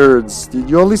later, nerds.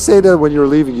 You only say that when you're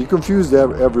leaving. You confused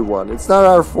everyone. It's not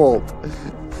our fault.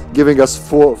 Giving us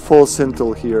false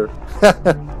intel here.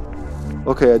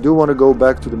 Okay, I do want to go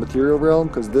back to the material realm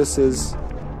because this is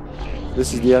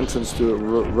the entrance to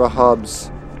Rahab's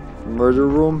murder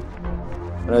room,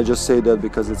 and I just say that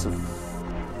because it's a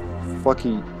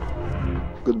fucking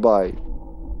goodbye,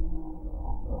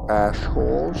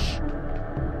 assholes.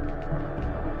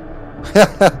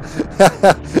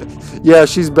 Yeah,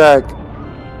 she's back.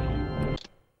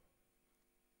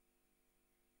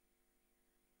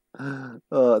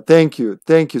 Thank you,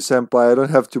 senpai. I don't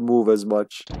have to move as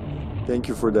much. Thank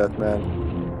you for that, man.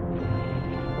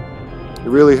 It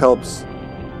really helps.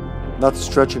 Not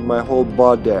stretching my whole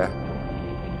body.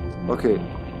 Okay.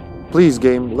 Please,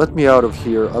 game, let me out of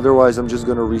here. Otherwise, I'm just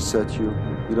gonna reset you.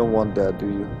 You don't want that, do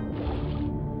you?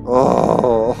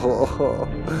 Oh.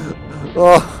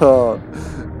 Oh.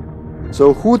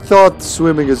 So who thought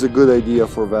swimming is a good idea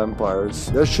for vampires?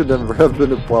 That should never have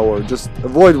been a power. Just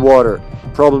avoid water.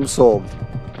 Problem solved.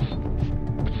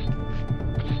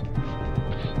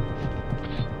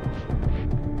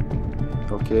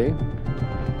 Okay.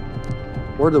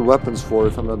 What are the weapons for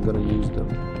if I'm not gonna use them?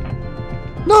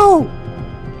 No!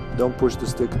 Don't push the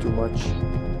stick too much.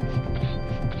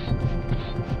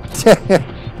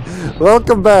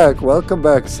 Welcome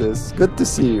back, sis. Good to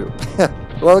see you.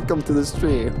 Welcome to the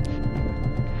stream.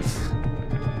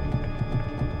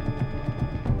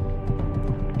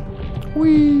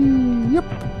 Wee, yep.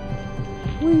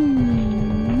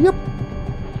 Wee, yep.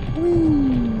 Wee,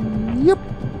 yep.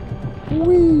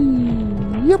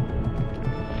 Wee, yep.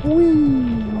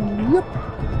 Wee, yep.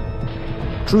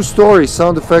 True story,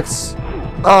 sound effects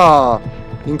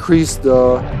increase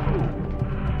the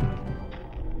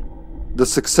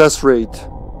success rate.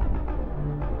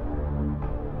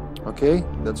 Okay,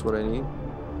 that's what I need.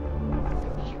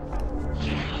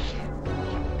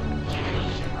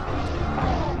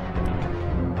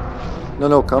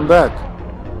 No, come back.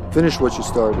 Finish what you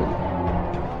started.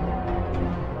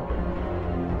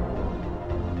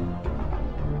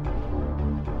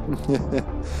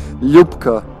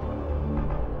 Ljubka.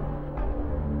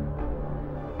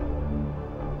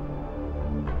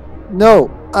 No,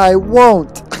 I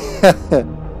won't.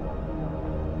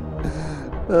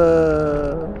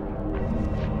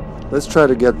 Let's try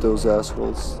to get those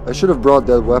assholes. I should have brought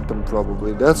that weapon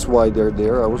probably. That's why they're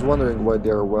there. I was wondering why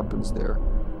there are weapons there.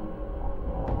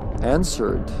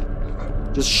 Answered.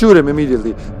 Just shoot him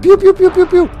immediately. Pew pew pew pew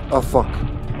pew. Oh fuck.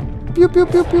 Pew pew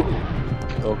pew pew.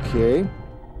 Okay.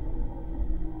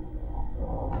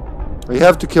 I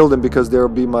have to kill them because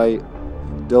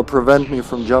they'll prevent me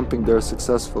from jumping there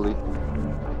successfully.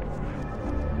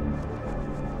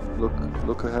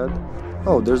 Look ahead.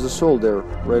 Oh, there's a soul there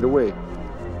right away.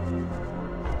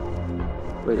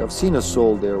 Wait, I've seen a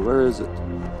soul there. Where is it?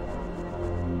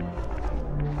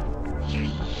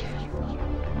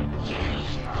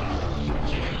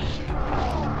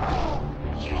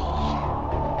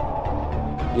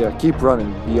 Yeah, keep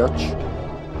running, biatch.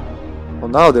 Well,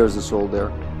 now there's a soul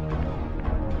there.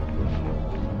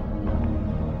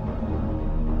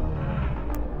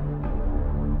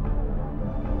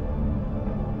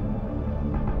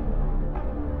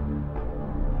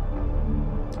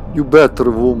 You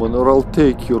better, woman, or I'll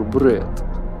take your bread.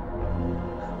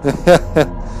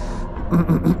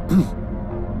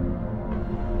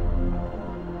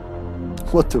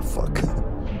 What the fuck?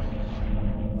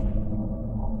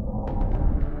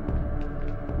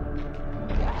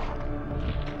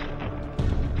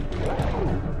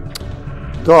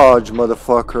 Dodge,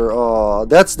 motherfucker. Oh,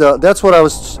 that's what I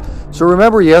was. So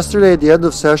remember yesterday at the end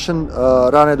of session,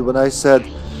 Raned, when I said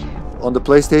on the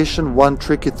PlayStation, one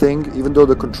tricky thing, even though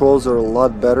the controls are a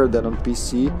lot better than on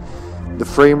PC, the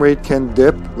frame rate can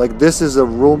dip. Like this is a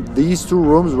room, these two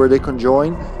rooms where they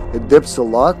conjoin, it dips a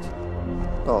lot.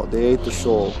 Oh, they ate the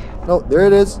soul. No, there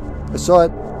it is. I saw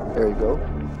it. There you go.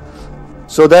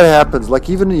 So that happens. Like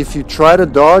even if you try to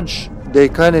dodge, they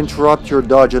kind of interrupt your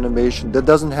dodge animation. That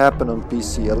doesn't happen on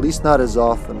PC, at least not as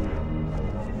often.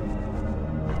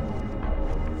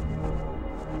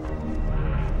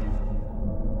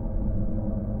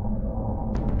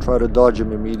 Try to dodge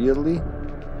him immediately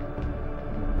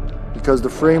because the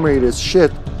frame rate is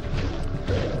shit.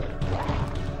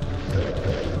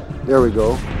 There we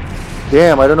go.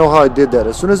 Damn, I don't know how I did that.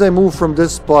 As soon as I move from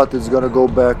this spot, it's gonna go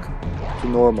back to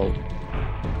normal.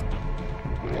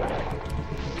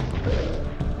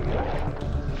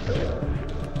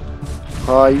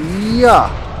 Yeah,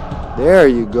 there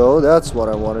you go. That's what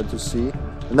I wanted to see.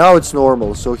 And now it's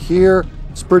normal. So here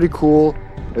it's pretty cool.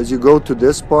 As you go to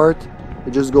this part,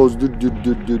 it just goes do do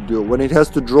do do do when it has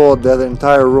to draw that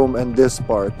entire room and this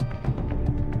part.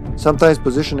 Sometimes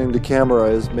positioning the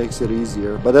camera makes it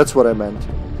easier, but that's what I meant.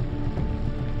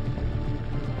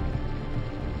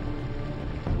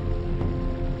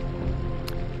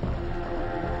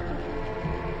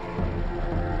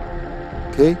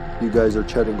 Okay, you guys are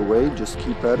chatting away, just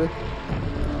keep at it.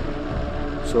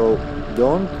 So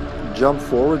don't jump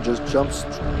forward, just jump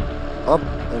up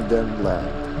and then land.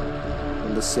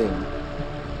 And the same.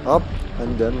 Up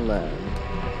and then land.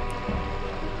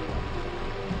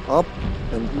 Up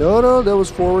and no, that was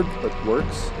forward, but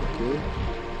works. Okay.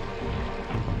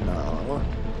 Now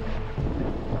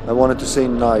I wanted to say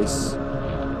nice.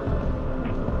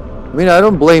 I mean, I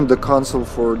don't blame the console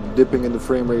for dipping in the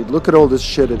frame rate. Look at all this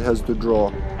shit it has to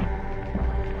draw.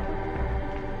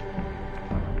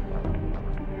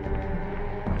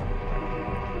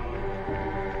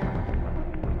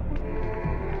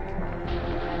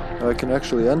 Now I can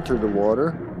actually enter the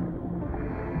water.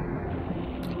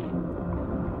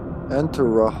 Enter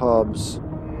Rahab's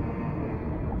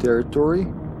territory.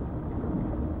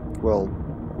 Well,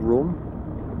 room.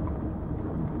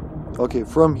 Okay,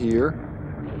 from here.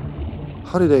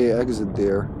 How did I exit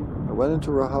there? I went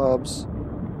into Rahab's.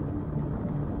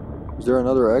 Is there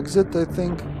another exit, I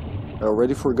think? I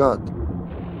already forgot.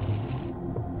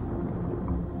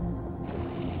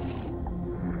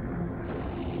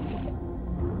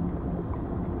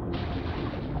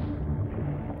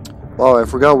 Wow, I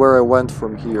forgot where I went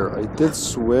from here. I did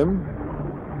swim.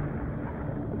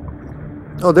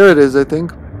 Oh, there it is, I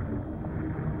think.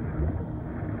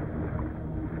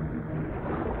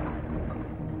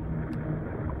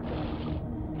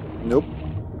 Nope.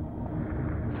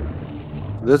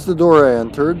 That's the door I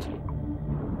entered.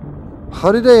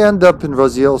 How did I end up in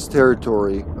Raziel's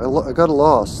territory? I got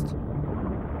lost.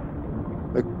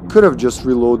 I could have just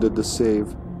reloaded the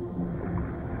save.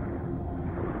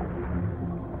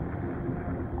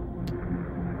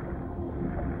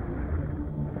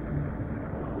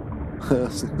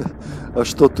 А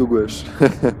что тугуешь?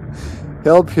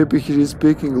 Help Hippie, he's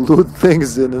speaking lewd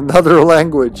things in another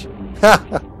language.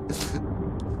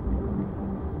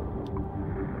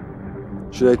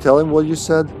 Should I tell him what you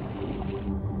said?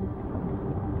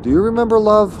 Do you remember,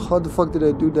 love? How the fuck did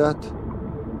I do that?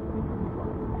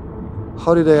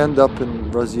 How did I end up in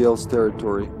Raziel's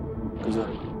territory?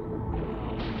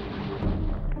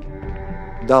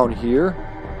 Down here?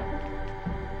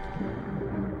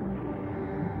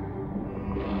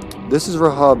 This is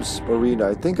Rahab's arena.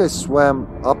 I think I swam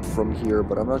up from here,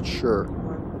 but I'm not sure.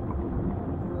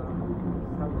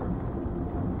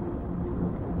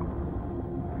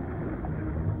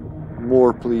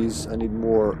 More, please. I need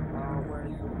more.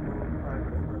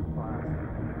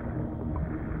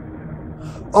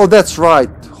 Oh, that's right.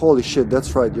 Holy shit,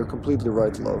 that's right. You're completely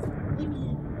right, love.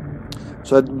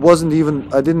 So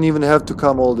I didn't even have to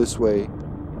come all this way.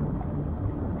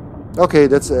 Okay,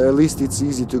 that's at least it's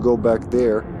easy to go back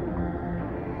there.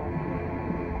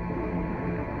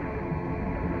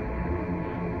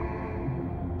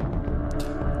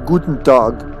 Guten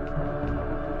Tag.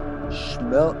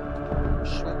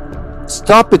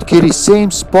 Stop it, kitty.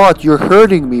 Same spot. You're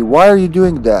hurting me. Why are you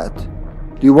doing that?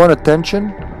 Do you want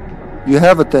attention? You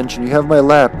have attention. You have my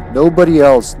lap. Nobody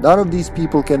else. None of these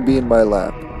people can be in my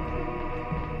lap.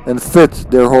 And fit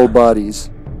their whole bodies.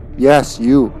 Yes,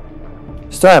 you.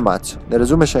 Staj mać. Ne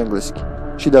razumeš engleski.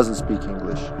 She doesn't speak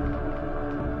English.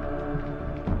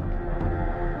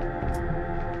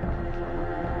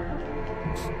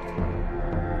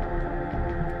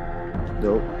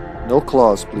 No. No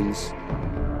claws, please.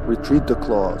 Retreat the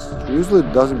claws. She usually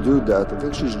doesn't do that. I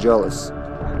think she's jealous.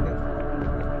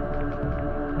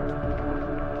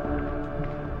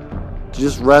 She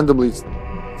just randomly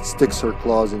sticks her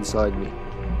claws inside me.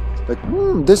 Like,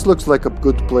 this looks like a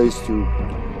good place to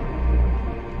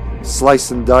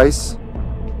slice and dice.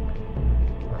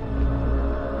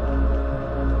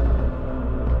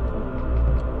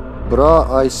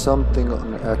 Bra I something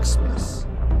on Xmas.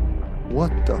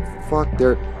 What the fuck?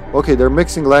 They're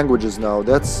mixing languages now.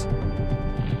 That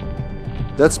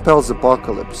spells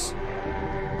apocalypse.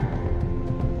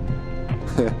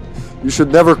 You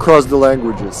should never cross the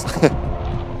languages.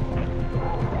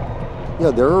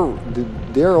 Yeah,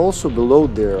 they're also below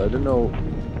there. I don't know.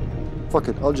 Fuck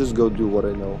it, I'll just go do what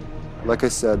I know. Like I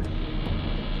said.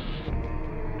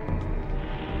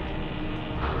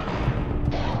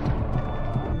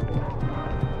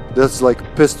 That's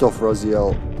like pissed off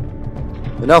Raziel.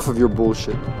 Enough of your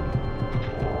bullshit.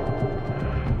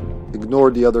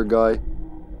 Ignore the other guy.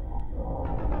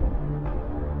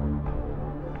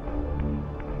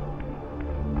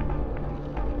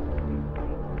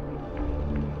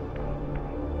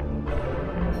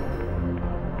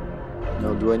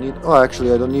 Now, do I need... Oh,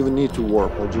 actually, I don't even need to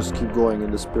warp. I'll just keep going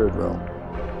in the spirit realm.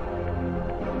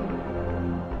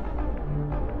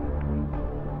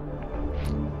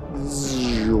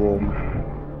 Zoom.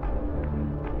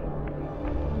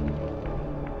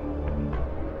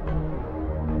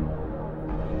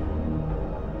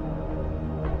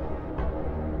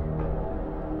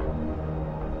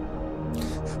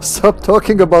 Stop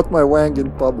talking about my wang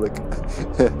in public.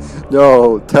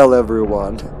 No, tell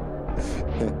everyone.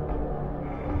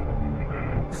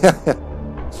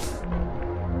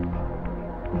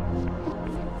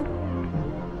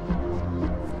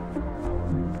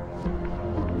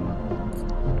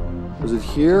 Was it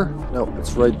here? No,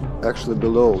 it's right actually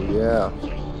below, yeah.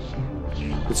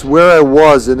 It's where I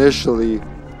was initially.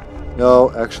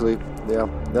 No, actually, yeah,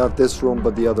 not this room,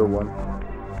 but the other one.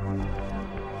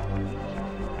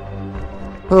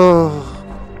 Oh,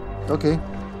 okay.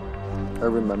 I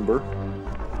remember.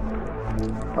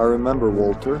 I remember,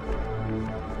 Walter.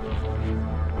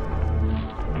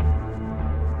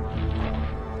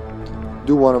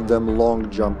 Do one of them long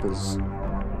jumps.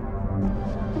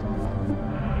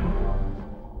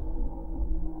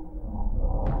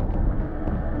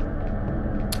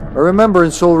 I remember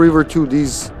in Soul Reaver 2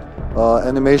 these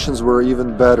animations were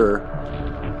even better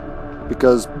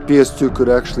because PS2 could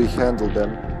actually handle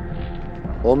them.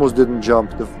 Almost didn't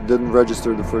jump, didn't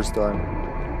register the first time.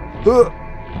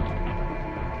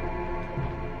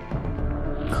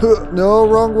 No,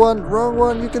 wrong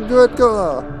one, you can do it,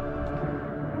 go!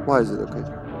 Why is it okay?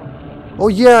 Oh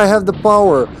yeah, I have the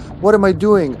power. What am I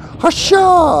doing?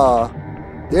 Hasha!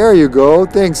 There you go.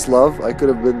 Thanks, love. I could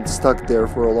have been stuck there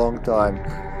for a long time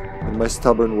in my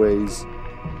stubborn ways.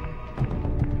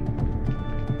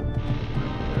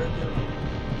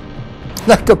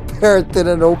 Like a parrot in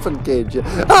an open cage.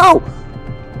 Ow!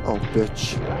 Oh,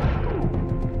 bitch.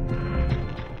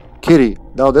 Kitty,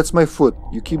 now that's my foot.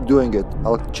 You keep doing it.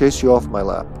 I'll chase you off my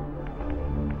lap.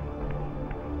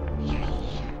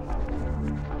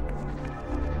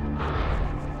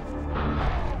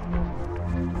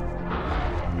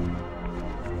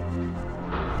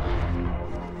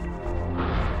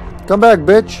 Come back,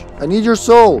 bitch. I need your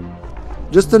soul.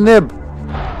 Just a nib.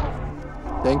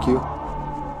 Thank you.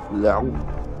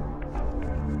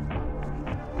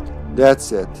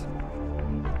 That's it.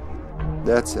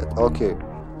 That's it. Okay.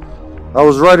 I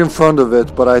was right in front of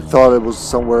it, but I thought it was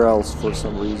somewhere else for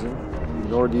some reason.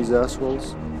 Ignore these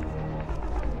assholes.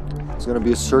 It's gonna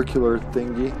be a circular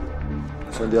thingy.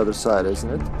 It's on the other side, isn't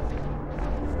it?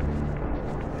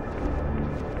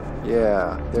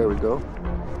 Yeah, there we go.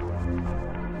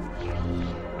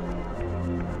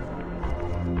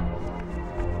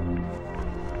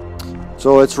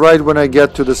 So it's right when I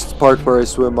get to this part where I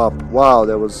swim up. Wow,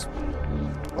 that was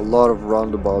a lot of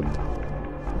roundabout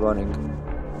running.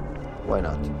 Why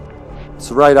not?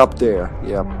 It's right up there.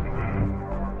 Yeah.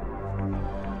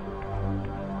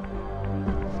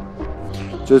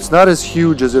 So it's not as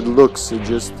huge as it looks. It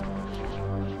just...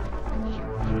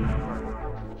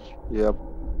 Yep.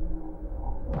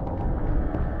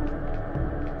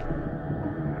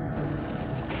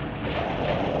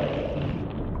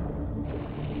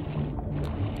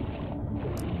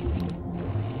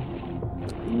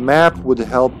 Map would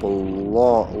help a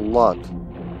lot.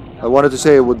 I wanted to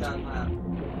say it would...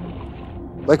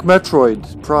 Like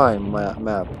Metroid Prime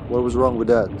map. What was wrong with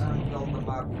that?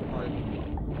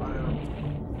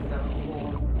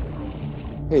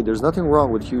 Hey, there's nothing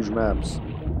wrong with huge maps.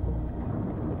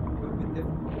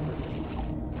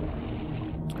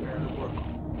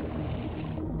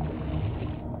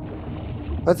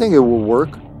 I think it will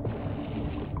work.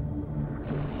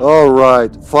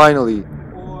 Alright, finally.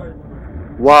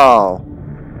 Wow.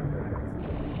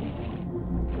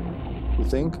 You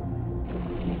think?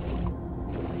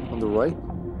 On the right?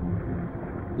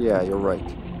 Yeah, you're right.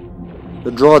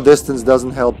 The draw distance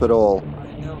doesn't help at all.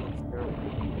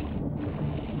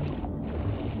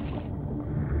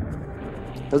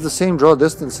 Has the same draw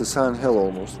distance as Silent Hill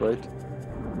almost, right?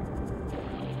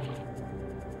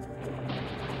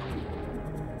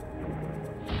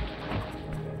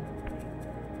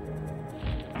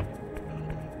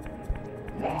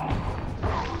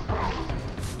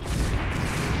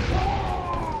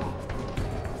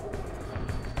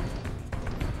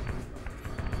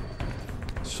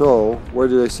 So, where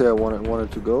did I say I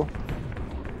wanted to go?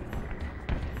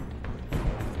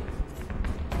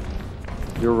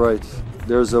 You're right.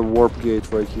 There's a warp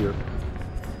gate right here.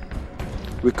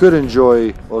 We could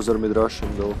enjoy Ozar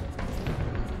Midrashim though.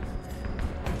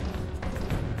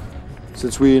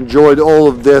 Since we enjoyed all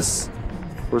of this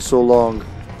for so long.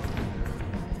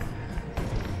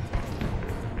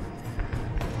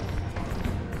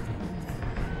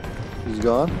 He's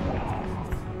gone?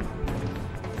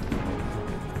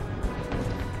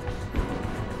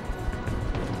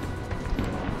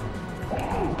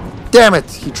 Damn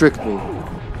it! He tricked me.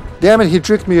 Damn it, he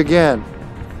tricked me again.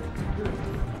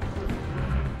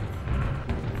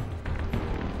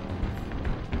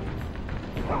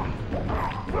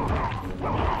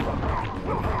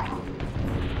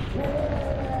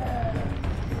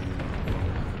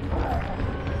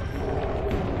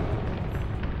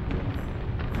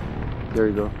 There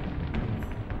you go.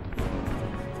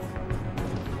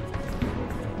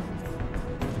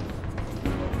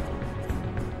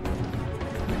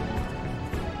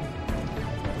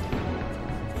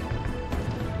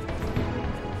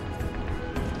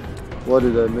 What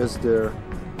did I miss there?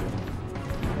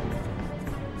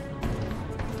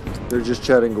 They're just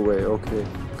chatting away, okay.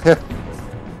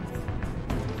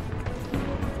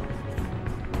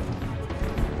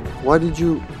 Why did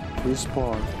you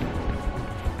respawn?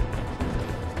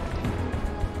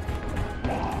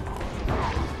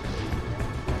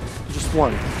 Just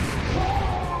one.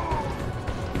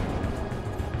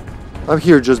 I'm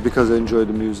here just because I enjoy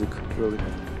the music, really.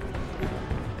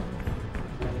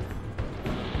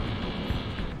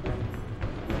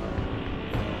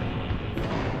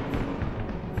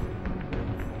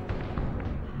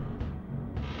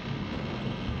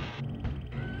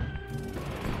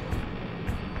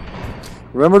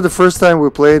 Remember the first time we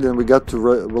played and we got to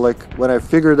like when I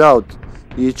figured out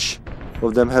each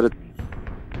of them had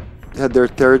their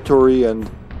territory and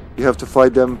You have to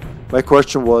fight them. My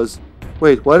question was,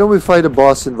 wait, why don't we fight a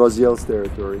boss in Raziel's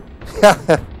territory?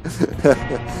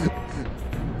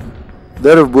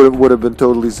 That would have been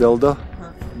totally Zelda.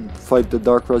 Fight the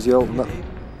Dark Raziel. No,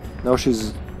 now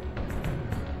she's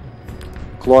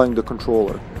clawing the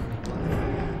controller.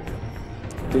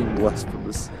 Being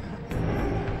blasphemous.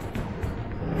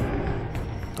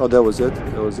 Oh, that was it?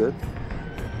 That was it?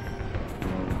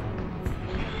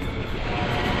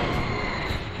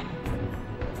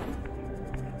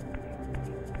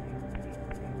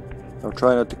 I'm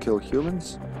trying not to kill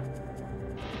humans.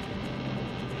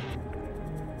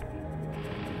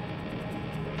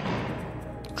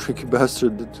 Tricky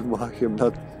bastard to mock him,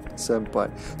 not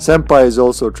Senpai. Senpai is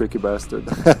also a tricky bastard.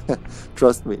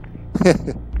 Trust me.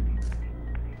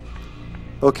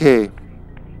 Okay.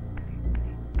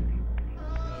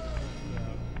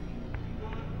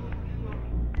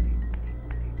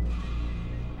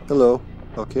 Hello.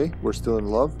 Okay, we're still in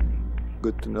love.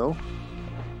 Good to know.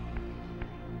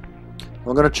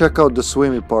 I'm gonna check out the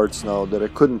swimmy parts now that I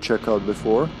couldn't check out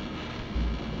before.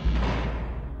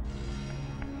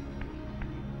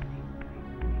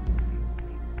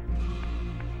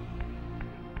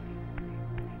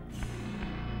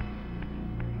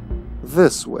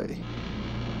 This way.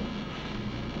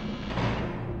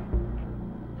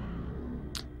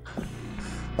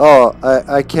 Oh,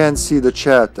 I can't see the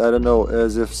chat. I don't know,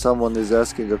 as if someone is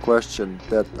asking a question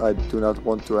that I do not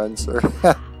want to answer.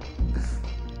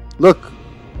 Look,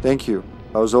 thank you.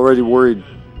 I was already worried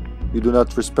you do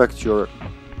not respect your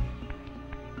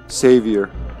savior.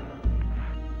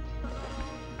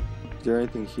 Is there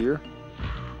anything here?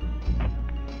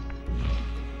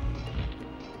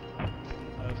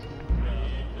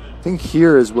 I think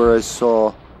here is where I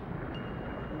saw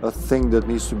a thing that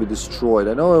needs to be destroyed.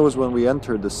 I know it was when we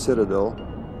entered the citadel.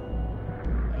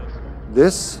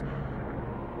 This?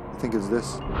 I think it's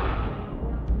this.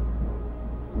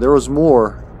 There was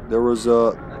more. There was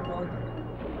a...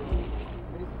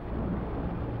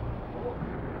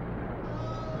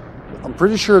 I'm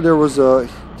pretty sure there was a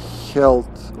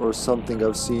health or something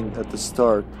I've seen at the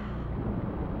start.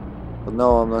 But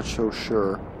now I'm not so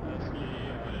sure.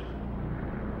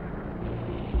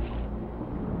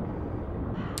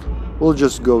 We'll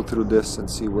just go through this and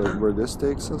see where this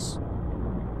takes us.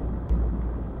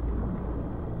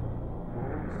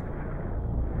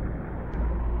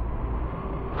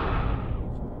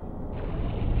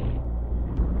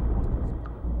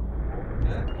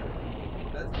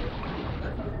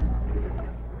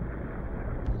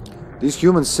 These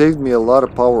humans saved me a lot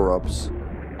of power-ups.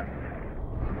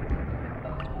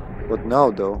 What now,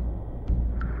 though?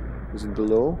 Is it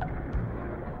below?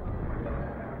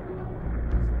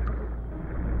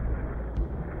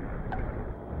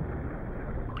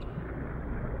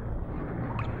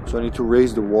 So I need to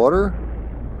raise the water?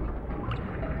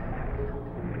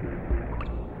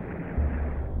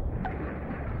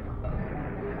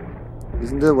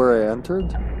 Isn't that where I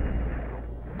entered?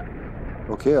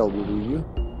 Okay, I'll believe you.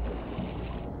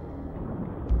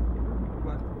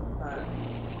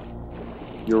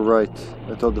 You're right.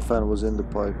 I thought the fan was in the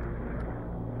pipe.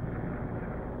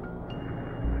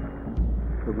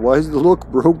 But why is the lock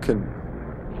broken?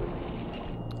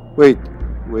 Wait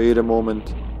a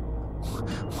moment.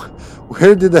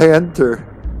 Where did I enter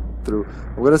through?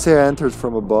 I'm gonna say I entered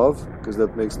from above, because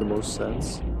that makes the most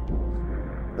sense.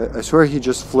 I swear he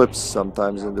just flips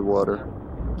sometimes in the water.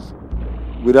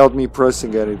 Without me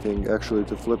pressing anything, actually,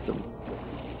 to flip him.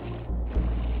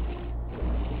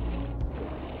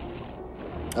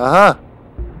 Aha!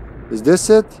 Is this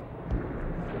it?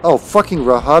 Oh, fucking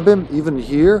Rahabim, even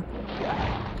here?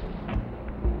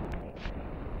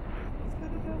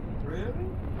 Really?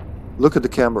 Look at the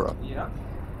camera. Yeah.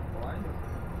 Why?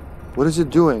 What is it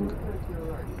doing?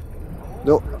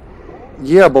 No.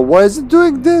 Yeah, but why is it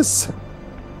doing this?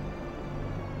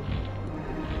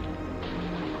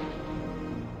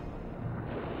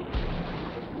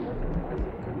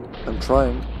 I'm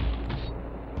trying.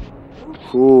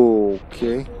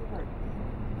 Okay.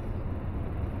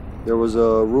 There was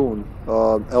a rune.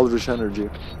 Eldritch energy.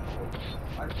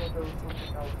 I thought there was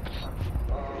something else.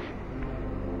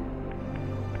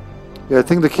 Yeah, I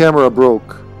think the camera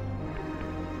broke.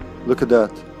 Look at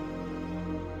that.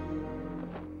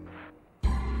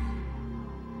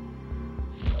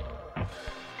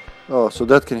 Oh, so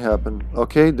that can happen.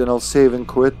 Okay, then I'll save and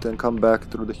quit and come back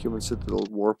through the human citadel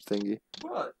warp thingy.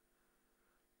 What?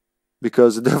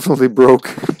 Because it definitely broke.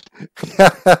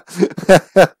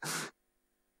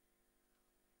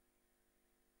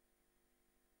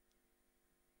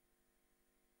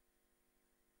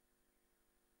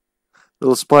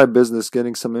 Little spy business,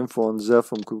 getting some info on Zeph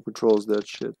who controls that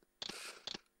shit.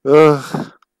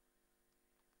 Ugh.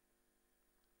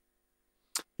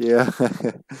 Yeah,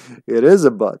 it is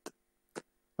a butt.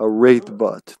 A wraith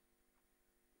butt.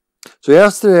 So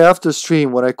yesterday after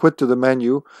stream, when I quit to the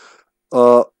menu,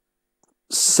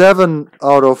 7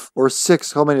 out of, or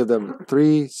 6, how many of them?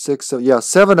 3, 6, 7, yeah,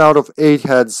 7 out of 8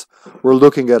 heads were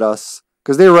looking at us.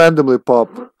 Because they randomly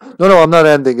pop. No, I'm not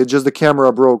ending. It's just the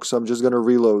camera broke, so I'm just going to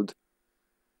reload.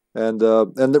 And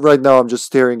right now I'm just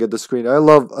staring at the screen.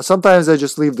 Sometimes I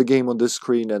just leave the game on this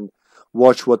screen and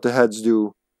watch what the heads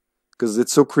do. Because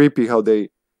it's so creepy how they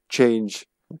change.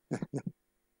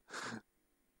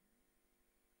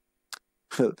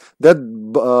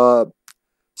 That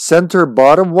center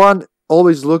bottom one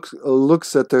always looks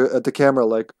at the camera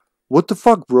like, what the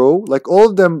fuck, bro? Like, all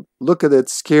of them look at it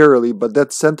scarily, but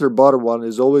that center bottom one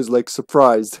is always like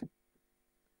surprised.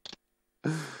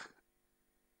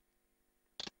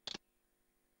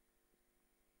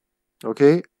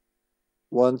 Okay,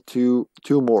 1, 2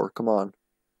 more. Come on.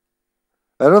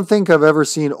 I don't think I've ever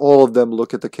seen all of them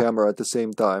look at the camera at the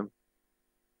same time.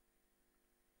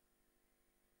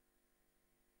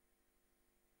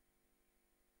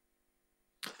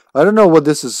 I don't know what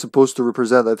this is supposed to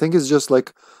represent. I think it's just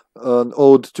like an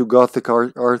ode to Gothic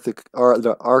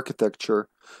architecture,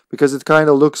 because it kind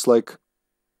of looks like,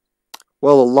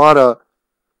 well, a lot of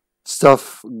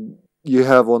stuff you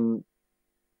have on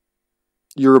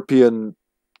European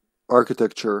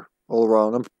architecture all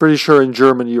around. I'm pretty sure in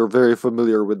Germany you're very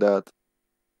familiar with that.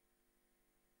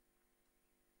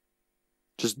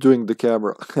 Just doing the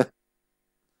camera.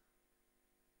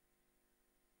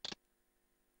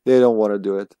 They don't want to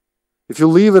do it. If you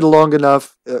leave it long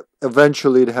enough,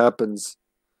 eventually it happens.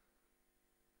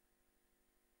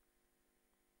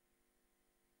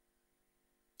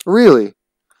 Really?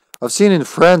 I've seen in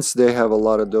France they have a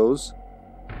lot of those.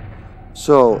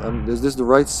 So, is this the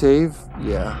right save?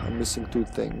 Yeah, I'm missing 2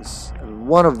 things. And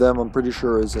one of them I'm pretty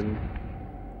sure is in...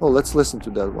 Oh, let's listen to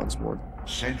that once more.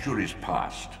 Centuries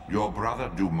past, your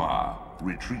brother Dumas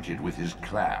retreated with his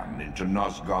clan into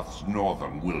Nosgoth's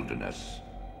northern wilderness.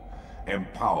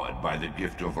 Empowered by the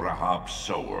gift of Rahab's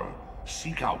sower,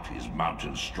 seek out his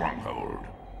mountain stronghold.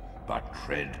 But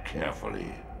tread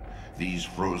carefully. These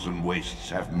frozen wastes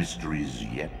have mysteries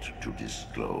yet to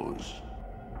disclose.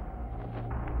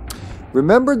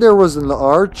 Remember there was an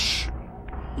arch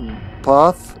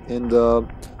path in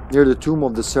near the tomb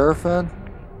of the Seraphan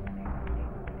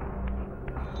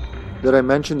that I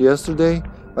mentioned yesterday?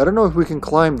 I don't know if we can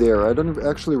climb there. I don't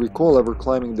actually recall ever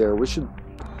climbing there. We should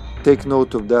take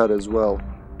note of that as well.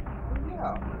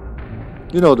 Yeah.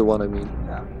 You know the one I mean.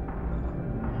 Yeah.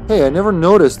 Hey, I never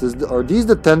noticed. Are these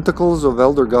the tentacles of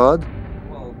Elder God?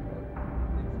 Well,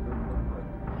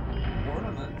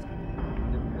 ornaments.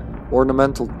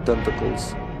 Ornamental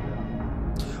tentacles.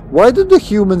 Why do the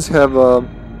humans have a...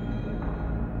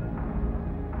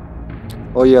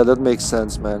 Oh yeah, that makes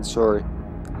sense, man. Sorry.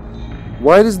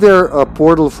 Why is there a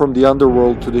portal from the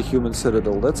underworld to the human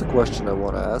citadel? That's a question I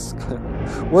want to ask.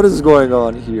 What is going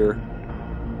on here?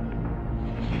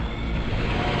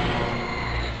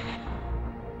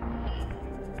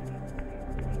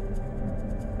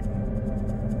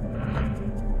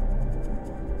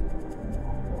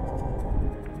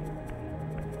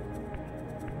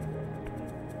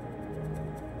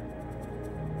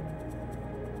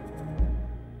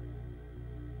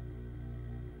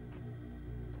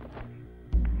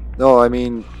 No, I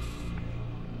mean,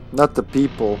 not the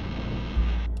people.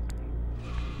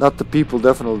 Not the people,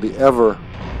 definitely, ever.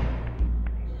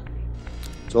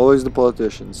 It's always the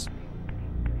politicians.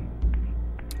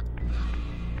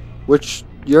 Which,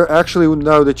 you're actually,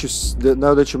 now that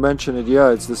you mention it, yeah,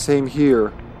 it's the same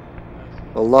here.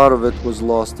 A lot of it was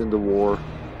lost in the war.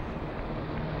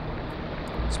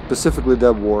 Specifically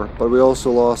that war, but we also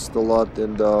lost a lot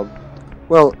in the...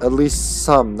 Well, at least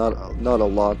some, not a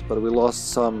lot, but we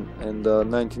lost some in the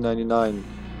 1999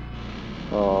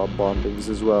 bombings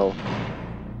as well.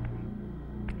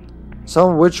 Some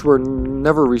of which were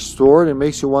never restored. It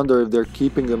makes you wonder if they're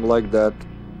keeping them like that,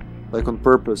 like on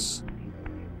purpose,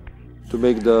 to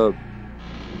make those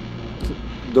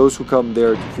who come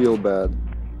there to feel bad.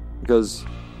 Because,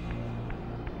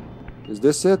 is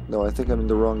this it? No, I think I'm in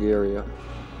the wrong area.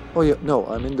 Oh yeah, no,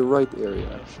 I'm in the right area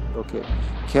actually. Okay,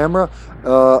 camera.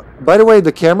 By the way,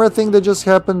 the camera thing that just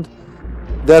happened,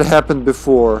 that happened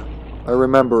before. I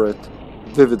remember it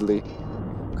vividly,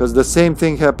 because the same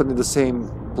thing happened in the same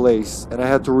place, and I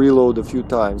had to reload a few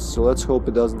times. So let's hope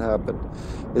it doesn't happen.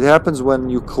 It happens when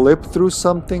you clip through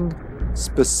something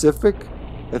specific.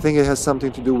 I think it has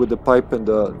something to do with the pipe and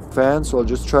the fan. So I'll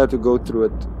just try to go through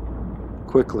it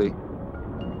quickly,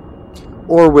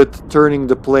 or with turning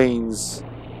the planes.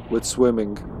 With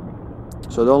swimming.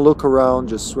 So don't look around,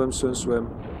 just swim, swim, swim.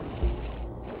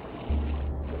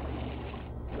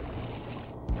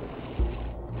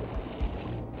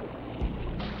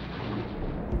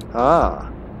 Ah.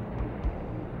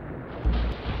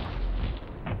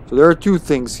 So there are two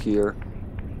things here.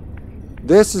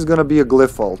 This is gonna be a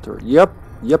glyph altar. Yep,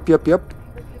 yep, yep, yep.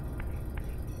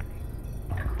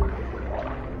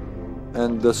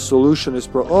 And the solution is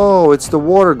oh, it's the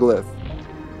water glyph.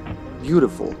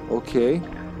 Beautiful. Okay.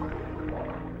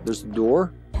 There's the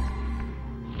door.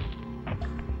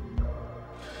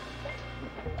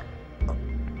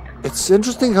 It's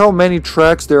interesting how many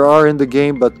tracks there are in the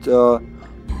game, but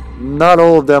not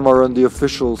all of them are on the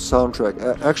official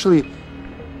soundtrack. Actually,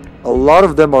 a lot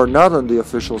of them are not on the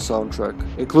official soundtrack,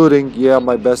 including, yeah,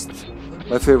 my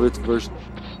favorite version.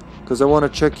 Because I want to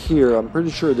check here. I'm pretty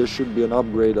sure there should be an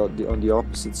upgrade on the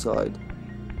opposite side.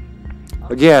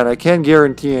 Again, I can't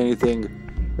guarantee anything.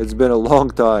 It's been a long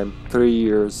time, 3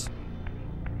 years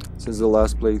since the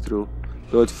last playthrough.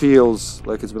 Though it feels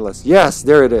like it's been less. Yes,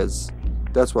 there it is.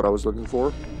 That's what I was looking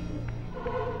for.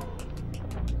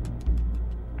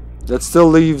 That still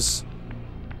leaves...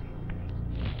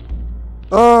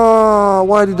 Ah,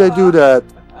 why did I do that?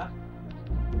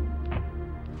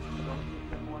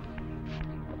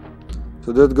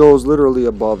 So that goes literally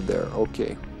above there.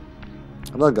 Okay.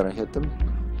 I'm not gonna hit them.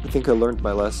 I think I learned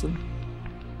my lesson.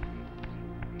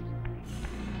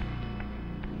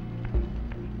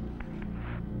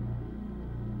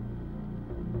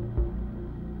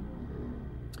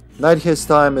 Night his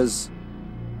time is...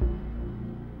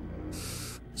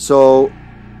 So...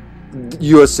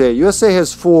 USA. USA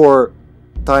has 4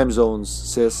 time zones,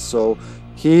 sis. So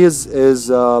he is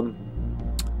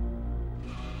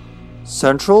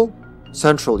Central?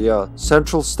 Central, yeah.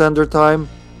 Central Standard Time,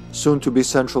 soon to be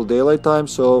Central Daylight Time.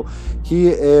 So he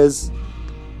is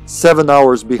 7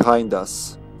 hours behind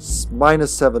us.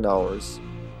 Minus 7 hours.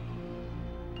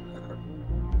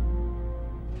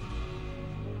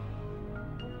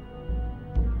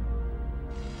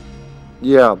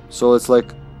 Yeah, so it's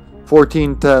like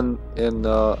 14:10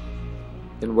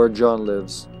 in where John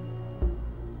lives.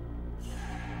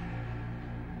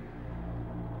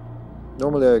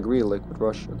 Normally I agree, like with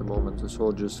Russia at the moment, the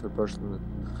soldiers have rushed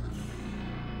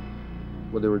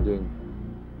what they were doing.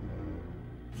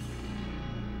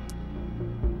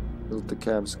 Built the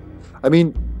camps. I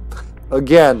mean,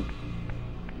 again,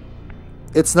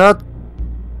 it's not...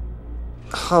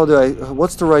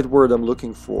 what's the right word I'm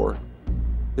looking for?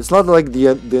 It's not like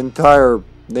the entire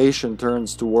nation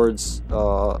turns towards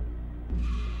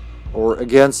or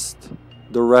against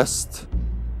the rest.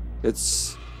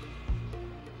 It's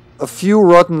a few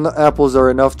rotten apples are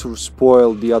enough to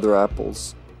spoil the other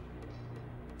apples,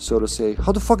 so to say.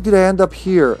 How the fuck did I end up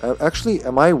here? Actually,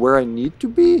 am I where I need to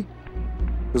be?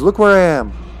 Because look where I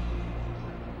am.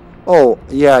 Oh,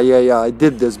 yeah, I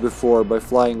did this before by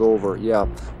flying over. Yeah,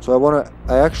 so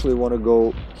I actually want to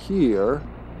go here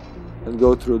and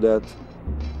go through that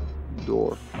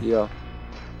door. Yeah.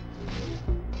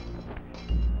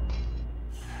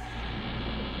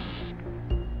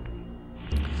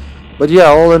 But yeah,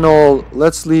 all in all,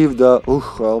 let's leave the...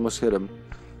 I almost hit him.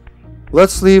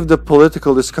 Let's leave the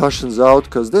political discussions out,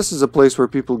 because this is a place where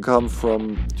people come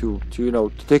from to you know,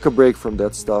 to take a break from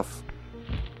that stuff.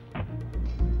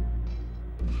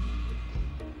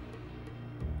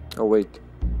 Oh wait,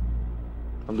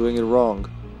 I'm doing it wrong.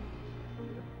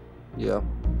 Yeah,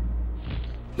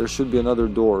 there should be another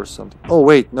door or something. Oh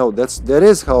wait, no, that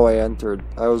is how I entered.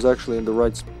 I was actually in the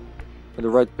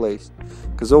right place,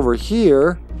 because over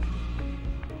here,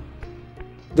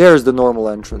 there's the normal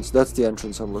entrance. That's the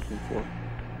entrance I'm looking for.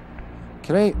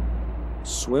 Can I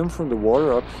swim from the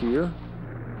water up here?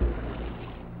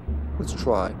 Let's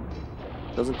try.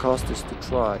 Doesn't cost us to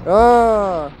try.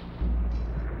 Ah!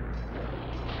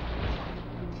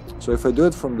 So if I do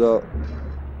it from the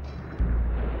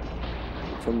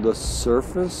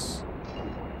surface,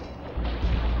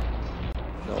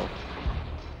 no,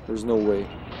 there's no way.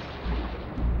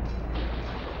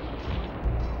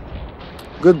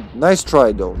 Good, nice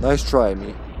try though. Nice try,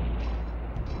 me.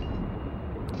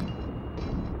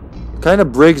 Kind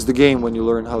of breaks the game when you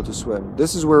learn how to swim.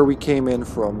 This is where we came in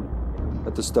from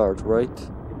at the start, right?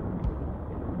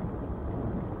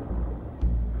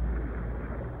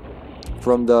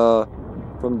 From the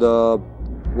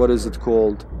what is it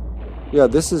called? Yeah,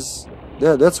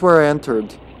 that's where I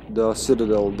entered the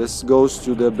citadel. This goes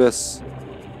to the abyss.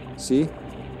 See?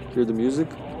 Hear the music?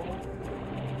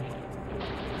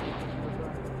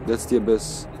 That's the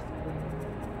abyss.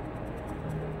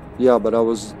 Yeah, but I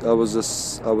was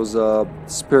a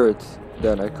spirit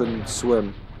then. I couldn't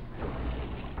swim.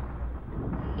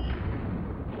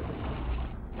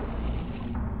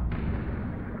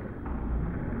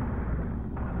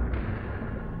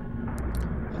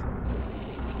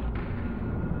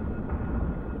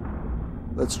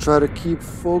 Let's try to keep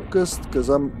focused, because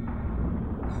I'm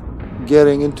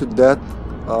getting into that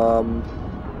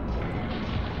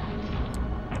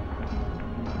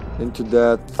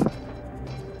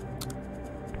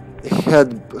head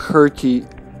hurty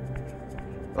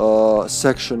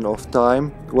section of time.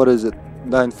 What is it?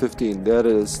 9:15. That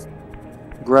is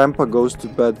Grandpa goes to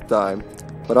bed time.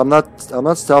 But I'm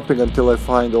not stopping until I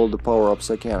find all the power-ups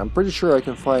I can. I'm pretty sure I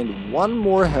can find one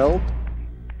more health.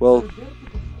 Well,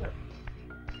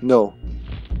 no.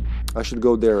 I should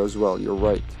go there as well. You're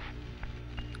right.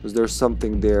 Because there's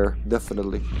something there,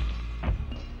 definitely.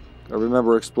 I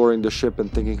remember exploring the ship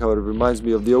and thinking how it reminds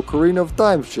me of the Ocarina of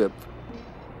Time ship.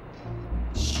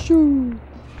 Shoo!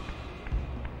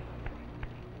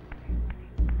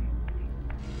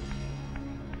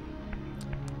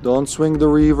 Don't swing the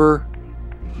Reaver.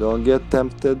 Don't get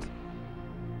tempted.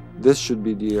 This should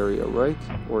be the area, right?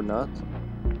 Or not?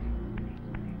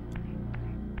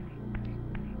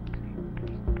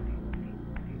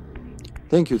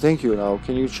 Thank you, thank you. Now,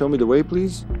 can you show me the way,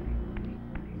 please?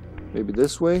 Maybe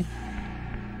this way?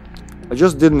 I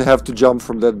just didn't have to jump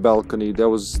from that balcony. That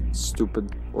was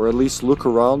stupid. Or at least look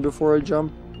around before I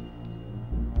jump.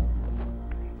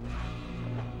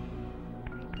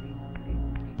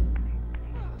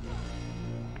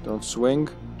 Don't swing.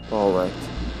 Alright.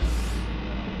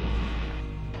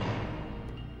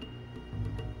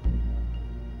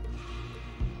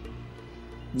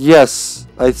 Yes,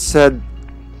 I said...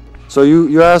 So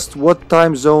you asked what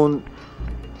time zone...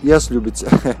 Yes, Lubitz.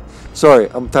 Sorry,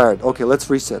 I'm tired. Okay, let's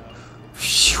reset.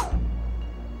 Phew.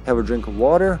 Have a drink of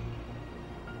water.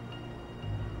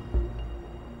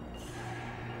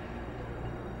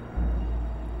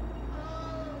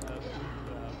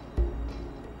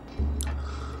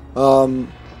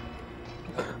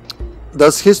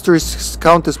 Does history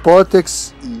count as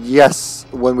politics? Yes,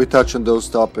 when we touch on those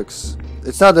topics.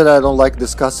 It's not that I don't like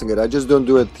discussing it, I just don't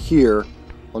do it here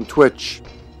on Twitch,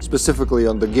 specifically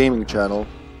on the gaming channel.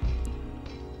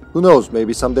 Who knows,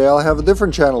 maybe someday I'll have a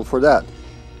different channel for that.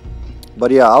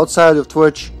 But yeah, outside of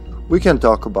Twitch, we can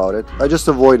talk about it. I just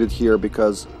avoid it here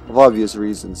because of obvious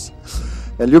reasons.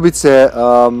 And Ljubice,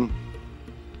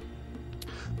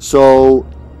 so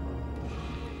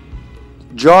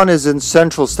John is in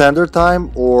Central Standard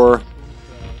Time or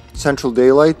Central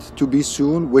Daylight to be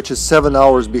soon, which is 7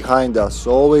 hours behind us.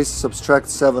 So always subtract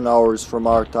 7 hours from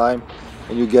our time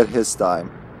and you get his time.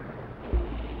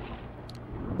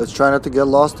 Let's try not to get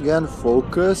lost again.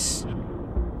 Focus.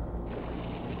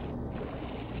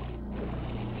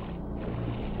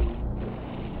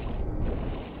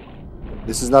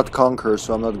 This is not Conquer,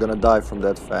 so I'm not gonna die from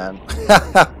that fan.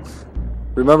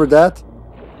 Remember that?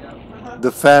 Yeah.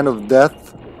 The fan of death.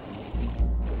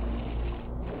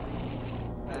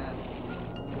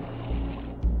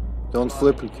 Don't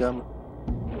flip your camera.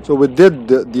 So we did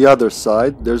the other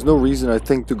side. There's no reason, I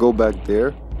think, to go back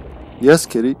there. Yes,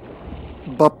 kitty.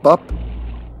 Bop bop.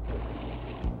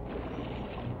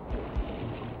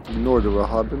 Ignore the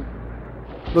Rahabim.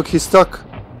 Look, he's stuck.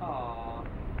 Aww.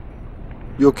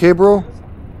 You okay, bro?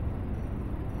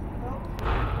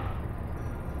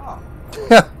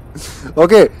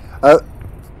 Okay.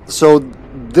 So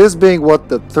this being what,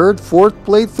 the third, fourth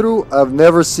playthrough, I've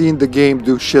never seen the game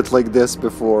do shit like this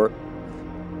before.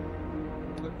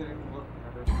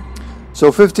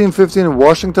 So 15:15 in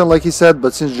Washington, like he said,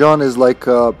 but since John is like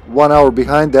 1 hour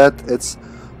behind that, it's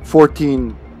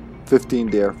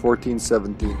 14:15 there,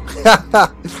 14:17.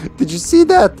 Did you see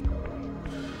that?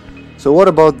 So what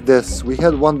about this? We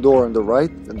had one door on the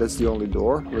right, and that's the only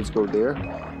door. Let's go there,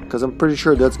 because I'm pretty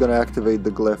sure that's gonna activate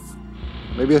the glyph.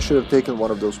 Maybe I should have taken one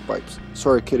of those pipes.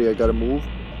 Sorry, kitty, I gotta move.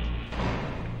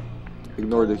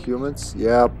 Ignore the humans.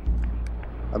 Yeah,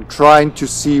 I'm trying to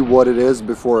see what it is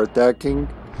before attacking.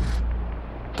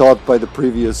 Taught by the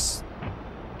previous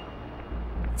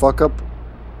fuck up.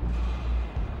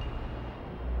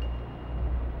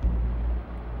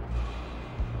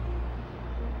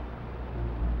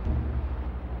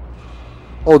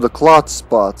 Oh, the clot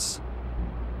spots.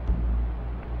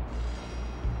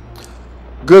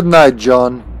 Good night,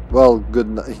 John. Well, good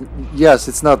night. Yes,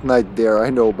 it's not night there, I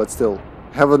know, but still.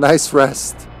 Have a nice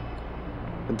rest.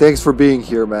 And thanks for being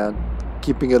here, man.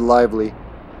 Keeping it lively.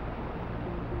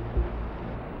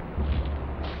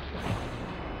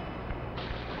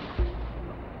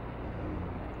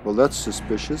 Well, that's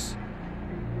suspicious.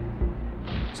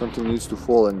 Something needs to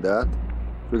fall in that.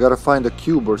 We gotta find a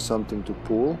cube or something to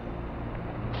pull.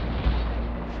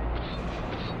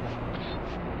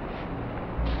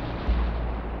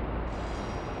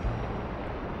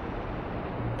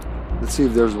 Let's see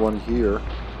if there's one here.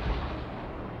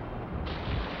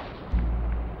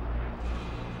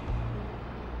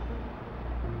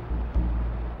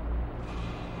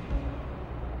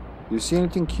 Do you see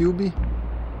anything cubey?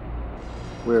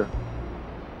 Where?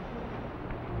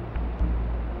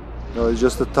 No, it's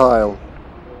just a tile.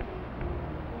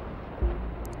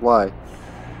 Why?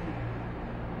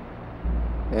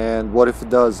 And what if it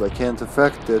does? I can't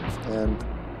affect it, and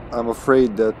I'm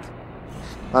afraid that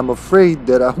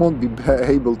I won't be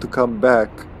able to come back.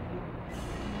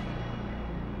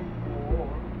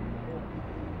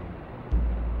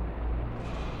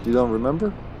 You don't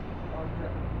remember?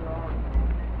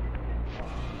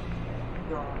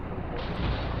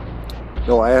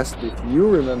 No, I asked if you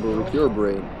remember with your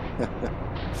brain.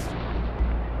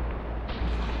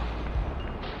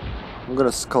 I'm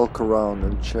gonna skulk around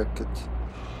and check it.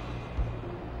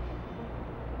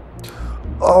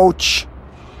 Ouch!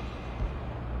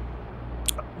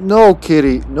 No,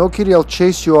 kitty. No, kitty, I'll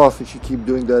chase you off if you keep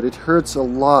doing that. It hurts a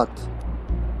lot.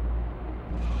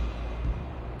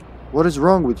 What is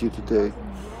wrong with you today?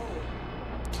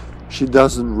 She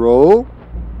doesn't roll?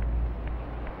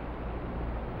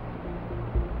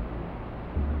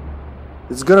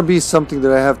 It's gonna be something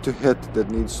that I have to hit that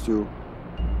needs to...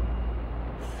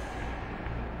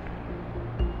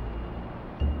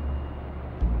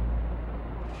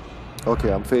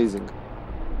 Okay, I'm phasing.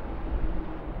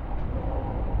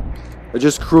 I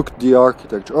just crooked the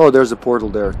architecture. Oh, there's a portal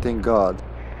there. Thank God.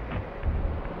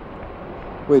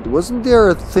 Wait, wasn't there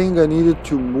a thing I needed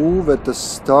to move at the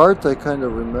start? I kind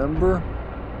of remember.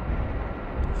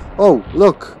 Oh,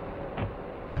 look!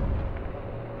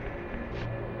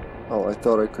 Oh, I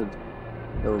thought I could...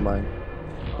 Never mind.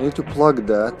 I need to plug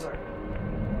that.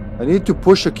 I need to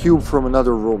push a cube from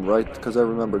another room, right? Because I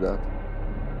remember that.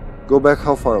 Go back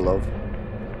how far, love?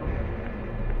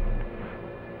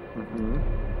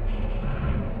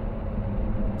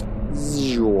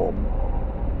 Zoom.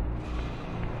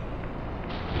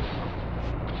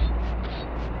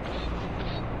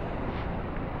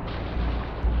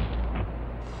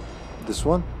 This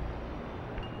one?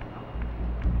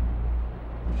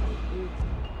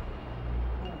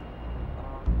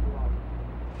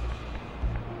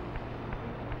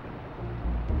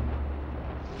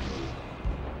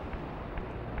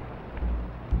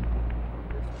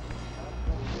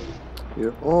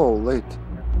 Here. Oh, late.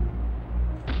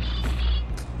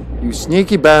 You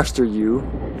sneaky bastard, you.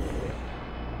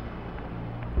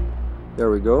 There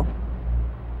we go.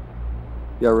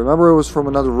 Yeah, remember it was from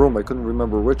another room. I couldn't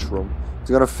remember which room.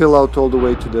 It's gonna fill out all the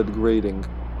way to that grating.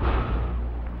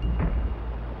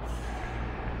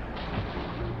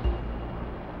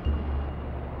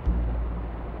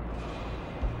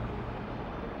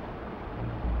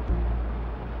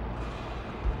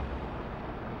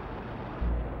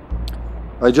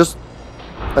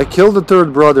 I killed the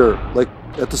third brother, like,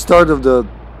 at the start of the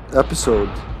episode.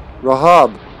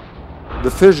 Rahab, the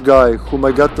fish guy whom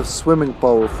I got the swimming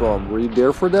power from. Were you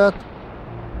there for that?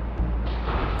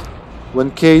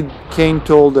 When Kain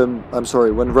told him, I'm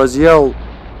sorry, when Raziel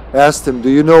asked him, do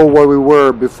you know where we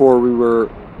were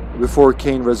before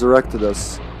Kain resurrected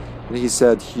us? And he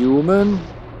said, human?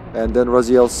 And then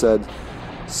Raziel said,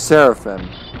 Seraphim.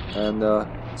 And,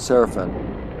 Seraphim.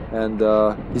 And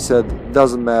he said,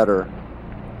 doesn't matter.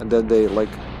 And then they like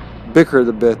bickered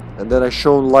a bit, and then I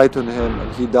shone light on him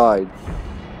and he died.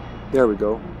 There we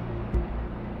go.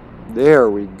 There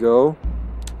we go.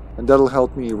 And that'll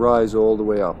help me rise all the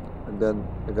way up. And then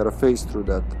I gotta phase through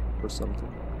that or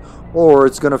something. Or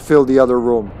it's gonna fill the other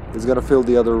room. It's gonna fill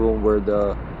the other room where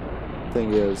the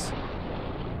thing is.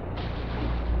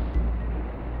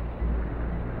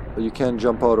 But you can't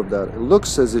jump out of that. It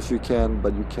looks as if you can,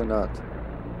 but you cannot.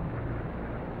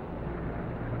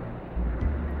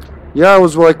 Yeah, I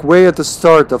was like way at the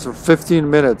start after 15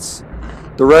 minutes.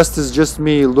 The rest is just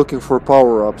me looking for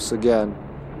power-ups again.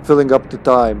 Filling up the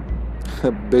time,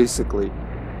 basically.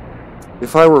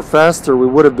 If I were faster, we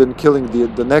would have been killing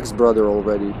the next brother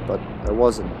already, but I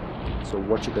wasn't. So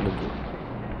what you gonna do?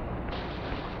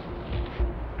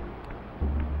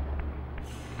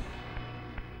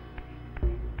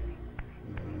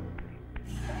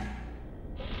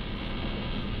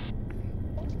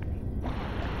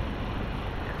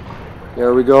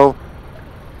 There we go.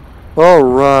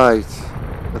 Alright.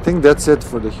 I think that's it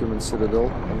for the human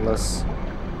citadel, unless...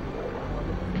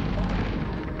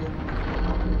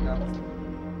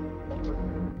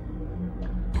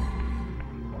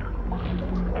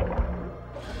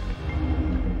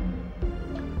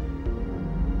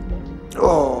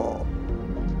 Oh!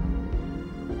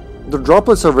 The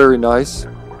droplets are very nice.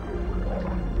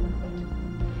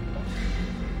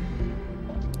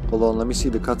 Hold on, let me see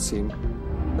the cutscene.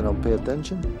 Then I'll pay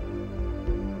attention.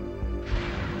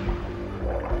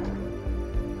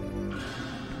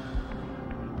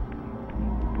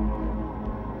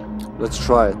 Let's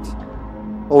try it.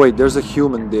 Oh wait, there's a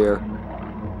human there.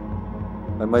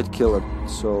 I might kill it,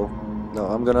 so no,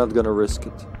 I'm not gonna risk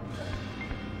it.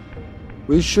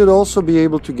 We should also be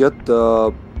able to get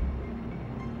the...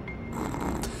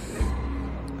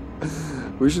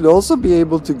 We should also be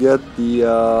able to get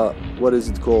the, what is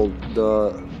it called?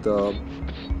 The...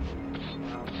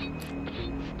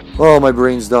 Oh, my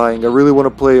brain's dying. I really want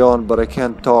to play on, but I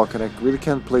can't talk, and I really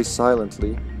can't play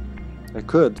silently. I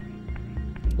could.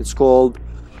 It's called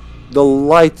the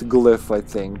light glyph, I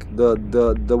think.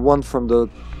 The one from the...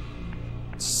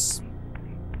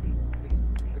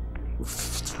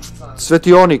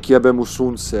 Svetionik jebe mu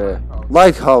sunce.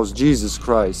 Lighthouse, Jesus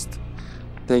Christ.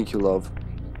 Thank you, love.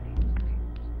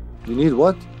 You need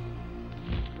what?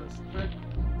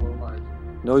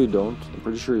 No, you don't. I'm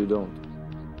pretty sure you don't.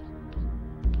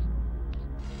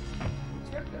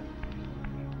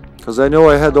 Because I know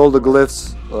I had all the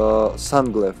glyphs,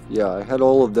 sun glyph. Yeah, I had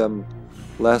all of them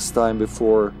last time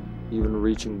before even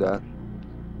reaching that.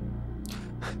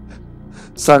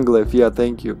 Sun glyph, yeah,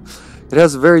 thank you. It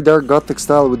has a very dark gothic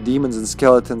style with demons and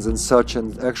skeletons and such,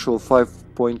 and actual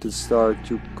 5-pointed star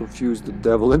to confuse the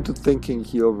devil into thinking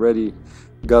he already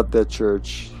got that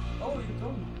church. Oh, you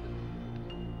don't.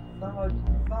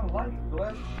 Sound like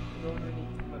glyph. You don't really need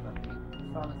to put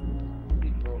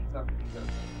that.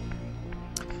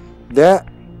 That,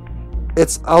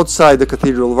 it's outside the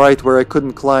cathedral, right where I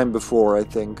couldn't climb before, I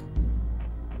think.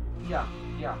 Yeah,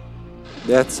 yeah.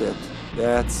 That's it.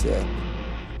 That's it.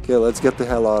 Okay, let's get the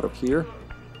hell out of here.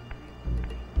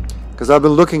 Because I've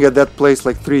been looking at that place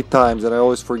like 3 times and I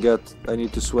always forget I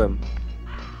need to swim.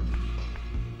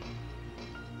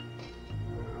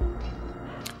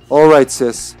 Alright,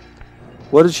 sis.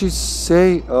 What did she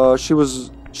say? She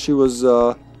was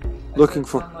looking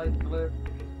for...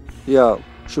 Yeah.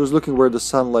 She was looking where the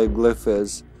sunlight glyph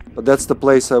is, but that's the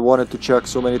place I wanted to check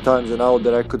so many times, and now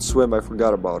that I could swim, I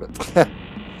forgot about it.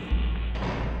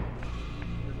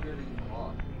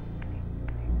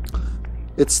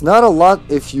 It's not a lot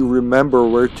if you remember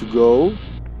where to go,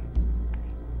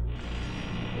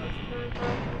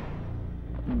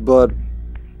 but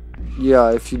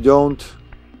yeah, if you don't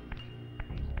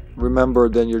remember,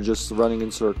 then you're just running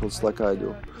in circles like I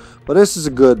do. But this is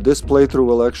good. This playthrough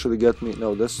will actually get me...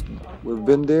 No, this... We've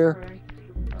been there.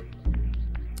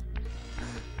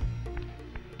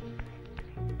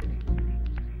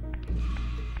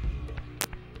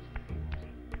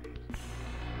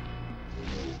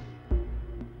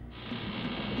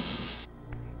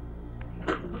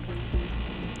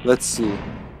 Let's see.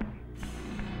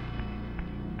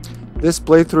 This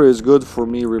playthrough is good for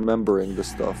me remembering the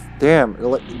stuff. Damn,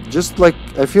 just like,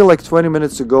 I feel like 20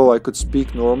 minutes ago I could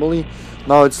speak normally.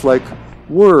 Now it's like,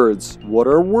 words. What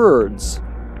are words?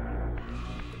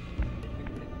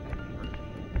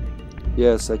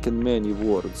 Yes, I can many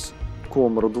words.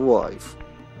 Comrade wife.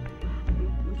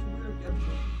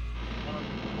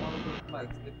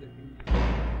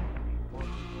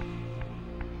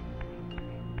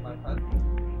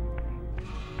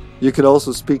 You can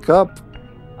also speak up.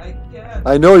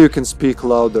 I know you can speak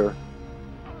louder.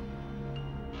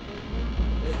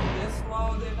 Is this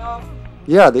loud enough?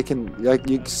 Yeah, they can. Like,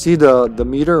 you see the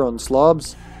meter on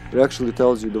slobs. It actually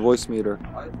tells you the voice meter.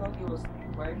 I thought it was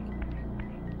wanky.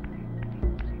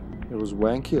 It was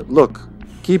wanky. Look,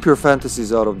 keep your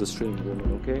fantasies out of the stream,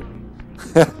 woman. Okay.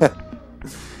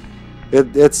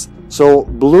 It's so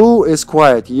blue is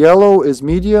quiet, yellow is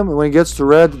medium, and when it gets to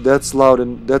red, that's loud,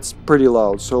 and that's pretty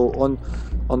loud. So on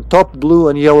top blue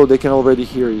and yellow, they can already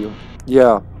hear you.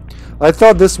 Yeah, I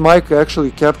thought this mic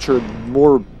actually captured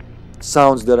more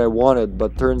sounds that I wanted,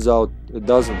 but turns out it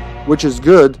doesn't, which is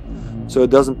good. So it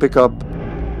doesn't pick up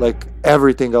like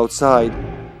everything outside,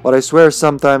 but I swear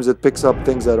sometimes it picks up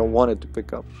things I don't want it to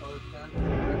pick up.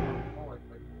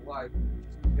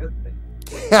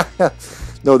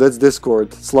 No, that's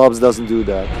Discord. Slobs doesn't do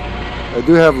that. I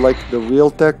do have like the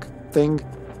Realtek thing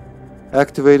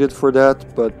activated for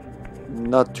that, but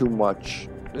not too much.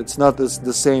 It's not the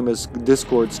same as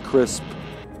Discord's crisp.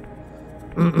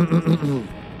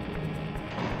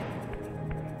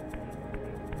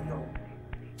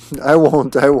 I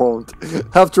won't.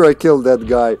 After I kill that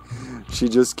guy, she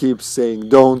just keeps saying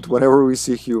don't whenever we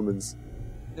see humans.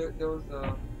 There was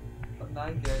a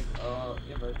 9-gag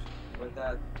image with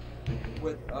that,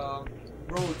 with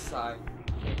road sign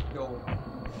going.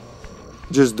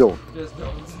 Just don't. Just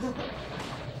don't.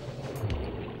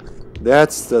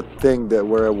 That's the thing that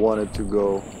where I wanted to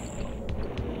go.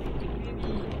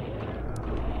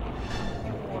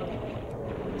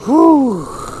 Whew.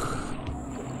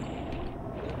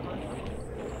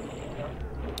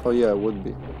 Oh yeah, it would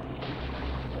be.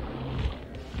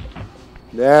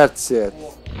 That's it.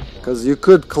 Because you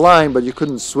could climb, but you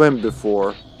couldn't swim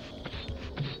before.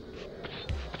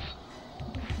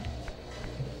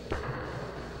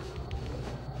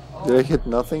 Did I hit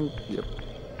nothing? Yep.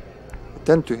 I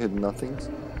tend to hit nothings.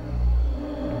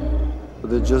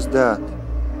 But it's just that.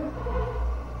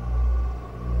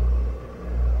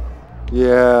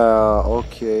 Yeah,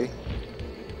 okay.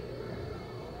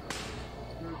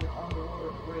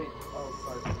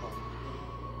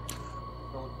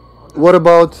 What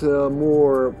about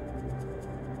more...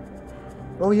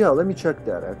 Oh yeah, let me check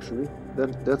that actually.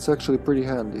 That's actually pretty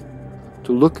handy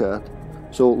to look at.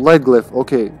 So, light glyph,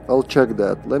 okay, I'll check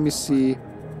that. Let me see.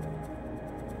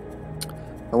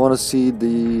 I want to see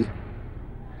the...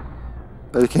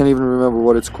 I can't even remember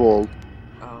what it's called.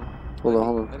 Hold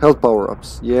on. Health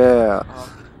power-ups. Yeah.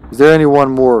 Is there any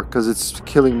one more? Because it's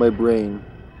killing my brain.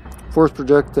 Force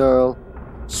projectile.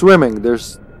 Swimming.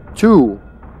 There's 2.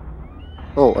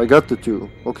 Oh, I got the 2.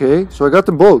 Okay, so I got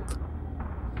them both.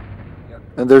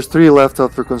 And there's 3 left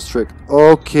after constrict.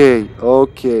 Okay,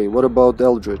 okay. What about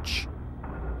Eldritch?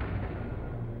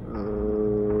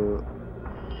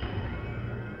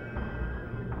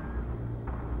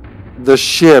 The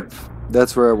ship.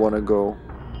 That's where I want to go.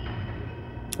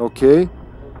 Okay.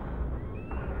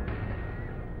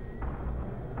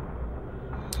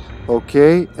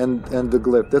 Okay, and the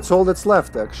glyph. That's all that's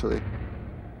left, actually.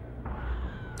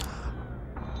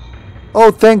 Oh,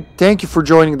 thank you for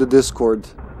joining the Discord,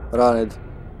 Ranid.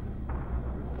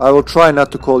 I will try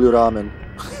not to call you Ramen.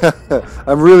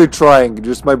 I'm really trying.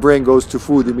 Just my brain goes to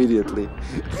food immediately.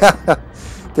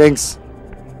 Thanks.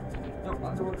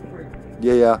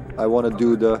 Yeah, I want to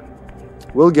do the...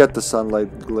 We'll get the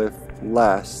sunlight glyph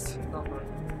last.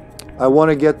 I want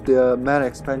to get the mana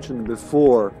expansion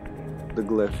before the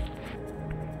glyph.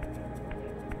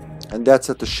 And that's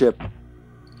at the ship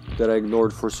that I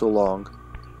ignored for so long.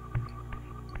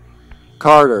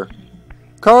 Carter.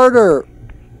 Carter!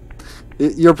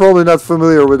 You're probably not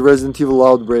familiar with Resident Evil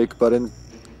Outbreak, but in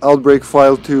Outbreak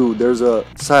File 2, there's a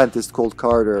scientist called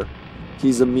Carter.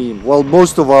 He's a meme. Well,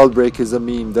 most of Outbreak is a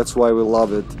meme, that's why we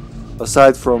love it.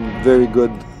 Aside from very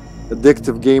good,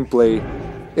 addictive gameplay,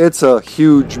 it's a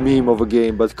huge meme of a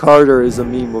game, but Carter is a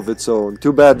meme of its own.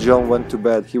 Too bad John went to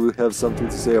bed, he would have something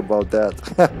to say about that.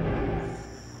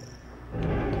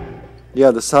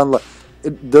 Yeah, the sunlight...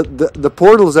 The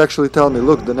portals actually tell me,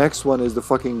 look, the next one is the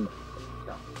fucking...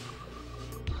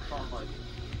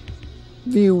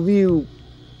 View.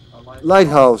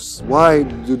 Lighthouse. Why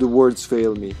do the words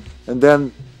fail me? And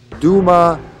then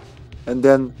Duma, and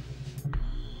then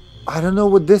I don't know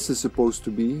what this is supposed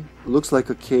to be. It looks like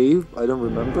a cave, I don't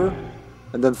remember.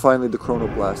 And then finally the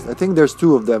Chronoblast. I think there's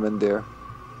 2 of them in there.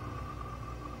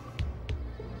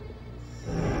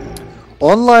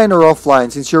 Online or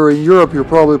offline? Since you're in Europe, you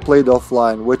probably played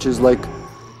offline, which is like,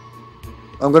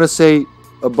 I'm gonna say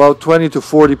about 20 to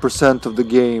 40% of the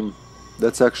game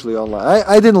that's actually online.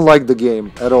 I didn't like the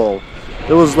game at all.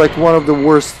 It was like one of the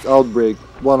worst Outbreak,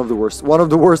 one of the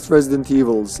worst Resident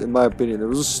Evils, in my opinion. It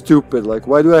was stupid. Like,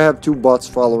 why do I have 2 bots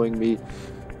following me?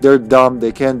 They're dumb,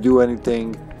 they can't do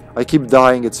anything. I keep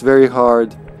dying, it's very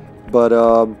hard. But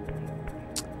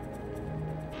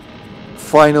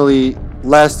finally,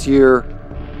 last year,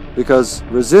 because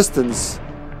Resistance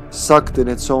sucked in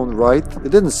its own right.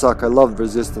 It didn't suck, I loved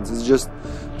Resistance. It's just,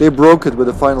 they broke it with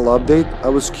the final update. I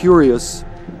was curious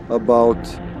about,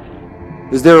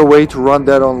 is there a way to run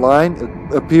that online?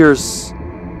 It appears,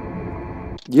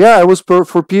 yeah, it was for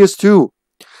PS2.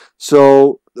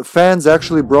 So the fans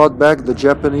actually brought back the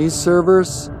Japanese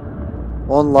servers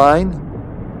online,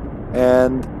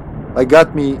 and I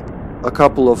got me a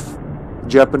couple of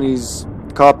Japanese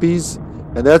copies,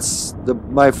 and that's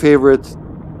my favorite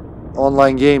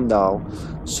online game now.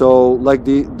 So like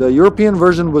the European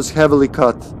version was heavily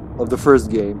cut of the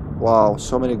first game. Wow,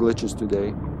 so many glitches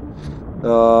today.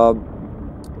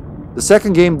 The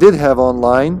second game did have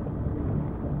online,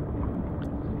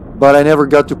 but I never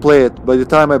got to play it. By the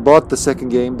time I bought the second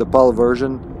game, the PAL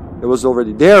version, it was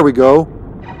already... There we go!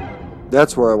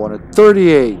 That's where I wanted.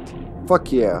 38!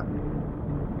 Fuck yeah.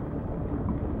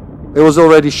 It was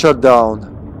already shut down.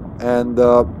 And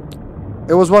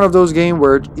it was one of those games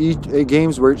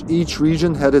where each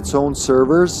region had its own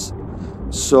servers.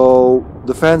 So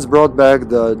the fans brought back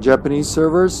the Japanese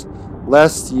servers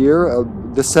last year,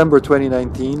 December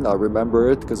 2019. I remember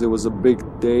it because it was a big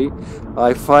day.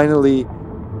 I finally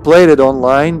played it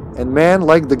online, and man,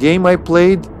 like the game I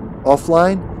played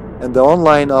offline and the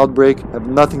online Outbreak have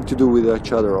nothing to do with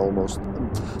each other almost.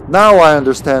 Now I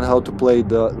understand how to play it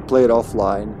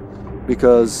offline,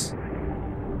 because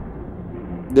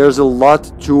there's a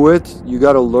lot to it. You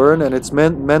gotta learn, and it's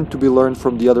meant to be learned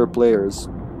from the other players.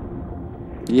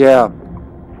 Yeah.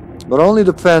 But only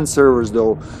the fan servers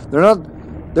though.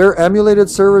 They're emulated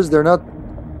servers, they're not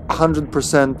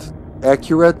 100%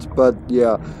 accurate, but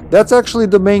yeah. That's actually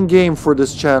the main game for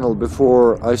this channel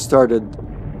before I started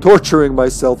torturing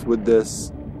myself with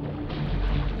this.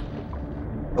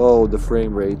 Oh, the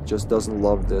frame rate just doesn't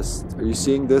love this. Are you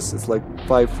seeing this? It's like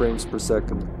 5 frames per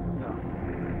second.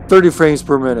 30 frames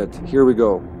per minute. Here we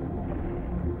go.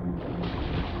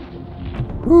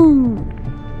 Woo!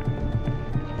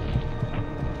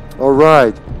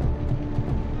 Alright.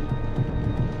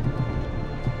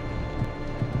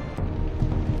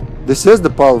 This is the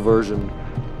PAL version.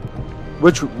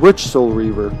 Which Soul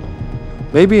Reaver?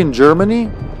 Maybe in Germany?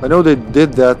 I know they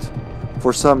did that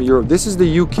for some Europe. This is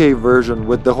the UK version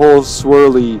with the whole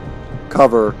swirly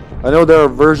cover. I know there are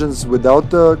versions without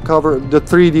the cover, the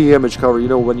 3D image cover. You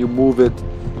know, when you move it,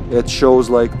 it shows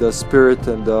like the spirit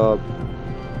and the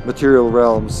material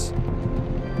realms.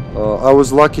 I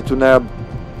was lucky to nab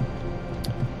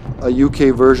a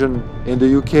UK version in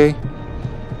the UK.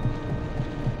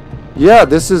 Yeah,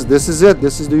 this is it.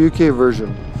 This is the UK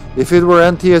version. If it were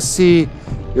NTSC,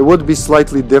 it would be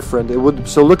slightly different. It would.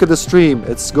 So look at the stream.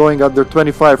 It's going under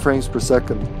 25 frames per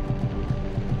second.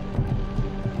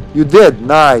 You did.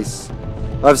 Nice.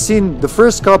 I've seen the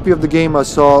first copy of the game I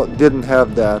saw didn't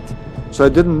have that. So I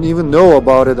didn't even know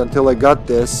about it until I got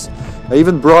this. I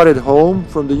even brought it home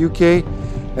from the UK,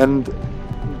 and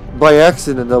by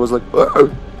accident I was like,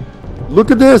 "Ugh, look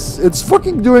at this. It's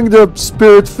fucking doing the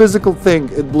spirit physical thing."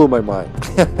 It blew my mind.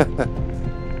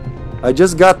 I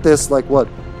just got this like what,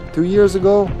 2 years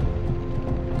ago?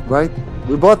 Right?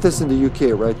 We bought this in the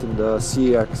UK, right? In the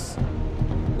CX.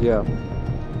 Yeah.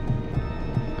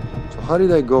 So how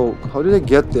did I go? How did I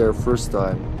get there first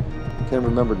time? Can't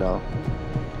remember now.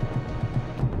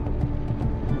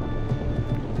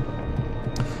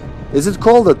 Is it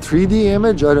called a 3D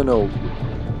image? I don't know.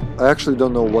 I actually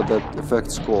don't know what that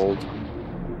effect's called.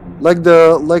 Like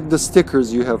the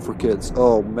stickers you have for kids.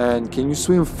 Oh man, can you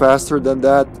swim faster than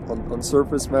that on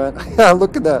surface, man? Yeah,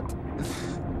 look at that.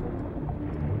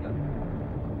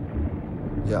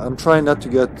 Yeah, I'm trying not to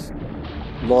get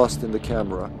lost in the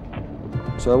camera.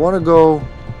 So I want to go...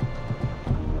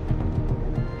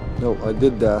 No, I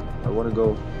did that. I want to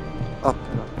go up.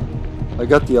 I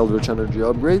got the Eldritch Energy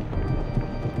upgrade.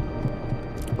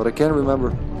 But I can't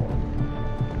remember.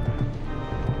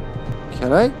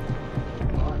 Can I?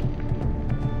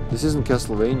 This isn't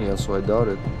Castlevania, so I doubt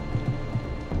it.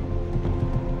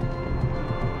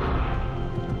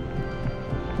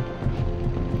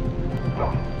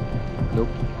 Nope.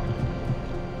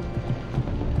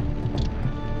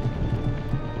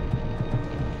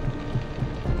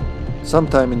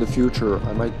 Sometime in the future,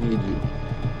 I might need you.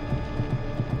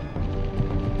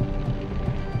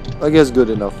 I guess good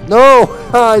enough. No!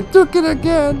 I took it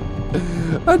again!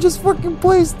 I just fucking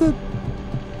placed it!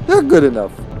 They're good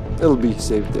enough. It'll be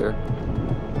saved there.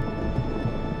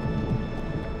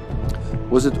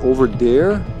 Was it over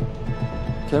there?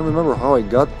 Can't remember how I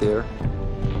got there.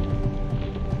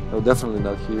 No, definitely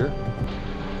not here.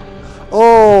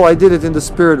 Oh, I did it in the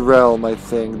spirit realm, I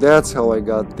think. That's how I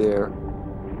got there.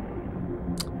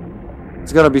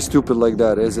 It's gonna be stupid like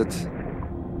that, is it?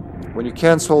 When you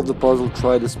can't solve the puzzle,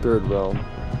 try the spirit realm.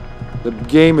 The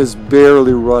game is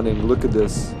barely running. Look at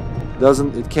this.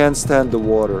 It can't stand the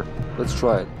water. Let's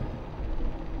try it.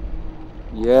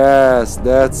 Yes,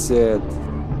 that's it.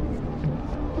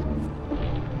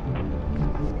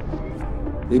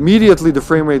 Immediately the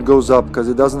frame rate goes up because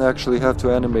it doesn't actually have to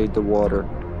animate the water.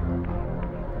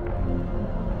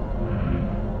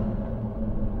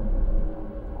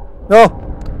 No!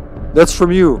 That's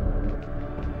from you.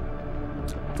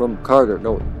 From Carter.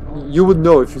 No, you would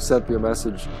know if you sent me a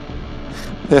message.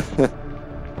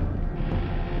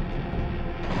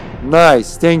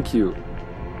 Nice, thank you.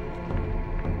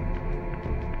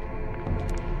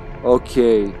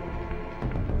 Okay.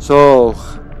 So,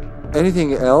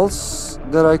 anything else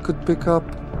that I could pick up?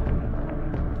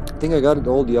 I think I got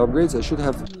all the upgrades. I should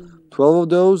have 12 of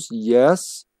those,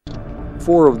 yes.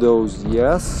 4 of those,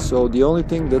 yes. So the only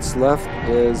thing that's left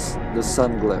is the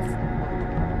sun glyph.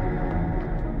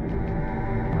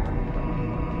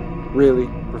 Really,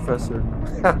 Professor?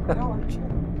 No, I'm sure.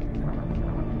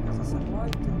 Because I said, why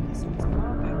do this? It's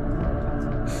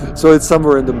not. So it's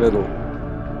somewhere in the middle.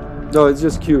 No, it's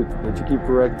just cute that you keep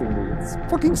correcting me. It's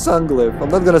fucking sun glyph. I'm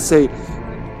not gonna say...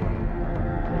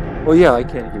 Oh yeah, I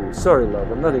can't hear you. Sorry,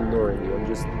 love. I'm not ignoring you. I'm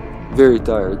just very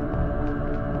tired.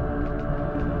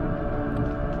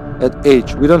 At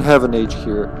H. We don't have an H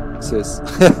here, sis.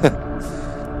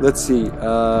 Let's see.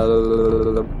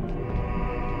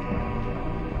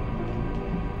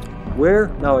 Where?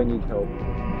 Now I need help.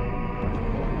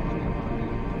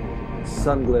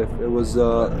 Sunglyph. It was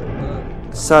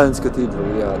Silence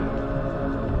Cathedral, yeah.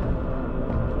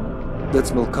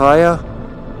 That's Milkaya.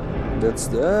 That's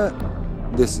the...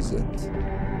 This is it.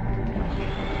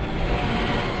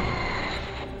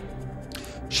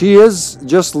 She is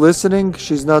just listening.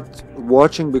 She's not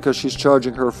watching because she's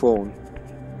charging her phone.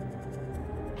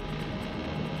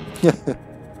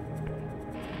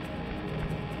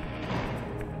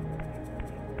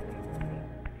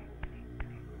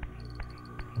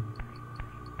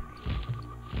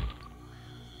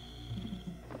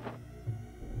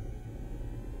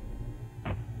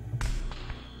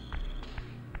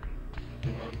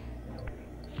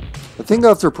 I think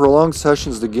after prolonged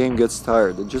sessions the game gets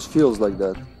tired. It just feels like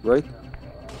that, right?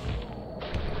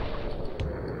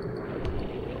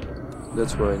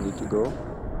 That's where I need to go.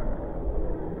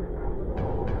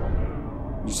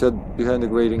 You said behind the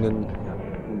grating and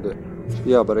the...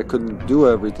 Yeah, but I couldn't do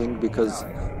everything because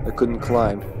I couldn't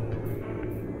climb.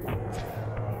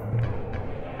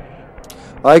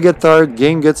 I get tired,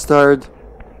 game gets tired.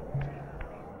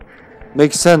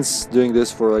 Makes sense doing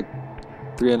this for like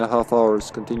 3.5 hours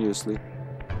continuously.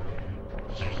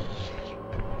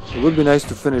 It would be nice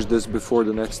to finish this before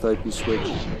the next IP switch.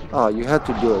 Ah, you had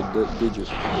to do it, did you?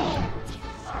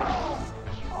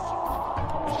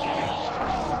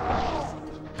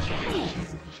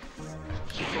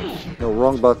 No,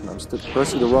 wrong button. I'm still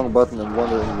pressing the wrong button and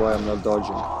wondering why I'm not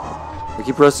dodging. I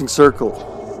keep pressing circle.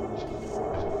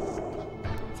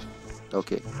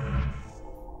 Okay.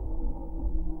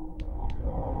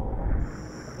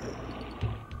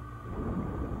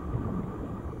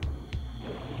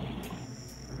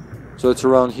 So it's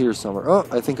around here somewhere. Oh,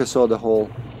 I think I saw the hole.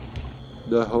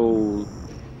 The hole.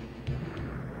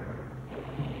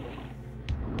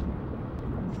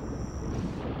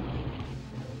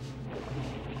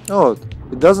 Oh,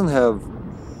 it doesn't have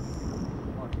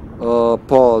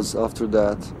pause after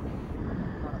that.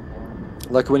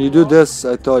 Like when you do this,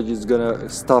 I thought it's gonna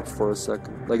stop for a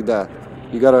second, like that.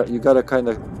 You gotta kind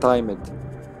of time it.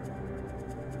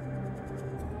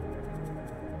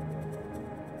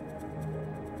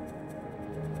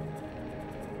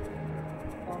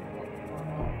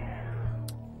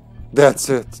 That's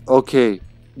it. Okay.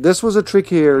 This was a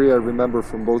tricky area I remember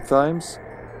from both times.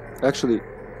 Actually,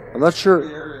 I'm not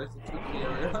sure.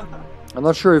 I'm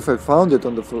not sure if I found it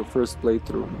on the first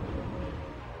playthrough.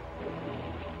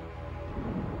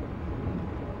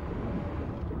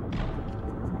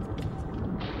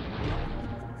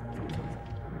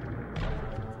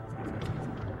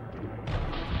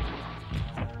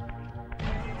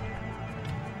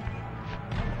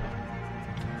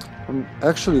 I'm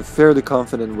actually fairly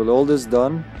confident with all this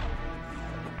done.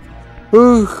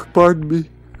 Pardon me.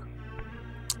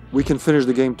 We can finish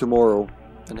the game tomorrow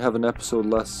and have an episode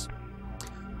less.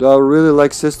 Though I would really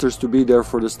like sisters to be there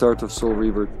for the start of Soul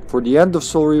Reaver. For the end of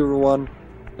Soul Reaver 1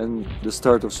 and the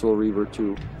start of Soul Reaver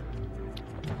 2.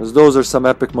 Because those are some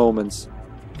epic moments.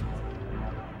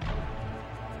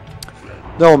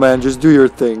 No man, just do your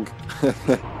thing.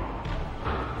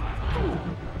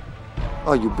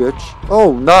 Oh, you bitch.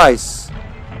 Oh, nice.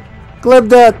 Clip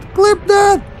that. Clip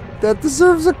that. That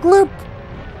deserves a clip.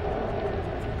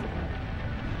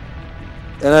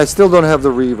 And I still don't have the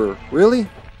Reaver. Really?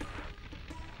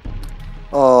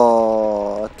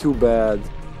 Oh, too bad.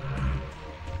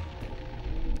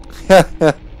 I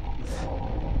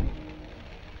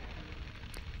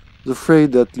was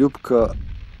afraid that Ljubka,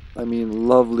 I mean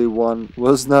lovely one,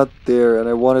 was not there, and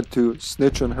I wanted to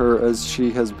snitch on her as she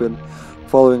has been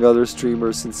following other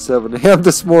streamers since 7 AM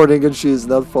this morning and she is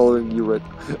not following you right.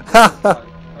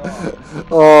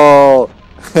 Oh.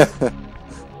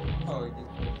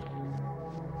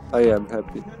 I am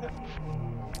happy.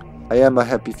 I am a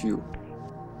happy few.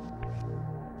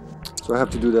 So I have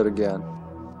to do that again.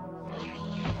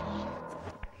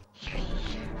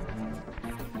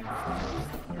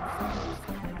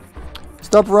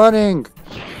 Stop running!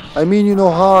 I mean you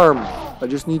no harm. I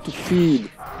just need to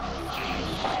feed.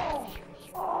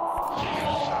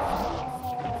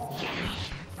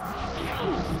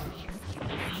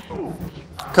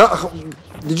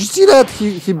 Did you see that?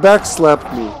 He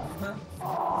backslapped me.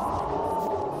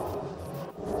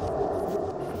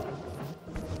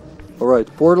 Alright,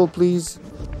 portal please.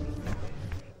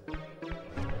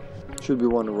 Should be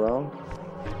one around.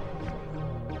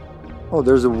 Oh,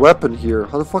 there's a weapon here.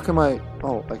 How the fuck am I...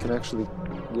 Oh, I can actually...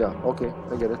 Yeah, okay,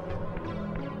 I get it.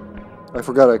 I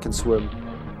forgot I can swim.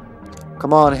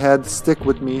 Come on, head, stick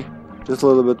with me. Just a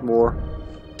little bit more.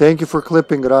 Thank you for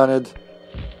clipping, Raned.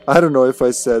 I don't know if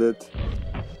I said it.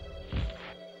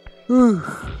 Whew.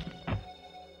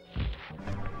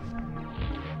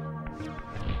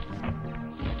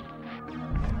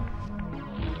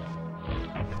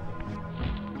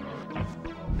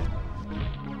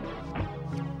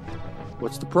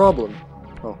 What's the problem?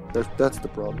 Oh, that's the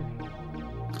problem.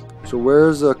 So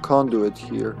where's a conduit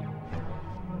here?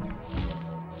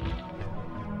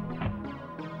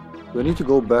 Do I need to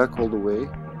go back all the way?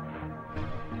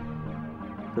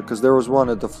 Because there was one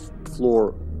at the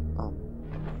floor. Oh.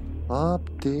 Up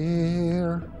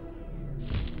there.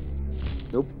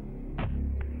 Nope.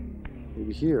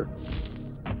 Maybe here.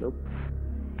 Nope.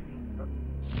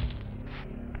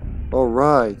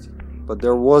 Alright. But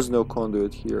there was no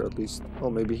conduit here, at least. Oh,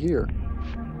 maybe here.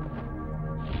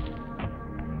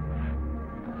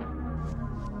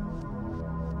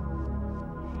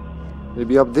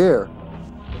 Maybe up there.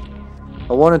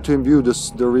 I wanted to imbue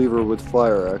the Reaver with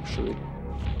fire, actually.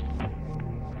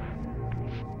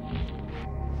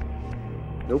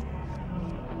 Nope.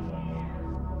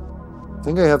 I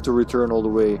think I have to return all the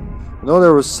way. I know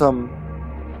there was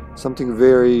something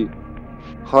very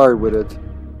hard with it.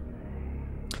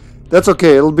 That's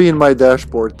okay, it'll be in my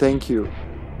dashboard, thank you.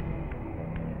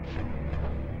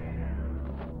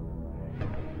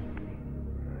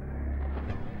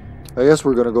 I guess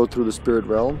we're gonna go through the spirit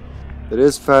realm. It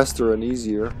is faster and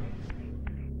easier.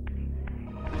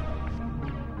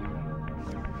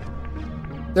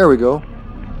 There we go.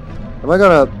 Am I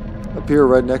gonna appear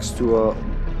right next to a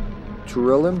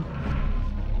Turellim?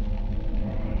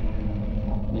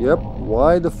 Yep,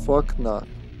 why the fuck not?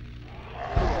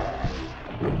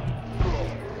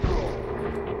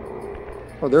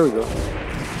 Oh, there we go.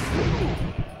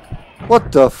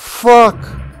 What the fuck?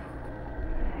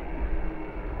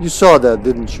 You saw that,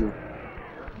 didn't you?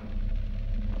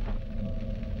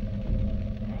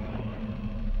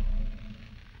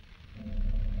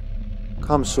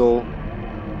 Come, soul.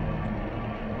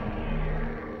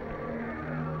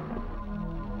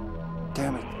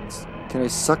 Damn it. Can I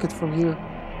suck it from here?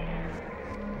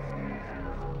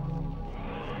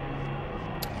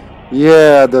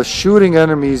 Yeah, the shooting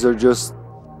enemies are just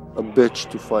a bitch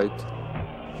to fight.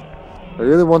 I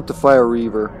really want to fire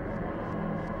Reaver.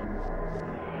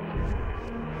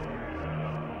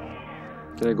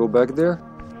 Can I go back there?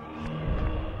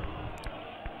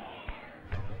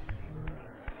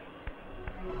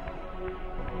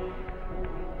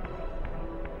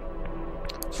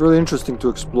 It's really interesting to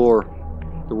explore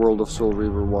the world of Soul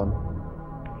Reaver 1.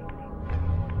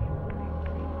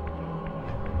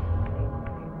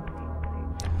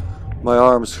 My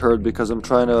arms hurt because I'm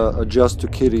trying to adjust to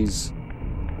Kitty's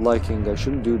liking. I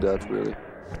shouldn't do that, really.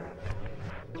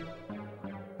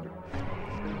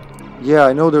 Yeah,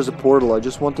 I know there's a portal. I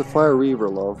just want to fire Reaver,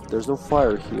 love. There's no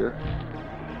fire here.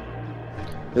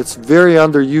 It's very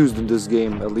underused in this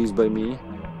game, at least by me.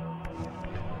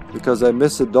 Because I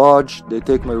miss a dodge, they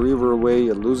take my Reaver away,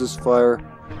 it loses fire,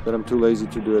 then I'm too lazy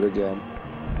to do it again.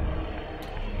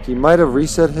 He might have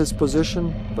reset his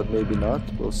position, but maybe not.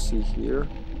 We'll see here.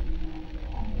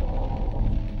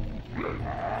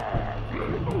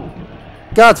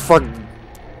 God fuck.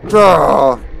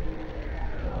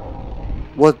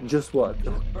 What? Just what?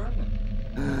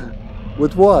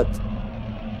 With what?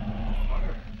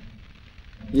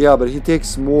 Yeah, but he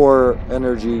takes more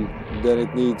energy than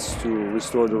it needs to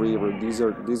restore the Reaver.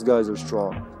 These guys are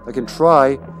strong. I can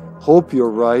try, hope you're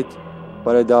right,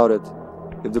 but I doubt it.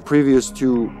 If the previous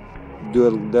two do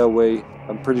it that way,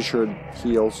 I'm pretty sure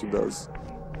he also does.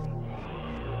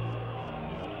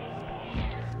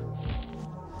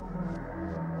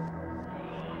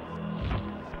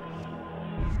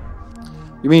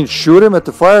 You mean shoot him at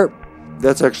the fire?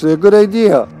 That's actually a good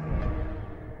idea.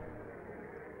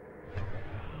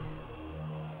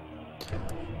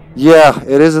 Yeah,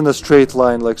 it isn't a straight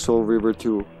line like Soul Reaver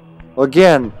 2.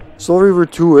 Again, Soul Reaver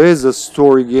 2 is a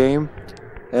story game,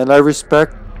 and I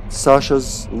respect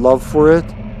Sasha's love for it.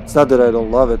 It's not that I don't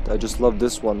love it, I just love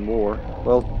this one more.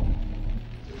 Well,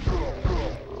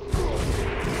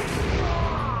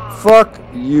 fuck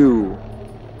you.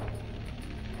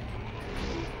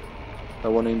 I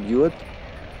want to imbue it.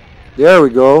 There we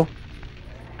go.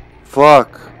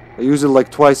 Fuck. I use it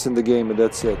like twice in the game and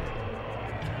that's it.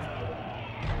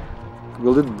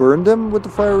 Will it burn them with the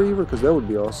Fire Reaver? Because that would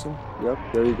be awesome. Yep,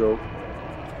 there you go.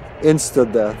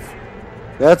 Insta death.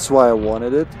 That's why I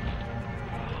wanted it.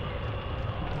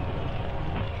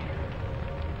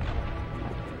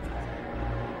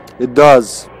 It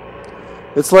does.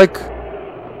 It's like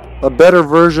a better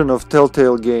version of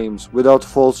Telltale games without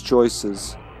false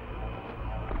choices.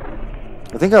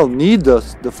 I think I'll need the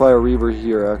Fire Reaver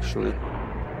here, actually.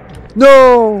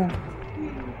 No!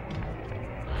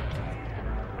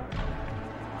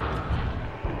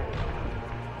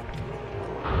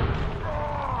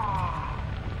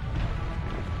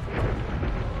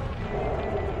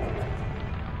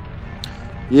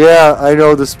 Yeah, I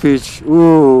know the speech.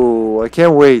 Ooh, I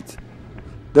can't wait.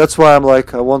 That's why I'm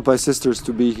like, I want my sisters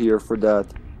to be here for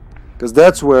that. Because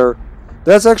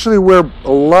that's actually where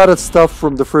a lot of stuff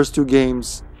from the first two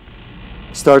games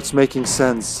starts making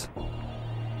sense.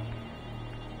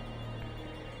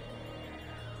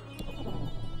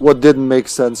 What didn't make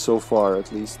sense so far,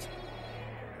 at least.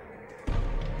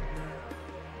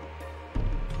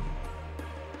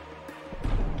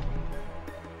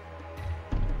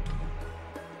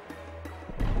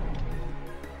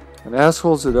 And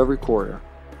assholes at every corner.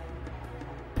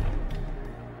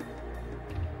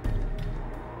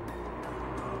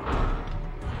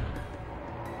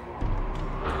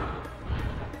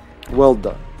 Well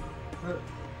done.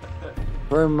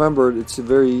 If I remember, it's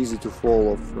very easy to fall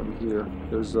off from here.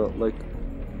 There's like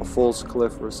a false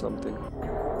cliff or something.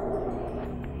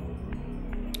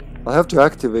 I'll have to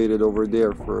activate it over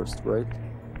there first, right?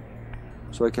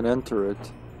 So I can enter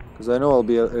it. Because I know I'll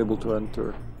be able to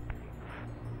enter.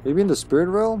 Maybe in the spirit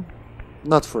realm?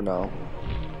 Not for now.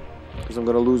 Because I'm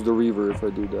gonna lose the Reaver if I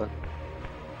do that.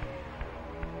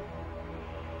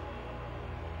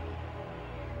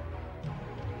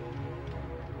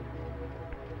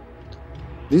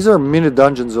 These are mini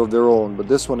dungeons of their own, but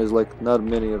this one is like not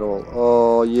mini at all.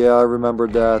 Oh yeah, I remember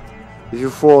that. If you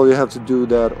fall, you have to do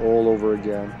that all over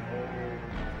again.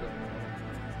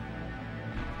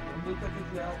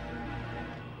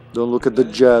 Don't look at the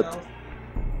jet.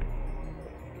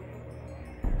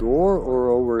 Door or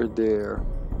over there?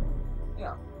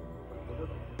 Yeah.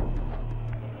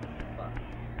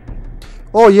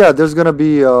 Oh yeah, there's gonna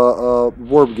be a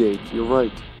warp gate. You're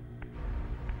right.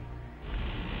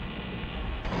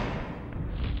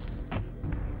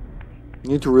 You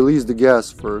need to release the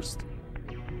gas first.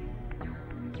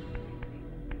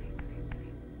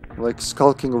 Like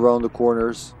skulking around the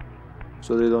corners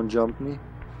so they don't jump me.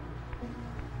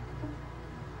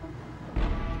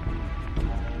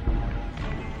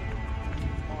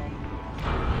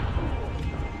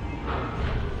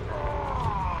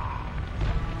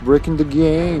 Breaking the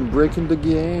game, breaking the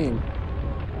game.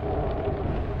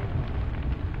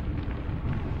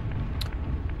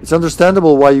 It's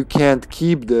understandable why you can't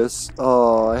keep this.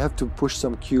 Oh, I have to push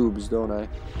some cubes, don't I?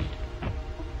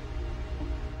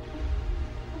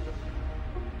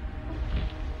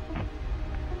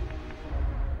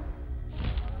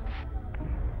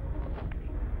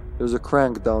 There's a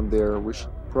crank down there. We should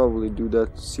probably do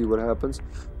that to see what happens.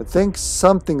 I think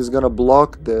something's gonna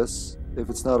block this, if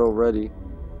it's not already.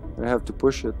 I have to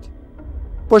push it.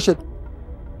 Push it!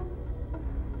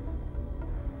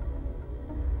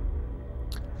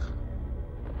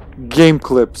 Game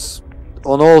clips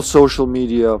on all social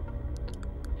media.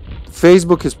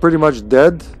 Facebook is pretty much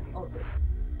dead.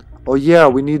 Oh yeah,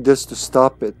 we need this to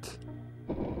stop it.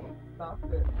 Stop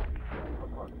it.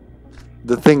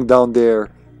 The thing down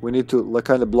there. We need to like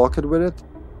kind of block it with it.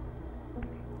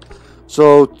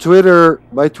 So Twitter,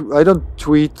 I don't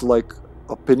tweet like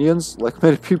opinions like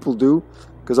many people do,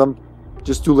 because I'm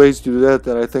just too lazy to do that,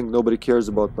 and I think nobody cares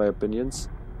about my opinions.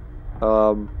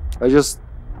 I just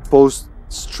post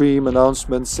stream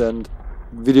announcements and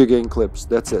video game clips.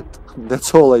 That's it.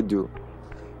 That's all I do.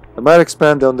 I might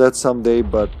expand on that someday,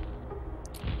 but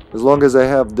as long as I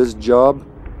have this job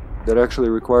that actually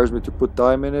requires me to put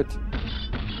time in it,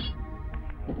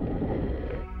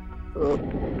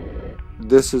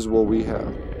 this is what we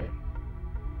have.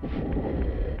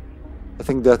 I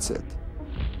think that's it,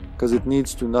 because it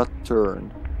needs to not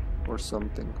turn or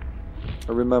something.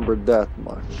 I remember that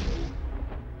much.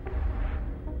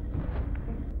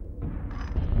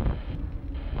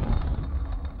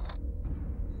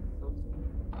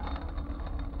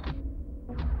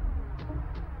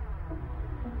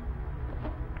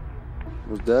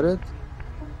 Was that it?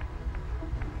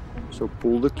 So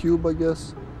pull the cube, I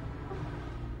guess.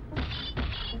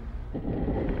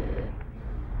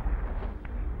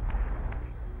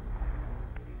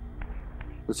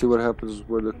 Let's see what happens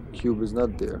where the cube is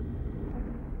not there.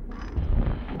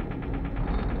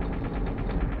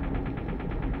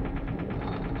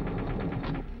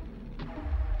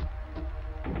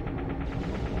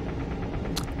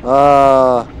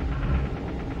 Ah.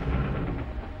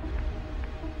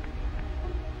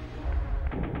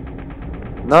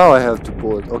 Now I have to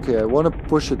pull it. Okay, I want to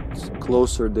push it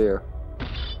closer there.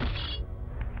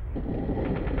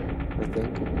 I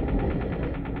think.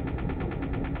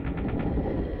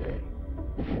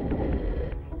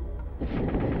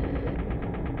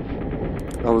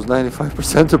 That was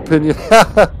 95% opinion.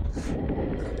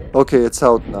 Okay, it's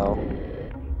out now.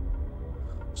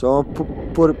 So I'll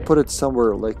put it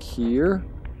somewhere like here,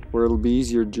 where it'll be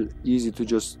easy to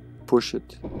just push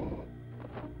it.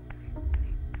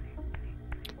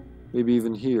 Maybe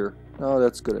even here. Oh,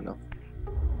 that's good enough.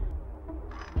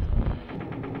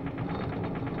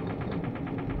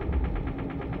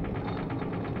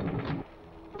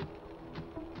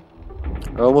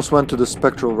 I almost went to the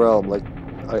spectral realm, like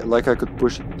I could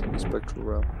push it to the spectral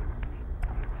realm.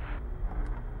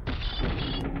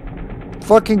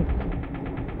 Fucking...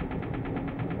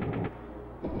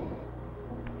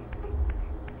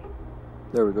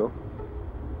 There we go.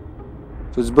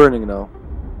 So it's burning now.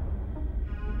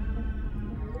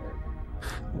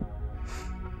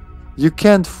 You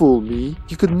can't fool me.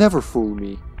 You could never fool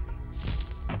me.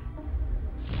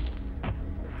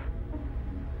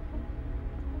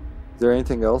 Is there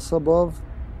anything else above?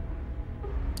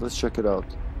 Let's check it out.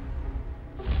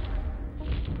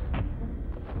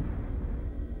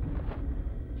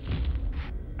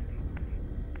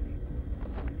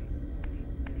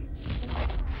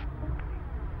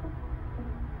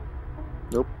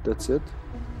 Nope, that's it.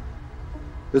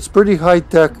 It's pretty high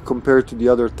tech compared to the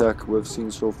other tech we've seen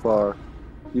so far.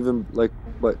 Even like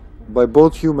by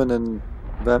both human and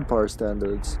vampire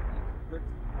standards.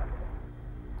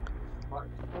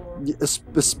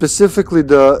 Specifically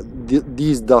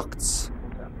these ducts.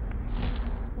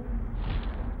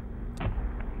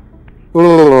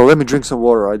 Oh, let me drink some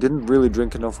water. I didn't really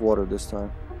drink enough water this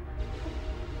time.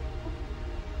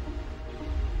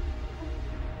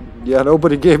 Yeah,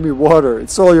 nobody gave me water.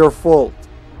 It's all your fault.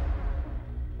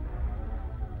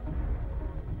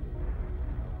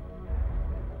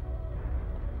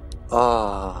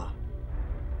 Ah.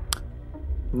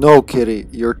 No, kitty.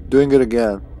 You're doing it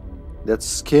again. That's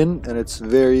skin and it's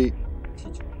very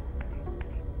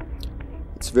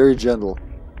gentle.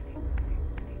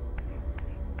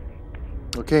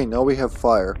 Okay, now we have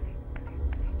fire.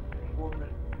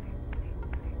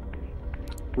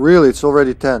 Really, it's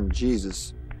already 10.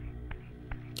 Jesus.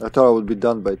 I thought I would be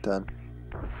done by 10.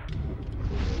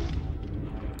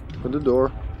 Open the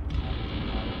door.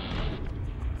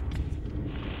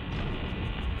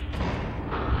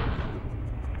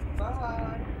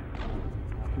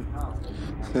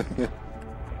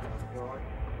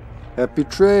 Happy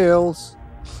trails.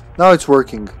 Now it's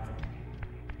working.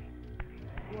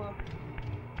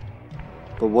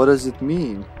 But what does it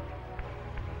mean?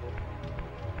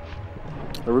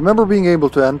 I remember being able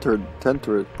to enter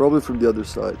it, probably from the other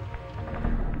side.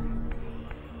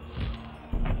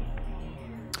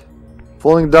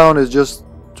 Falling down is just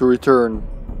to return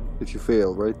if you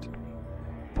fail, right?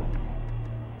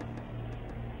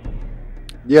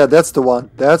 Yeah, that's the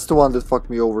one. That's the one that fucked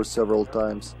me over several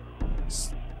times.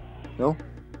 No?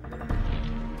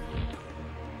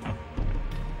 I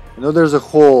know there's a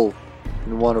hole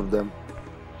in one of them.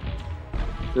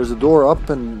 There's a door up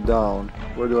and down.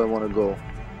 Where do I want to go?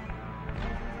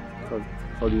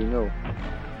 How do you know?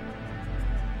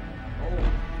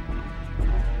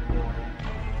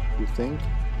 You think?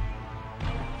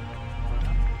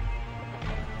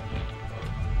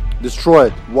 Destroy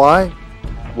it. Why?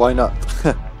 Why not?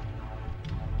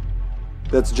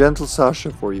 That's gentle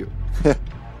Sasha for you.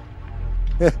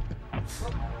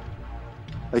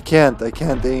 I can't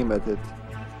aim at it.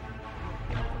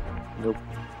 Nope.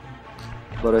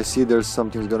 But I see there's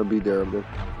something's gonna be there a bit.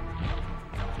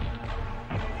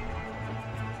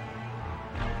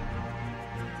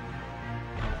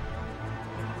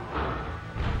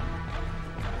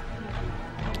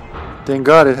 Thank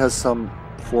God it has some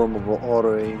form of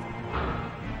auto aim.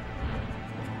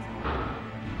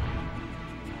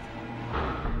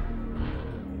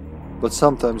 But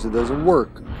sometimes it doesn't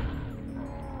work.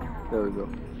 There we go.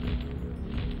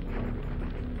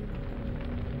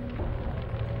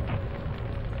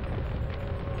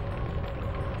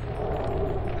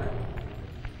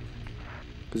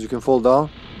 Because you can fall down?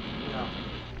 Yeah.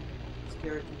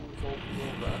 Scared to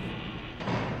move over.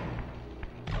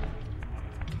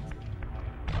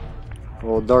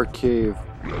 Oh, dark cave.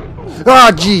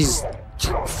 Ah, jeez!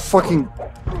 Fucking...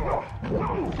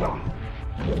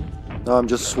 No, I'm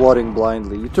just swatting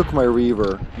blindly. You took my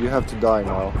Reaver. You have to die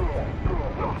now.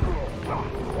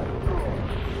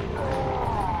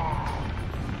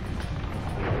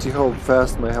 See how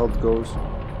fast my health goes?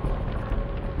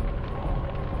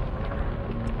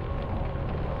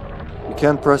 You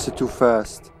can't press it too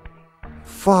fast.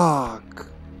 Fuck!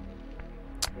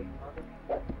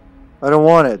 I don't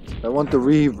want it. I want the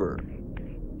Reaver.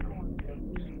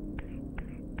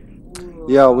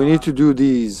 Yeah, we need to do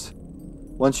these.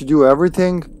 Once you do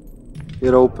everything,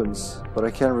 it opens. But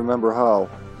I can't remember how.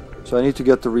 So I need to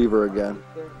get the Reaver again.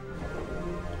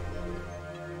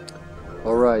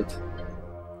 Alright.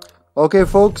 Okay,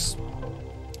 folks.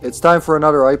 It's time for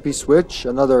another IP switch.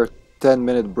 Another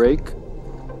 10-minute break.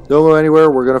 Don't go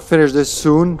anywhere. We're gonna finish this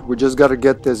soon. We just gotta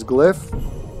get this glyph.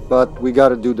 But we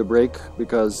gotta do the break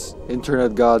because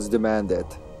internet gods demand it.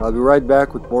 I'll be right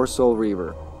back with more Soul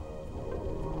Reaver.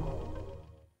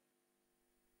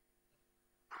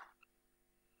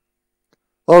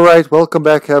 Alright, welcome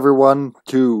back everyone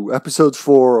to episode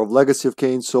 4 of Legacy of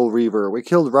Kain Soul Reaver. We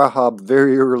killed Rahab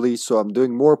very early, so I'm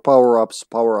doing more power-ups.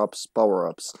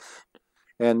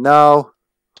 And now,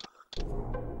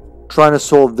 trying to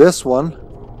solve this one.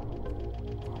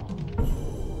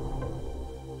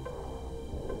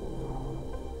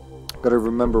 Gotta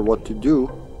remember what to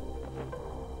do.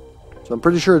 So I'm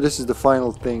pretty sure this is the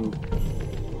final thing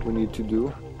we need to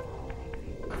do.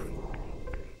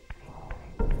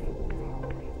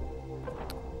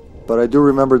 But I do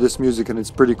remember this music and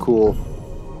it's pretty cool.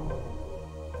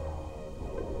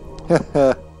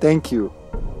 Thank you.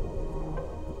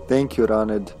 Thank you,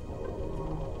 Raned.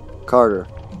 Carter.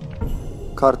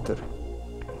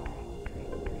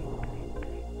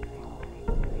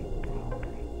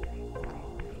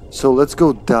 So let's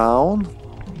go down.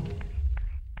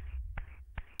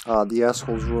 Ah, the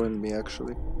assholes ruined me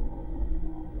actually.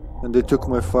 And they took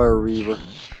my fire reaver.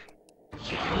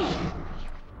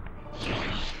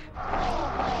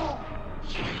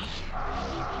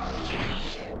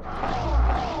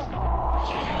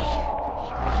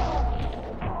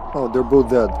 Oh, they're both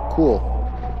dead. Cool.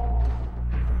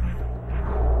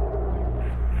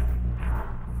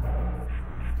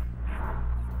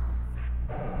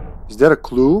 Is that a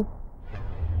clue?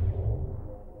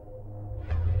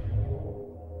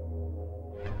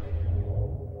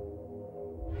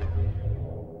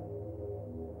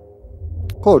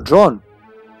 Oh, John.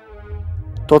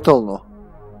 Totalno.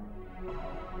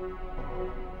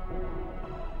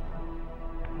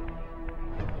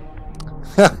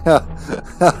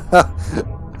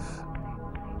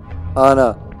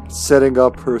 Anna setting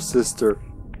up her sister.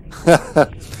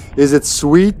 Is it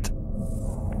sweet?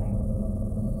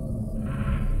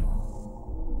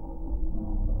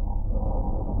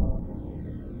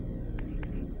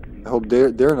 I hope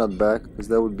they're not back, because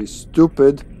that would be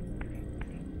stupid.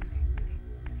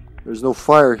 There's no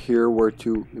fire here where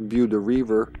to imbue the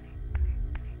Reaver.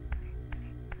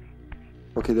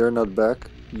 Okay, they're not back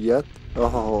yet.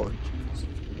 Oh, geez.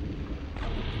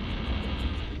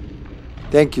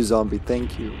 Thank you, zombie.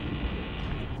 Thank you.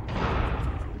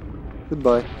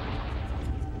 Goodbye.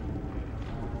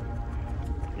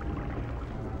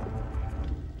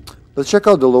 Let's check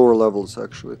out the lower levels,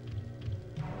 actually.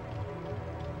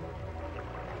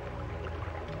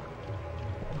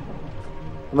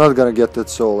 I'm not gonna get that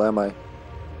soul, am I?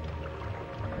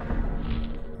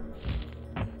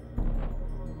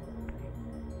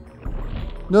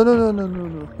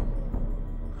 No.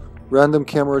 Random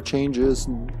camera changes.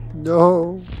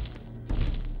 No.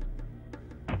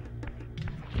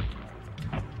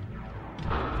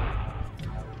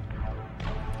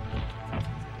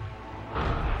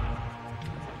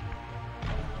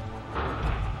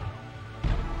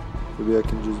 Maybe I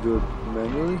can just do it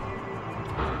manually.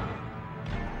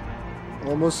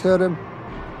 Almost had him.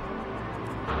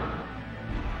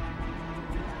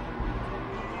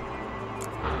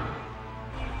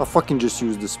 I'll fucking just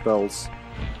use the spells.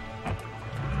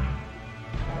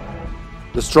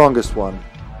 The strongest one.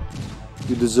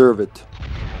 You deserve it.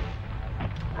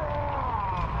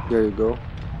 There you go.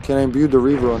 Can I imbue the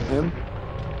Reaver on him?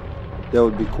 That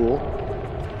would be cool.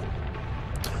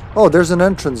 Oh, there's an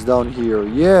entrance down here.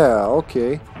 Yeah,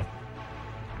 okay.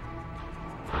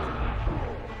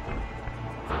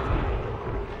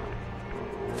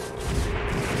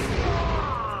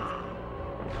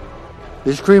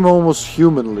 They scream almost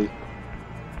humanly.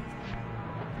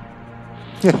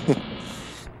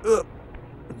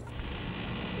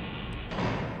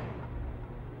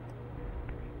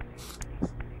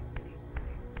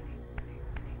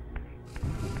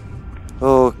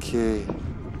 Okay.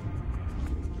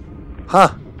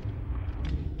 Ha!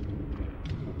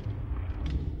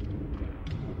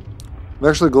 I'm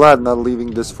actually glad not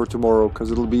leaving this for tomorrow,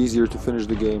 because it'll be easier to finish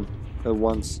the game at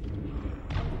once.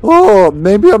 Oh,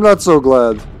 maybe I'm not so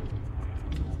glad.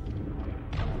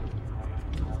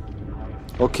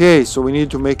 Okay, so we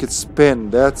need to make it spin.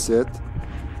 That's it.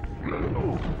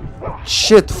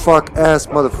 Shit, fuck, ass,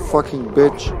 motherfucking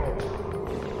bitch.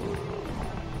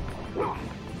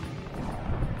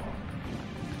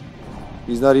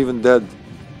 He's not even dead.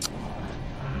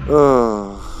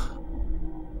 Ugh.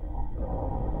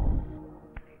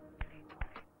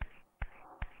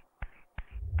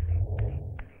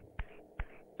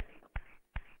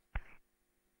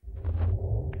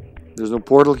 There's no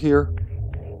portal here.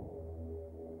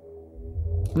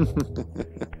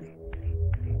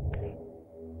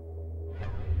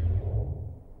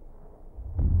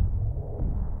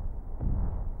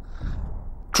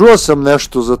 Čuo sam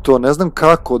nešto za to, ne znam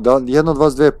kako, da jedna od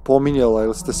vas dve je pominjala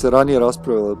ili ste se ranije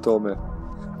raspravili o tome,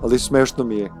 ali smešno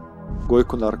mi je.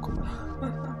 Gojko narkoman.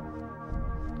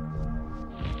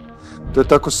 To je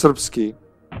tako srpski.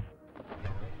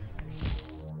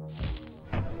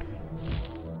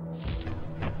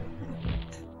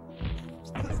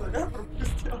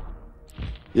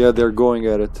 Yeah, they're going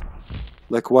at it.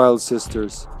 Like wild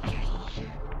sisters.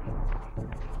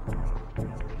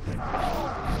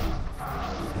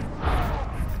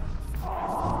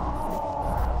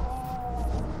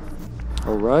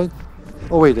 Alright.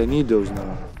 Oh wait, I need those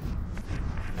now.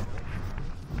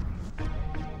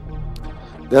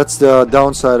 That's the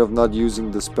downside of not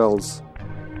using the spells.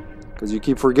 Because you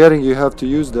keep forgetting you have to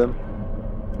use them.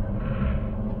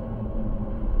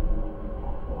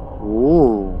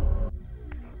 Ooh.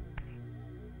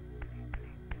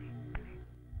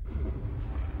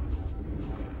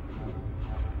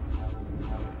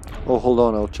 Oh, hold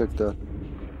on, I'll check that.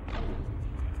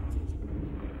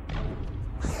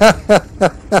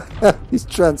 He's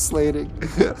translating.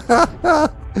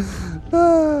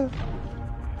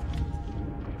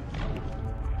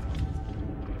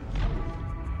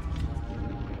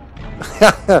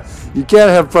 You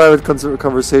can't have private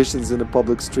conversations in a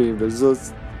public stream.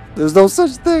 There's no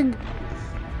such thing.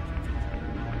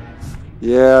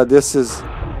 Yeah, this is...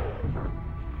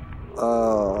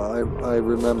 I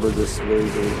remember this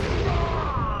vaguely.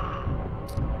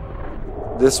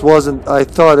 This wasn't... I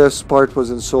thought this part was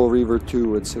in Soul Reaver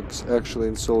 2. It's actually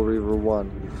in Soul Reaver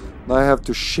 1. Now I have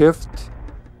to shift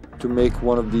to make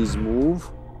one of these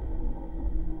move.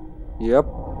 Yep.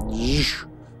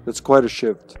 That's quite a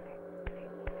shift.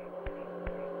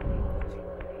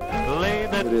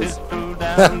 It is.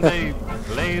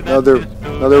 now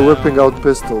they're whipping out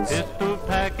pistols. It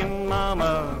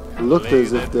looked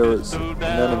as if there was an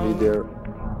enemy there.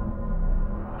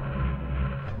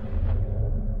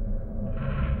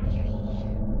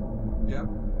 Yeah.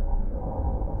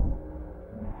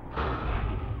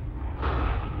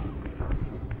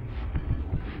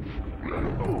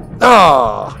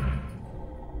 Ah!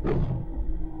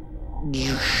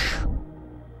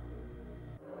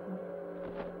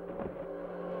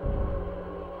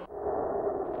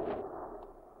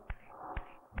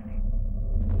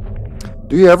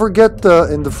 Do you ever get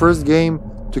in the first game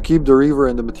to keep the Reaver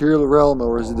in the material realm,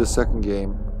 or is it the second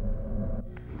game?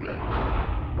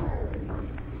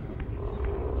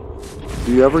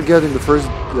 Do you ever get in the first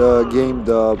game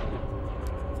the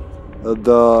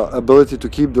ability to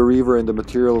keep the Reaver in the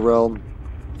material realm?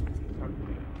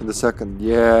 In the second,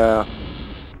 yeah.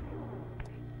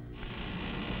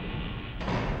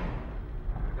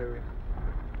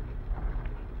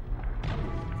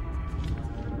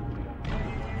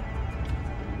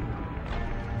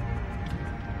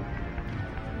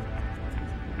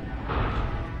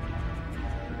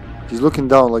 He's looking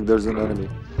down like there's an enemy.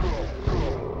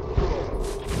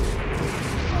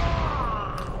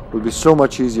 Would be so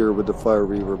much easier with the Fire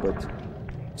Reaver, but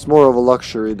it's more of a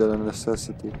luxury than a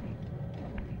necessity.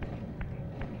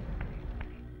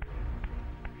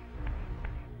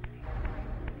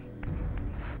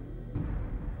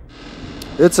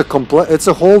 It's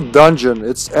a whole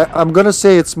dungeon. I'm gonna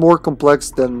say it's more complex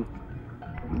than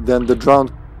the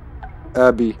Drowned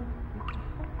Abbey.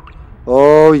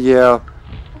 Oh yeah.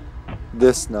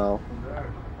 This now.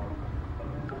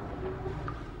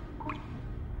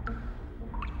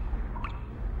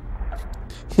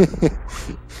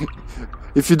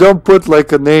 If you don't put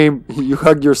like a name, you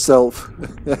hug yourself.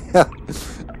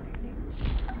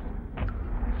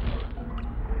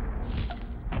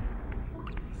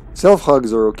 Self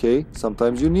hugs are okay.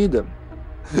 Sometimes you need them.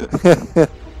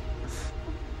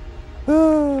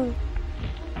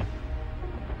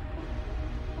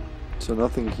 So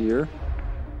nothing here.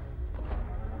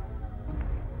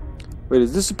 Wait,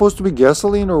 is this supposed to be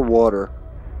gasoline or water?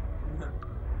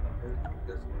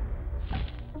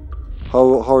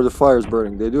 How are the fires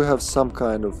burning? They do have some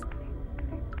kind of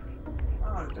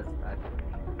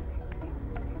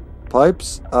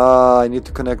pipes? I need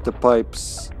to connect the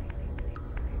pipes.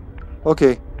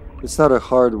 Okay, it's not a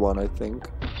hard one, I think.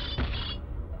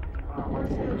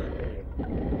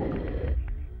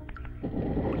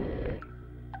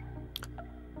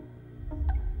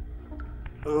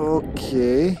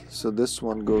 Okay, so this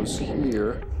one goes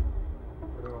here.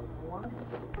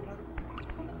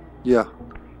 Yeah.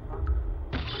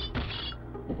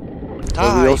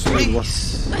 Die, we also need one.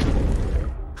 please.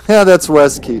 Yeah, that's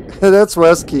Wesky. That's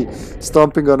Wesky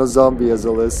stomping on a zombie as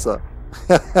Alyssa.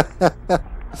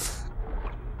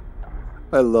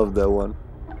 I love that one.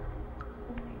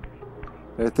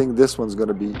 I think this one's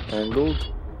gonna be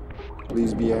angled.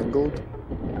 Please be angled.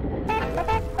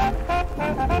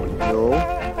 No.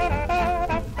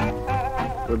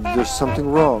 But there's something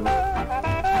wrong.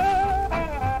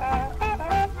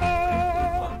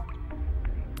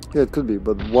 Yeah, it could be,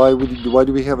 but why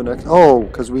do we have an X? Oh,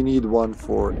 because we need one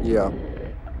for, yeah.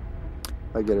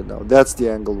 I get it now. That's the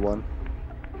angled one.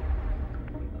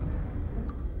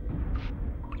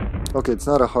 Okay, it's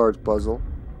not a hard puzzle.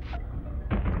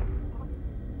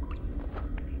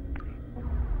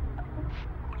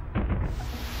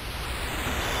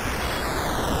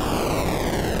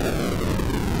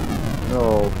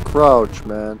 No, crouch,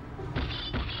 man.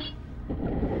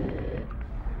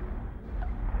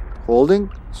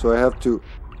 Holding, so I have to...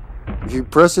 If you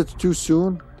press it too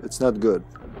soon, it's not good.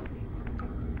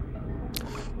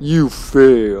 You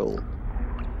fail.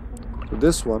 So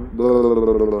this one... Blah, blah,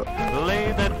 blah, blah, blah.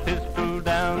 Lay that pistol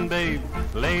down, babe.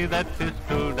 Lay that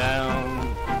pistol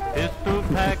down. Pistol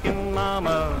packing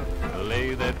mama.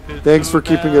 Lay that pistol Thanks for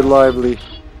keeping it lively.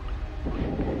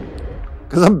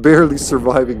 Because I'm barely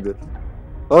surviving this.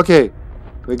 Okay,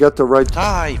 we got the right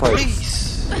Die, pipes.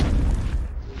 please!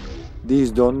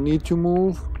 These don't need to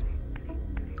move.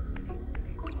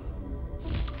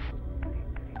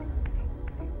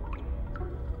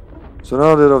 So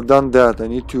now that I've done that, I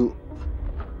need to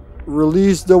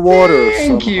release the water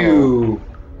Thank somehow. you!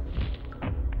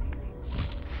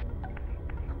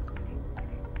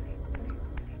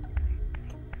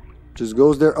 Just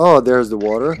goes there. Oh, there's the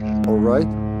water. Alright.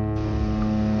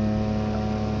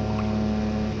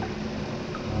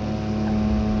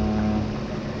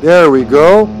 There we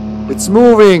go. It's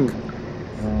moving.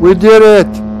 We did it.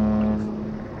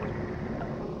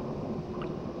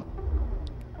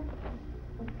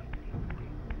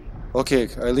 Okay,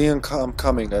 Eileen, I'm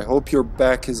coming. I hope your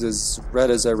back is as red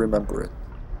as I remember it.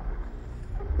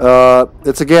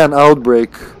 It's again Outbreak.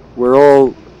 We're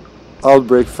all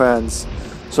Outbreak fans.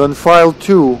 So in file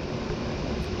 2,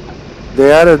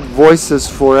 they added voices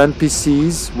for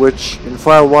NPCs, which in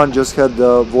file 1 just had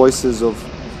the voices of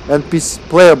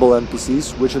playable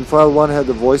NPCs, which in file 1 had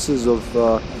the voices of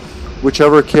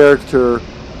whichever character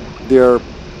they're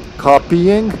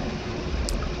copying.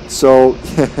 So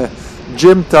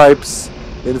gym types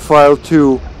in file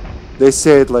 2, they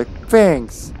say it like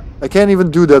thanks. I can't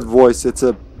even do that voice. It's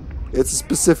a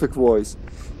specific voice.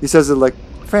 He says it like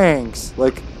thanks,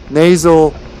 like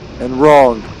nasal and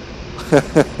wrong.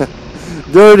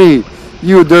 Dirty,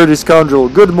 you dirty scoundrel.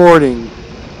 Good morning.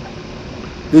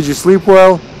 Did you sleep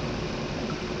well?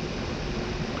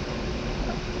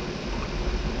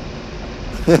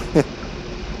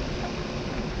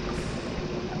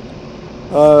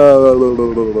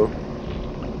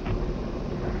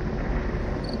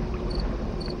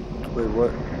 Wait,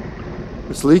 what?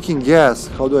 It's leaking gas.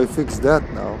 How do I fix that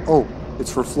now? Oh,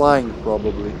 it's for flying,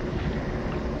 probably.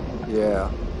 Yeah.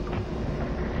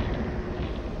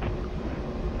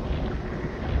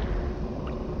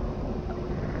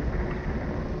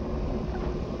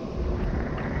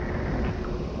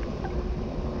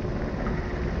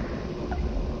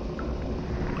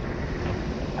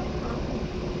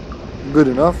 Good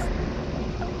enough.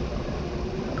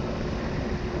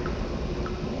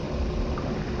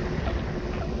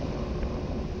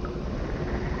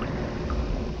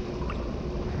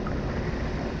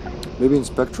 Maybe in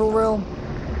Spectral Realm?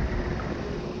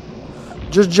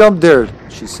 Just jump there,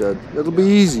 she said. It'll be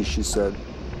easy, she said.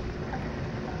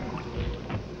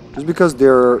 Just because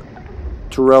they're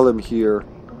Turellum here.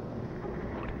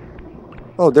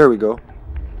 Oh, there we go.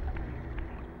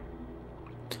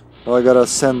 Oh, I gotta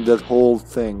send that whole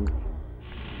thing.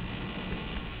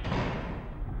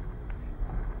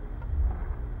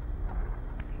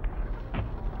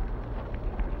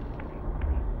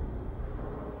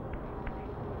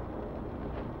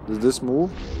 Does this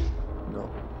move?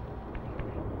 No.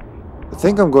 I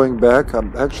think I'm going back.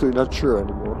 I'm actually not sure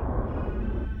anymore.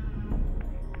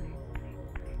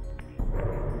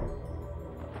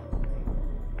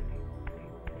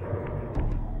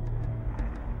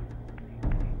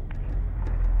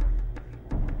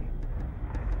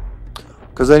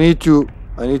 Because I need to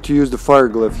use the fire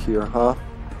glyph here, huh?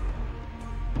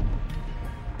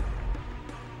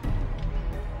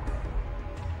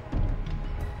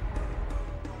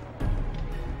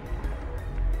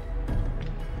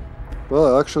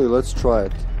 Well, actually, let's try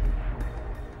it.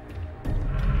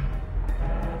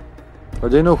 Are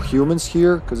there no humans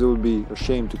here? Because it would be a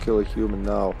shame to kill a human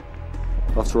now.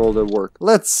 After all that work.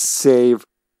 Let's save.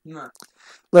 No.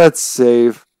 Let's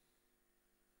save.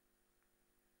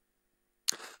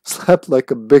 Slept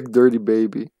like a big dirty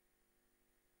baby.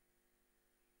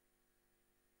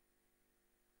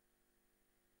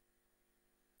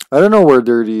 I don't know where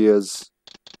Dirty is.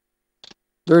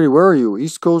 Dirty, where are you?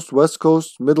 East Coast, West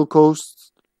Coast, Middle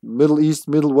Coast, Middle East,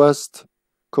 Middle West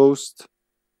Coast.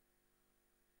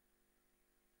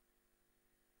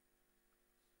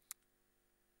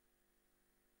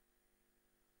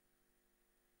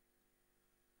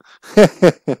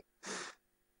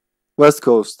 West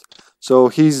Coast. So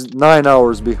he's 9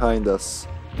 hours behind us.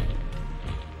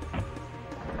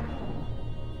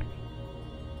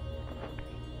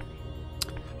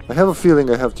 I have a feeling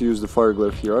I have to use the fire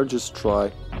glyph here. I'll just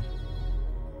try.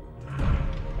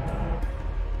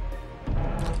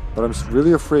 But I'm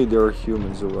really afraid there are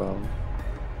humans around.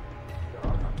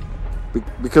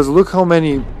 Because look how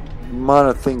many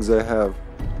mana things I have.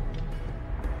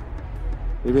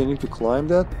 Maybe I need to climb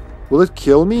that? Will it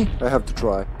kill me? I have to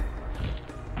try.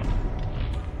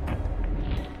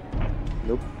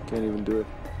 Nope, can't even do it.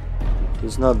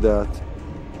 It's not that.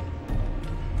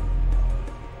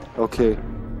 Okay,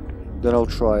 then I'll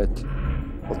try it.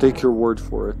 I'll take your word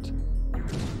for it.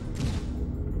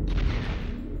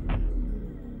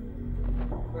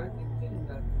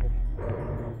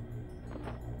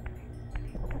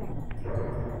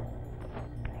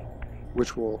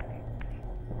 Which wall?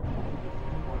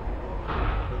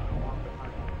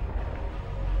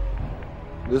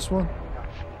 This one?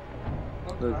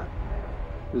 No,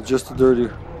 it's just a dirty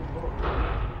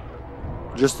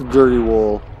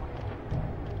wall.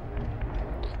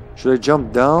 Should I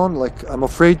jump down? Like, I'm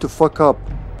afraid to fuck up,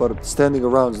 but standing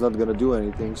around is not gonna do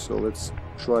anything, so let's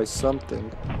try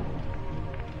something.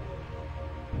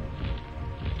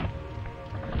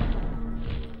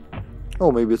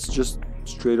 Oh, maybe it's just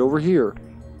straight over here.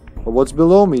 But what's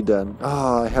below me then?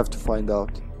 Ah, I have to find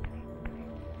out.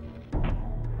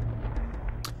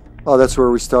 Oh, that's where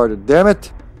we started. Damn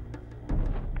it!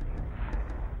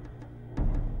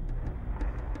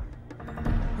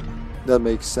 That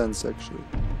makes sense, actually.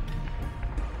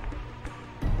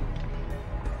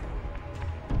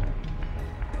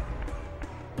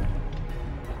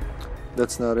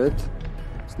 That's not it.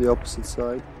 It's the opposite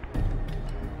side.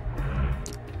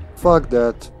 Fuck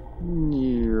that.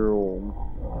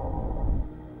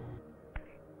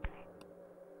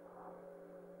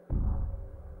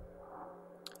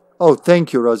 Oh,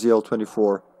 thank you, Raziel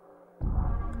 24.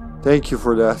 Thank you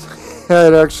for that.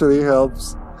 It actually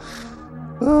helps.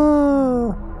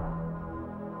 Ah.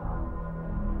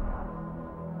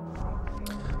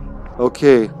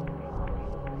 Okay.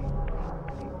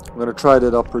 I'm gonna try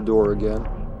that upper door again.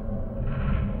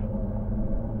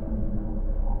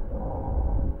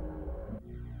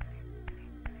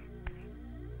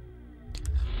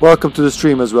 Welcome to the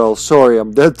stream as well. Sorry,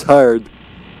 I'm dead tired.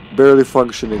 Barely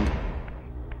functioning.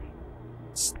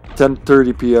 It's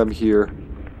 10:30 p.m. here.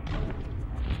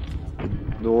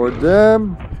 Ignore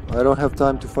them. I don't have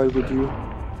time to fight with you.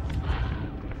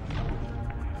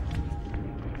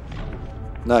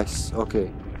 Nice,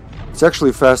 okay. It's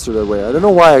actually faster that way. I don't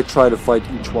know why I try to fight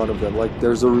each one of them. Like,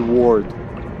 there's a reward.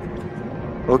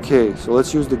 Okay, so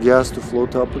let's use the gas to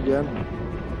float up again.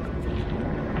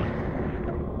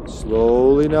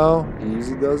 Slowly now.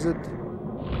 Easy does it.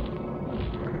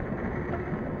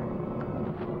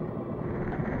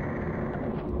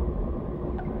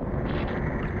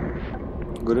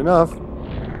 Good enough.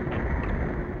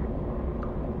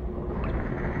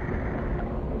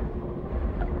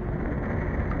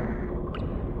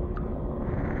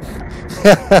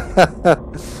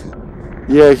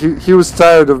 Yeah, he was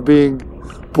tired of being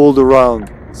pulled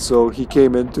around, so he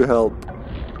came in to help.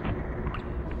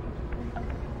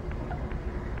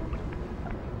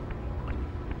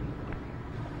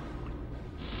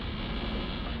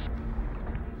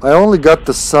 I only got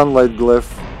the sunlight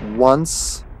glyph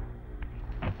once,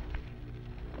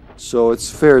 so it's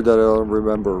fair that I don't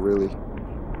remember really.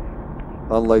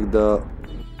 Unlike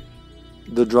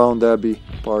the Drowned Abbey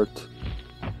part,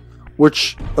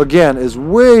 which again is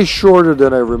way shorter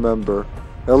than I remember.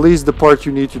 At least the part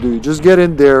you need to do. You just get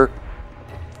in there,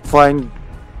 find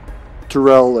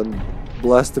Terrell and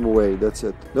blast him away. That's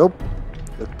it. Nope.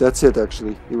 That's it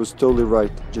actually. He was totally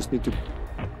right. Just need to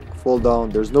fall down.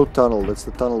 There's no tunnel. That's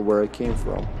the tunnel where I came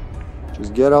from.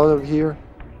 Just get out of here.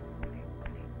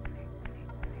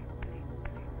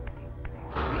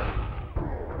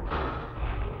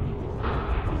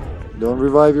 Don't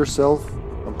revive yourself.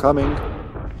 I'm coming.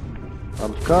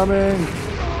 I'm coming.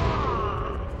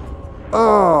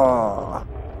 Ah.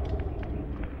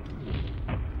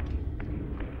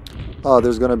 Oh,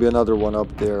 there's gonna be another one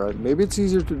up there. Maybe it's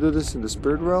easier to do this in the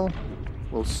spirit realm.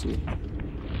 We'll see.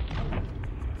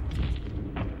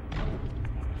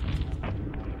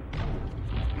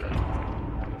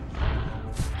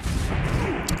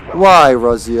 Why,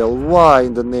 Raziel? Why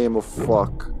in the name of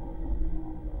fuck?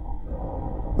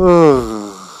 Ugh.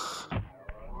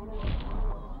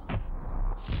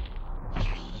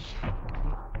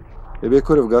 Maybe I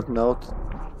could have gotten out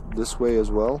this way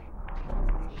as well.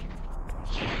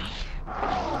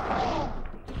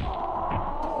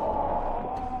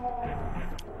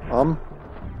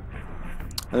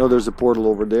 I know there's a portal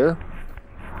over there.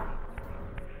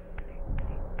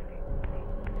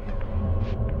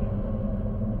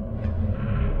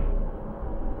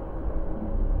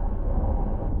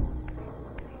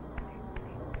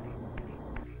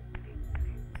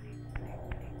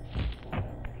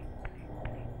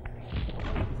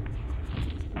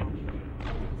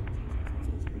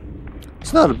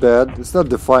 It's not bad. It's not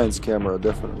Defiance camera,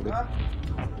 definitely.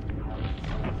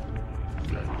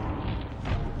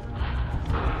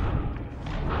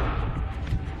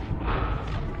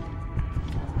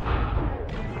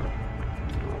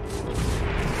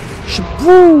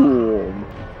 Shaboom!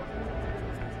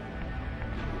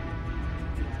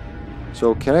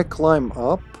 So can I climb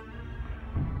up?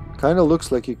 Kinda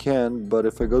looks like you can, but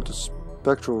if I go to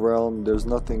Spectral Realm, there's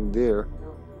nothing there.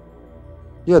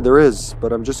 Yeah, there is,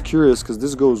 but I'm just curious because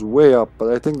this goes way up,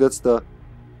 but I think that's the...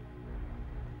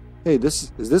 Hey,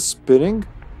 is this spinning?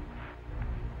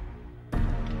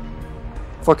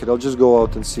 Fuck it, I'll just go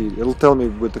out and see. It'll tell me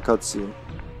with the cutscene.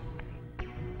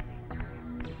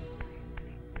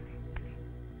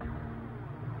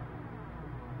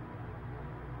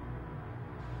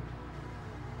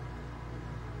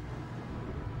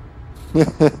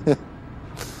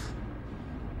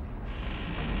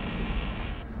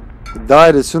 It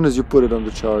died as soon as you put it on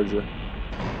the charger.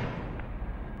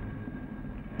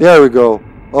 There we go.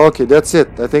 Okay, that's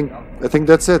it. I think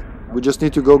that's it. We just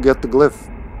need to go get the glyph.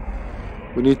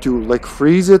 We need to like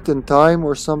freeze it in time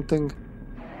or something.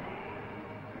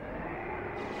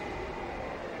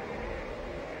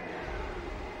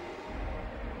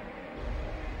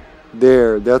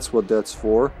 There, that's what that's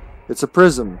for. It's a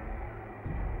prism.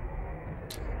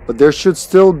 But there should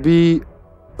still be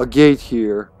a gate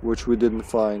here, which we didn't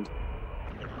find.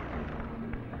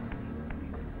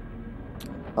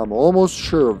 I'm almost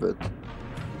sure of it.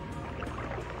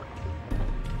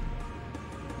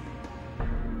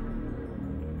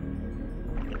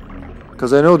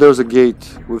 Because I know there's a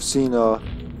gate. We've seen a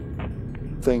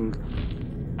thing.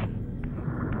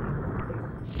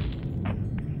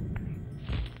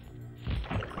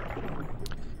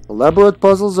 Elaborate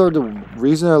puzzles are the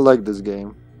reason I like this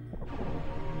game.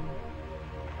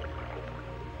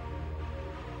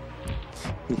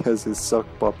 He has his sock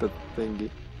puppet thingy.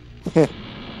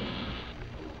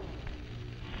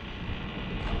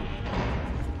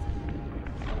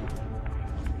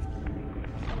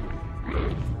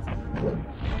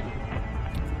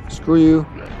 Screw you.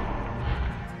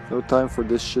 No time for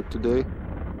this shit today.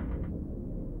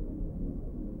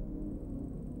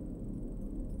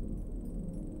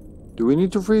 Do we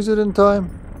need to freeze it in time?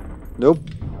 Nope.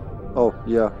 Oh,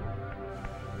 yeah.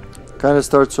 Kinda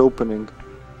starts opening.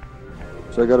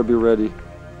 So I gotta be ready.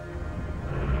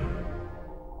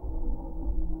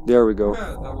 There we go.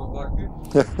 Yeah, that was lucky.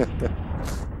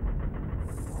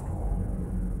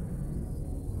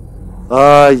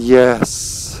 Ah,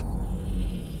 yes.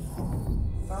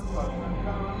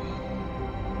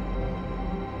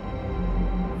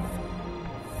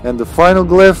 And the final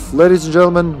glyph, ladies and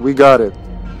gentlemen, we got it.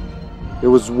 It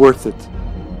was worth it.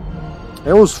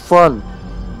 It was fun.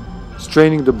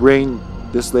 Straining the brain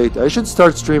this late. I should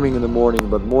start streaming in the morning,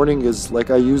 but morning is like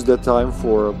I use that time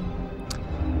for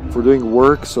doing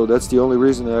work, so that's the only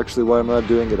reason actually why I'm not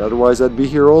doing it. Otherwise I'd be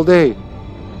here all day.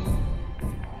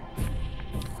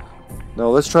 Now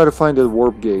let's try to find that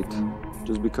warp gate,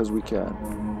 just because we can.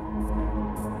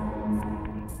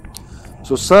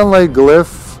 So sunlight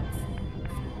glyph,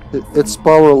 its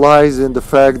power lies in the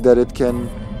fact that it can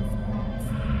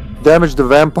damage the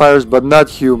vampires but not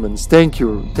humans. Thank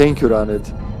you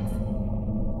Ranid.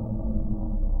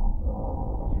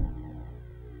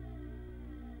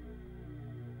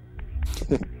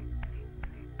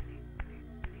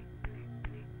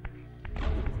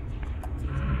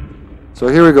 So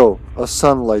here we go, a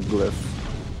sunlight glyph.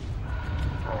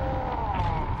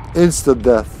 Instant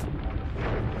death.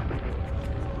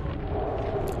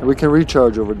 And we can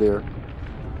recharge over there.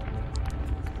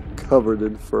 Covered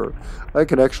in fur. I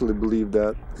can actually believe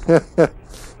that.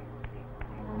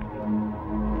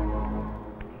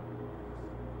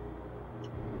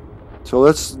 So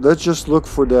let's just look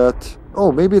for that.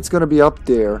 Oh, maybe it's gonna be up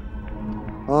there.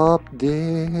 Up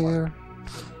there.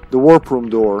 The warp room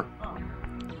door.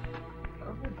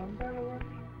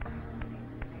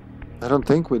 I don't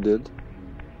think we did.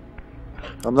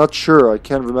 I'm not sure. I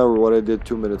can't remember what I did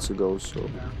 2 minutes ago, so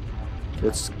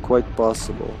it's quite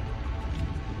possible.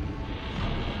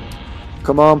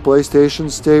 Come on, PlayStation,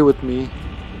 stay with me.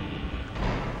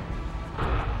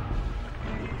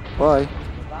 Bye.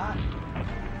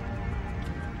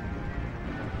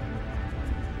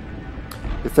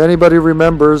 If anybody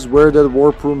remembers where that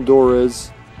warp room door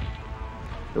is,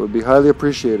 It would be highly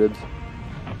appreciated.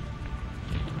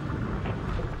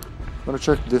 I'm gonna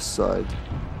check this side.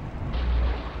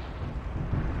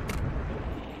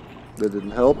 That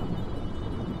didn't help.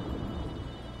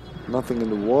 Nothing in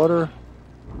the water.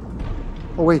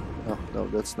 Oh wait, no,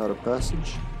 that's not a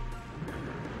passage.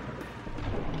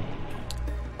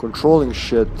 Controlling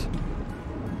shit.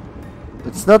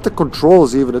 It's not the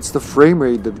controls even, it's the frame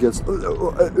rate that gets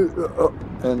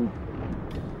and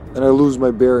I lose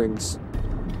my bearings.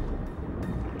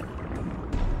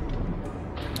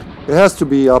 It has to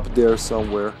be up there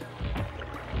somewhere.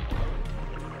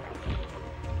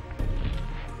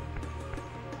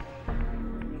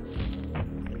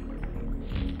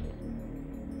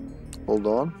 Hold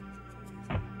on.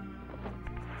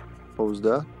 What was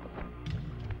that?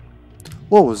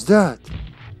 What was that?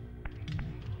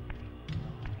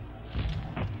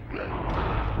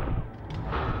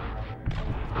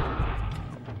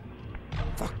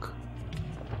 Fuck.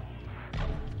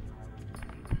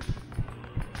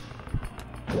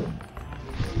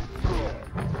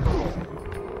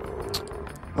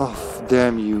 Oh,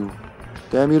 damn you.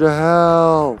 Damn you to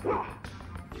hell.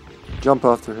 Jump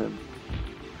after him.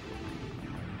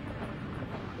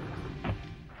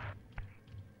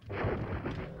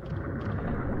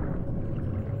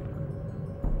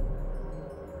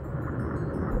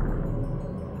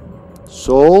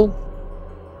 Soul?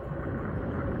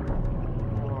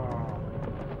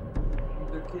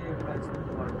 The cave next to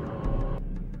the light.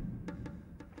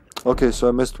 Okay, so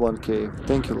I missed one cave.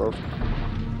 Thank you, love.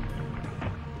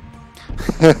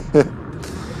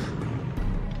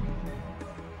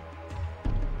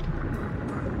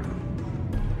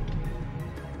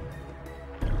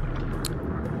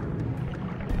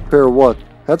 Pair of what?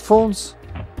 Headphones?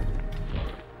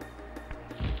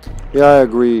 Yeah, I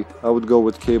agree. I would go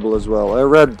with cable as well. I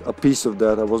read a piece of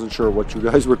that. I wasn't sure what you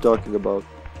guys were talking about.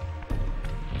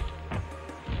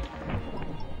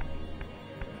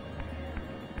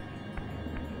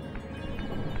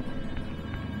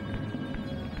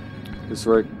 It's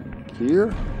right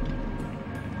here?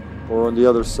 Or on the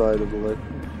other side of the lake?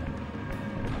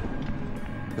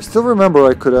 I still remember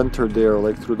I could enter there,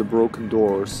 like through the broken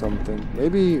door or something.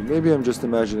 Maybe I'm just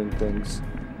imagining things.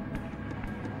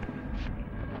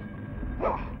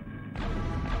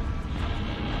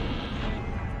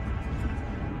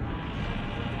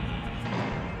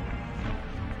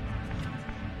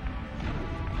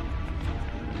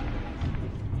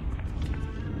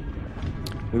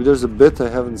 Maybe there's a bit I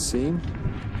haven't seen.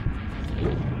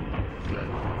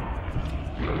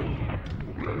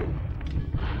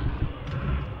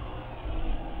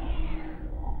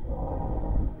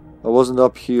 I wasn't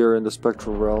up here in the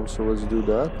spectral realm, so let's do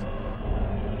that.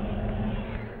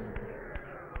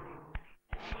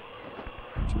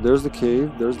 So there's the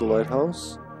cave, there's the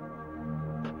lighthouse.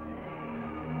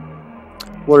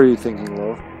 What are you thinking,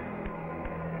 love?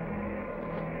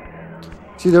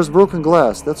 See, there's broken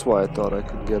glass. That's why I thought I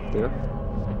could get there.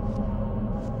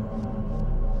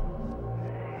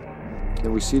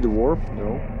 Can we see the warp?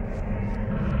 No.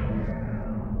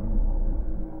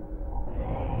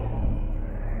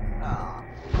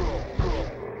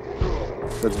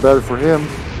 That's better for him.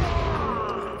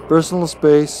 Personal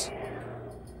space.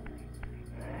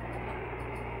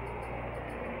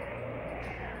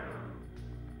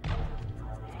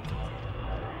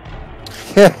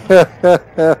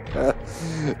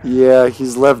 Yeah,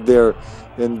 he's left there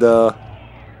in the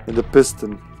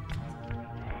piston.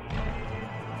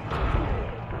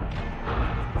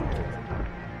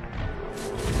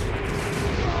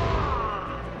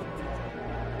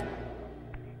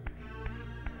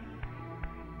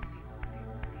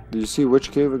 Do you see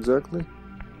which cave exactly?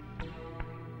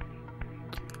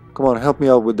 Come on, help me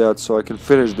out with that so I can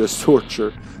finish this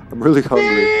torture. I'm really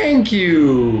hungry. Thank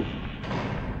you!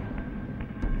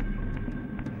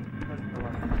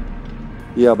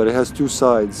 Yeah, but it has two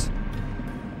sides.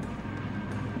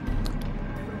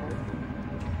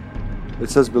 It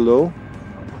says below.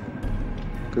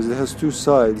 Because it has two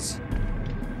sides.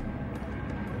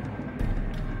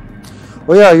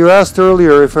 Oh yeah, you asked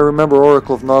earlier if I remember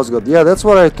Oracle of Nosgoth. Yeah, that's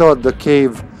what I thought the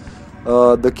cave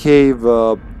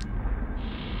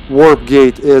warp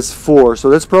gate is for. So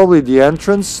that's probably the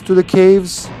entrance to the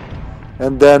caves.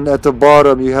 And then at the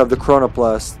bottom you have the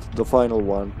chronoplast, the final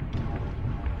one.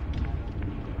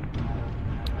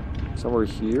 Somewhere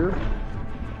here.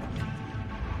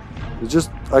 It's just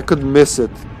I could miss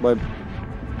it. My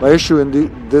issue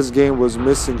in this game was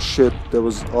missing shit that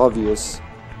was obvious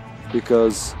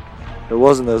because it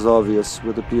wasn't as obvious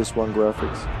with the PS1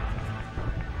 graphics.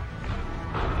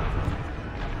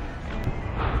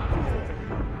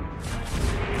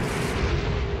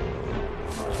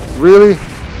 Really?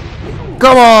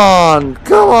 Come on!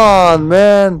 Come on,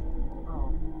 man!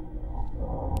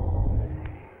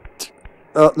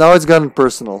 Now it's gotten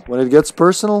personal. When it gets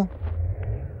personal,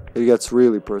 it gets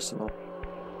really personal.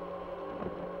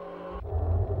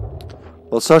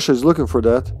 Well, Sasha is looking for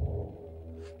that.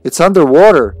 It's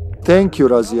underwater. Thank you,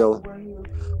 Raziel.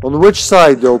 On which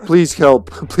side, though? Please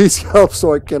help. Please help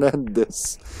so I can end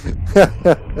this.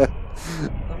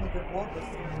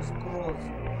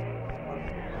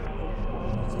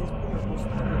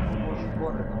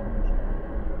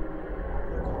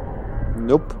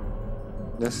 Nope.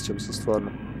 Не сечем се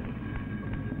стварно.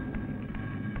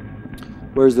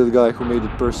 Where's the guy who made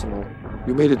it personal?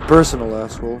 You made it personal,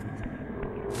 asshole.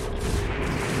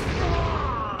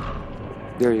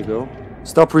 There you go.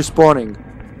 Stop respawning.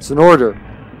 It's an order.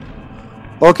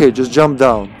 Okay, just jump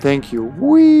down. Thank you.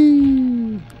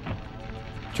 Whee!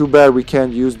 Too bad we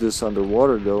can't use this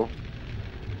underwater, though.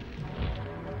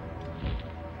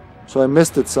 So I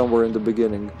missed it somewhere in the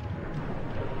beginning.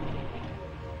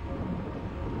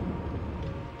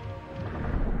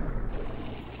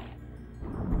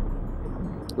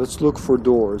 Let's look for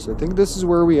doors. I think this is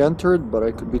where we entered, but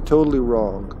I could be totally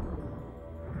wrong.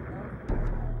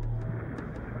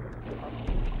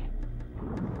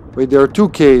 Wait, there are two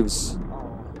caves.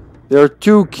 There are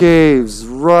two caves,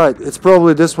 right. It's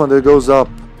probably this one that goes up.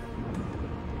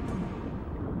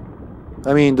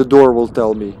 I mean, the door will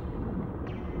tell me.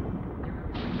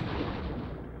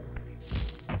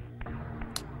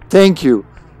 Thank you.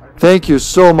 Thank you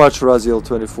so much,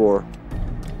 Raziel24.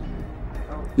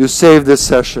 You saved this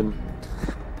session.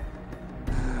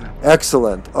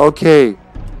 Excellent. Okay.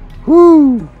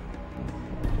 Woo!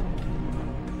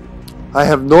 I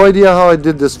have no idea how I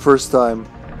did this first time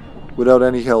without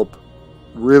any help.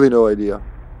 Really no idea.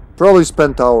 Probably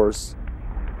spent hours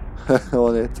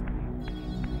on it.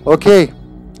 Okay.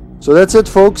 So that's it,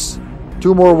 folks.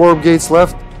 2 more warp gates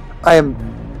left. I am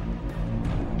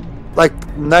like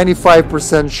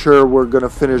 95% sure we're gonna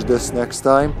finish this next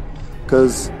time,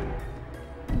 because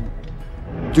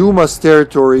Duma's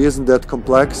territory isn't that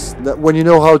complex. That when you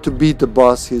know how to beat the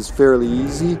boss, he's fairly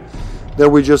easy.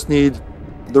 Then we just need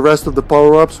the rest of the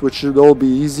power-ups, which should all be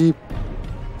easy.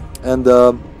 And You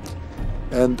know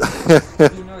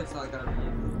it's not gonna be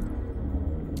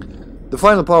easy. the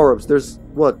final power-ups, there's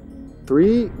what?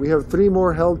 3? We have 3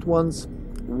 more health ones,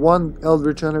 1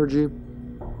 Eldritch Energy,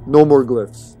 no more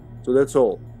glyphs. So that's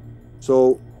all.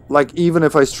 So, like, even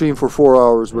if I stream for 4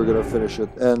 hours, we're gonna finish it.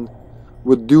 And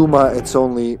with Duma, it's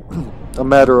only a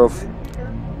matter of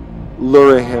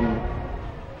luring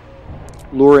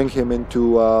him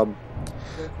into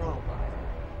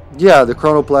yeah, the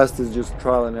chronoplast is just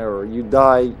trial and error. You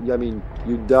die,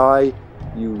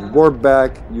 you warp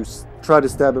back, you try to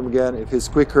stab him again. If he's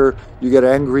quicker, you get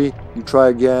angry, you try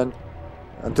again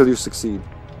until you succeed.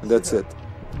 And that's it.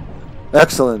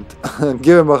 Excellent.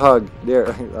 Give him a hug.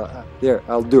 There, there,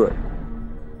 I'll do it.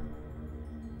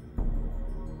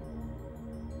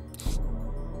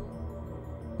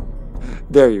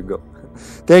 There you go.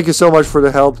 Thank you so much for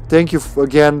the help. Thank you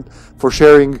again for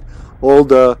sharing all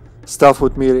the stuff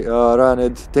with me,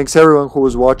 Ranid. Thanks everyone who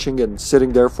was watching and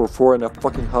sitting there for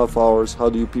 4.5 hours. How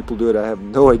do you people do it? I have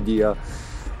no idea.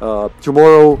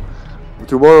 Tomorrow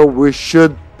we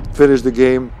should finish the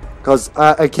game, because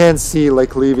I can't see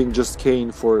like leaving just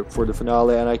Kain for the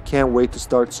finale, and I can't wait to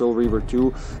start Soul Reaver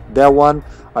 2. That one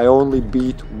I only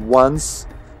beat once,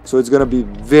 so it's gonna be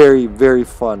very, very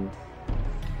fun.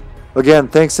 Again,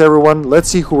 thanks everyone. Let's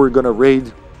see who we're gonna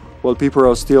raid while people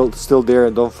are still there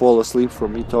and don't fall asleep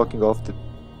from me talking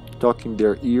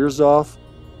their ears off.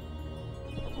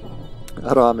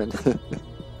 Ramen.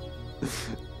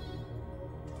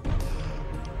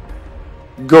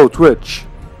 Go Twitch.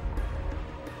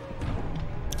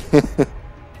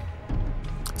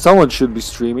 Someone should be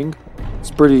streaming.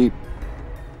 It's pretty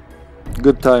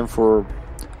good time for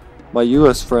my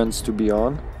US friends to be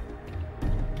on.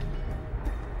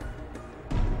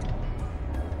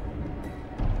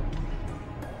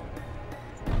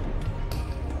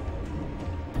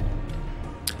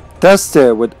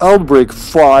 Teste with Outbreak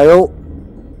File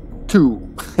 2.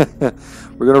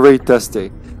 We're gonna raid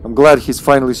Teste. I'm glad he's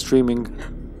finally streaming.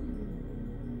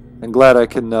 I'm glad I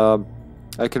can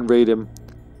raid him.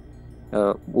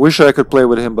 Wish I could play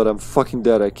with him, but I'm fucking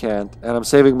dead. I can't. And I'm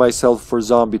saving myself for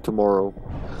Zombie tomorrow,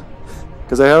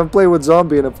 because I haven't played with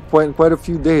Zombie in quite a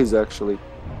few days, actually.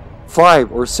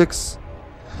 5 or 6.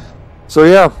 So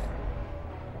yeah.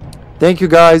 Thank you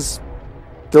guys.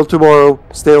 Till tomorrow.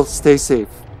 Stay safe.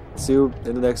 See you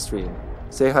in the next stream.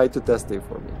 Say hi to Teste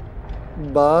for me.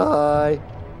 Bye.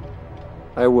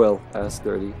 I will, Ask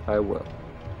Dirty. I will.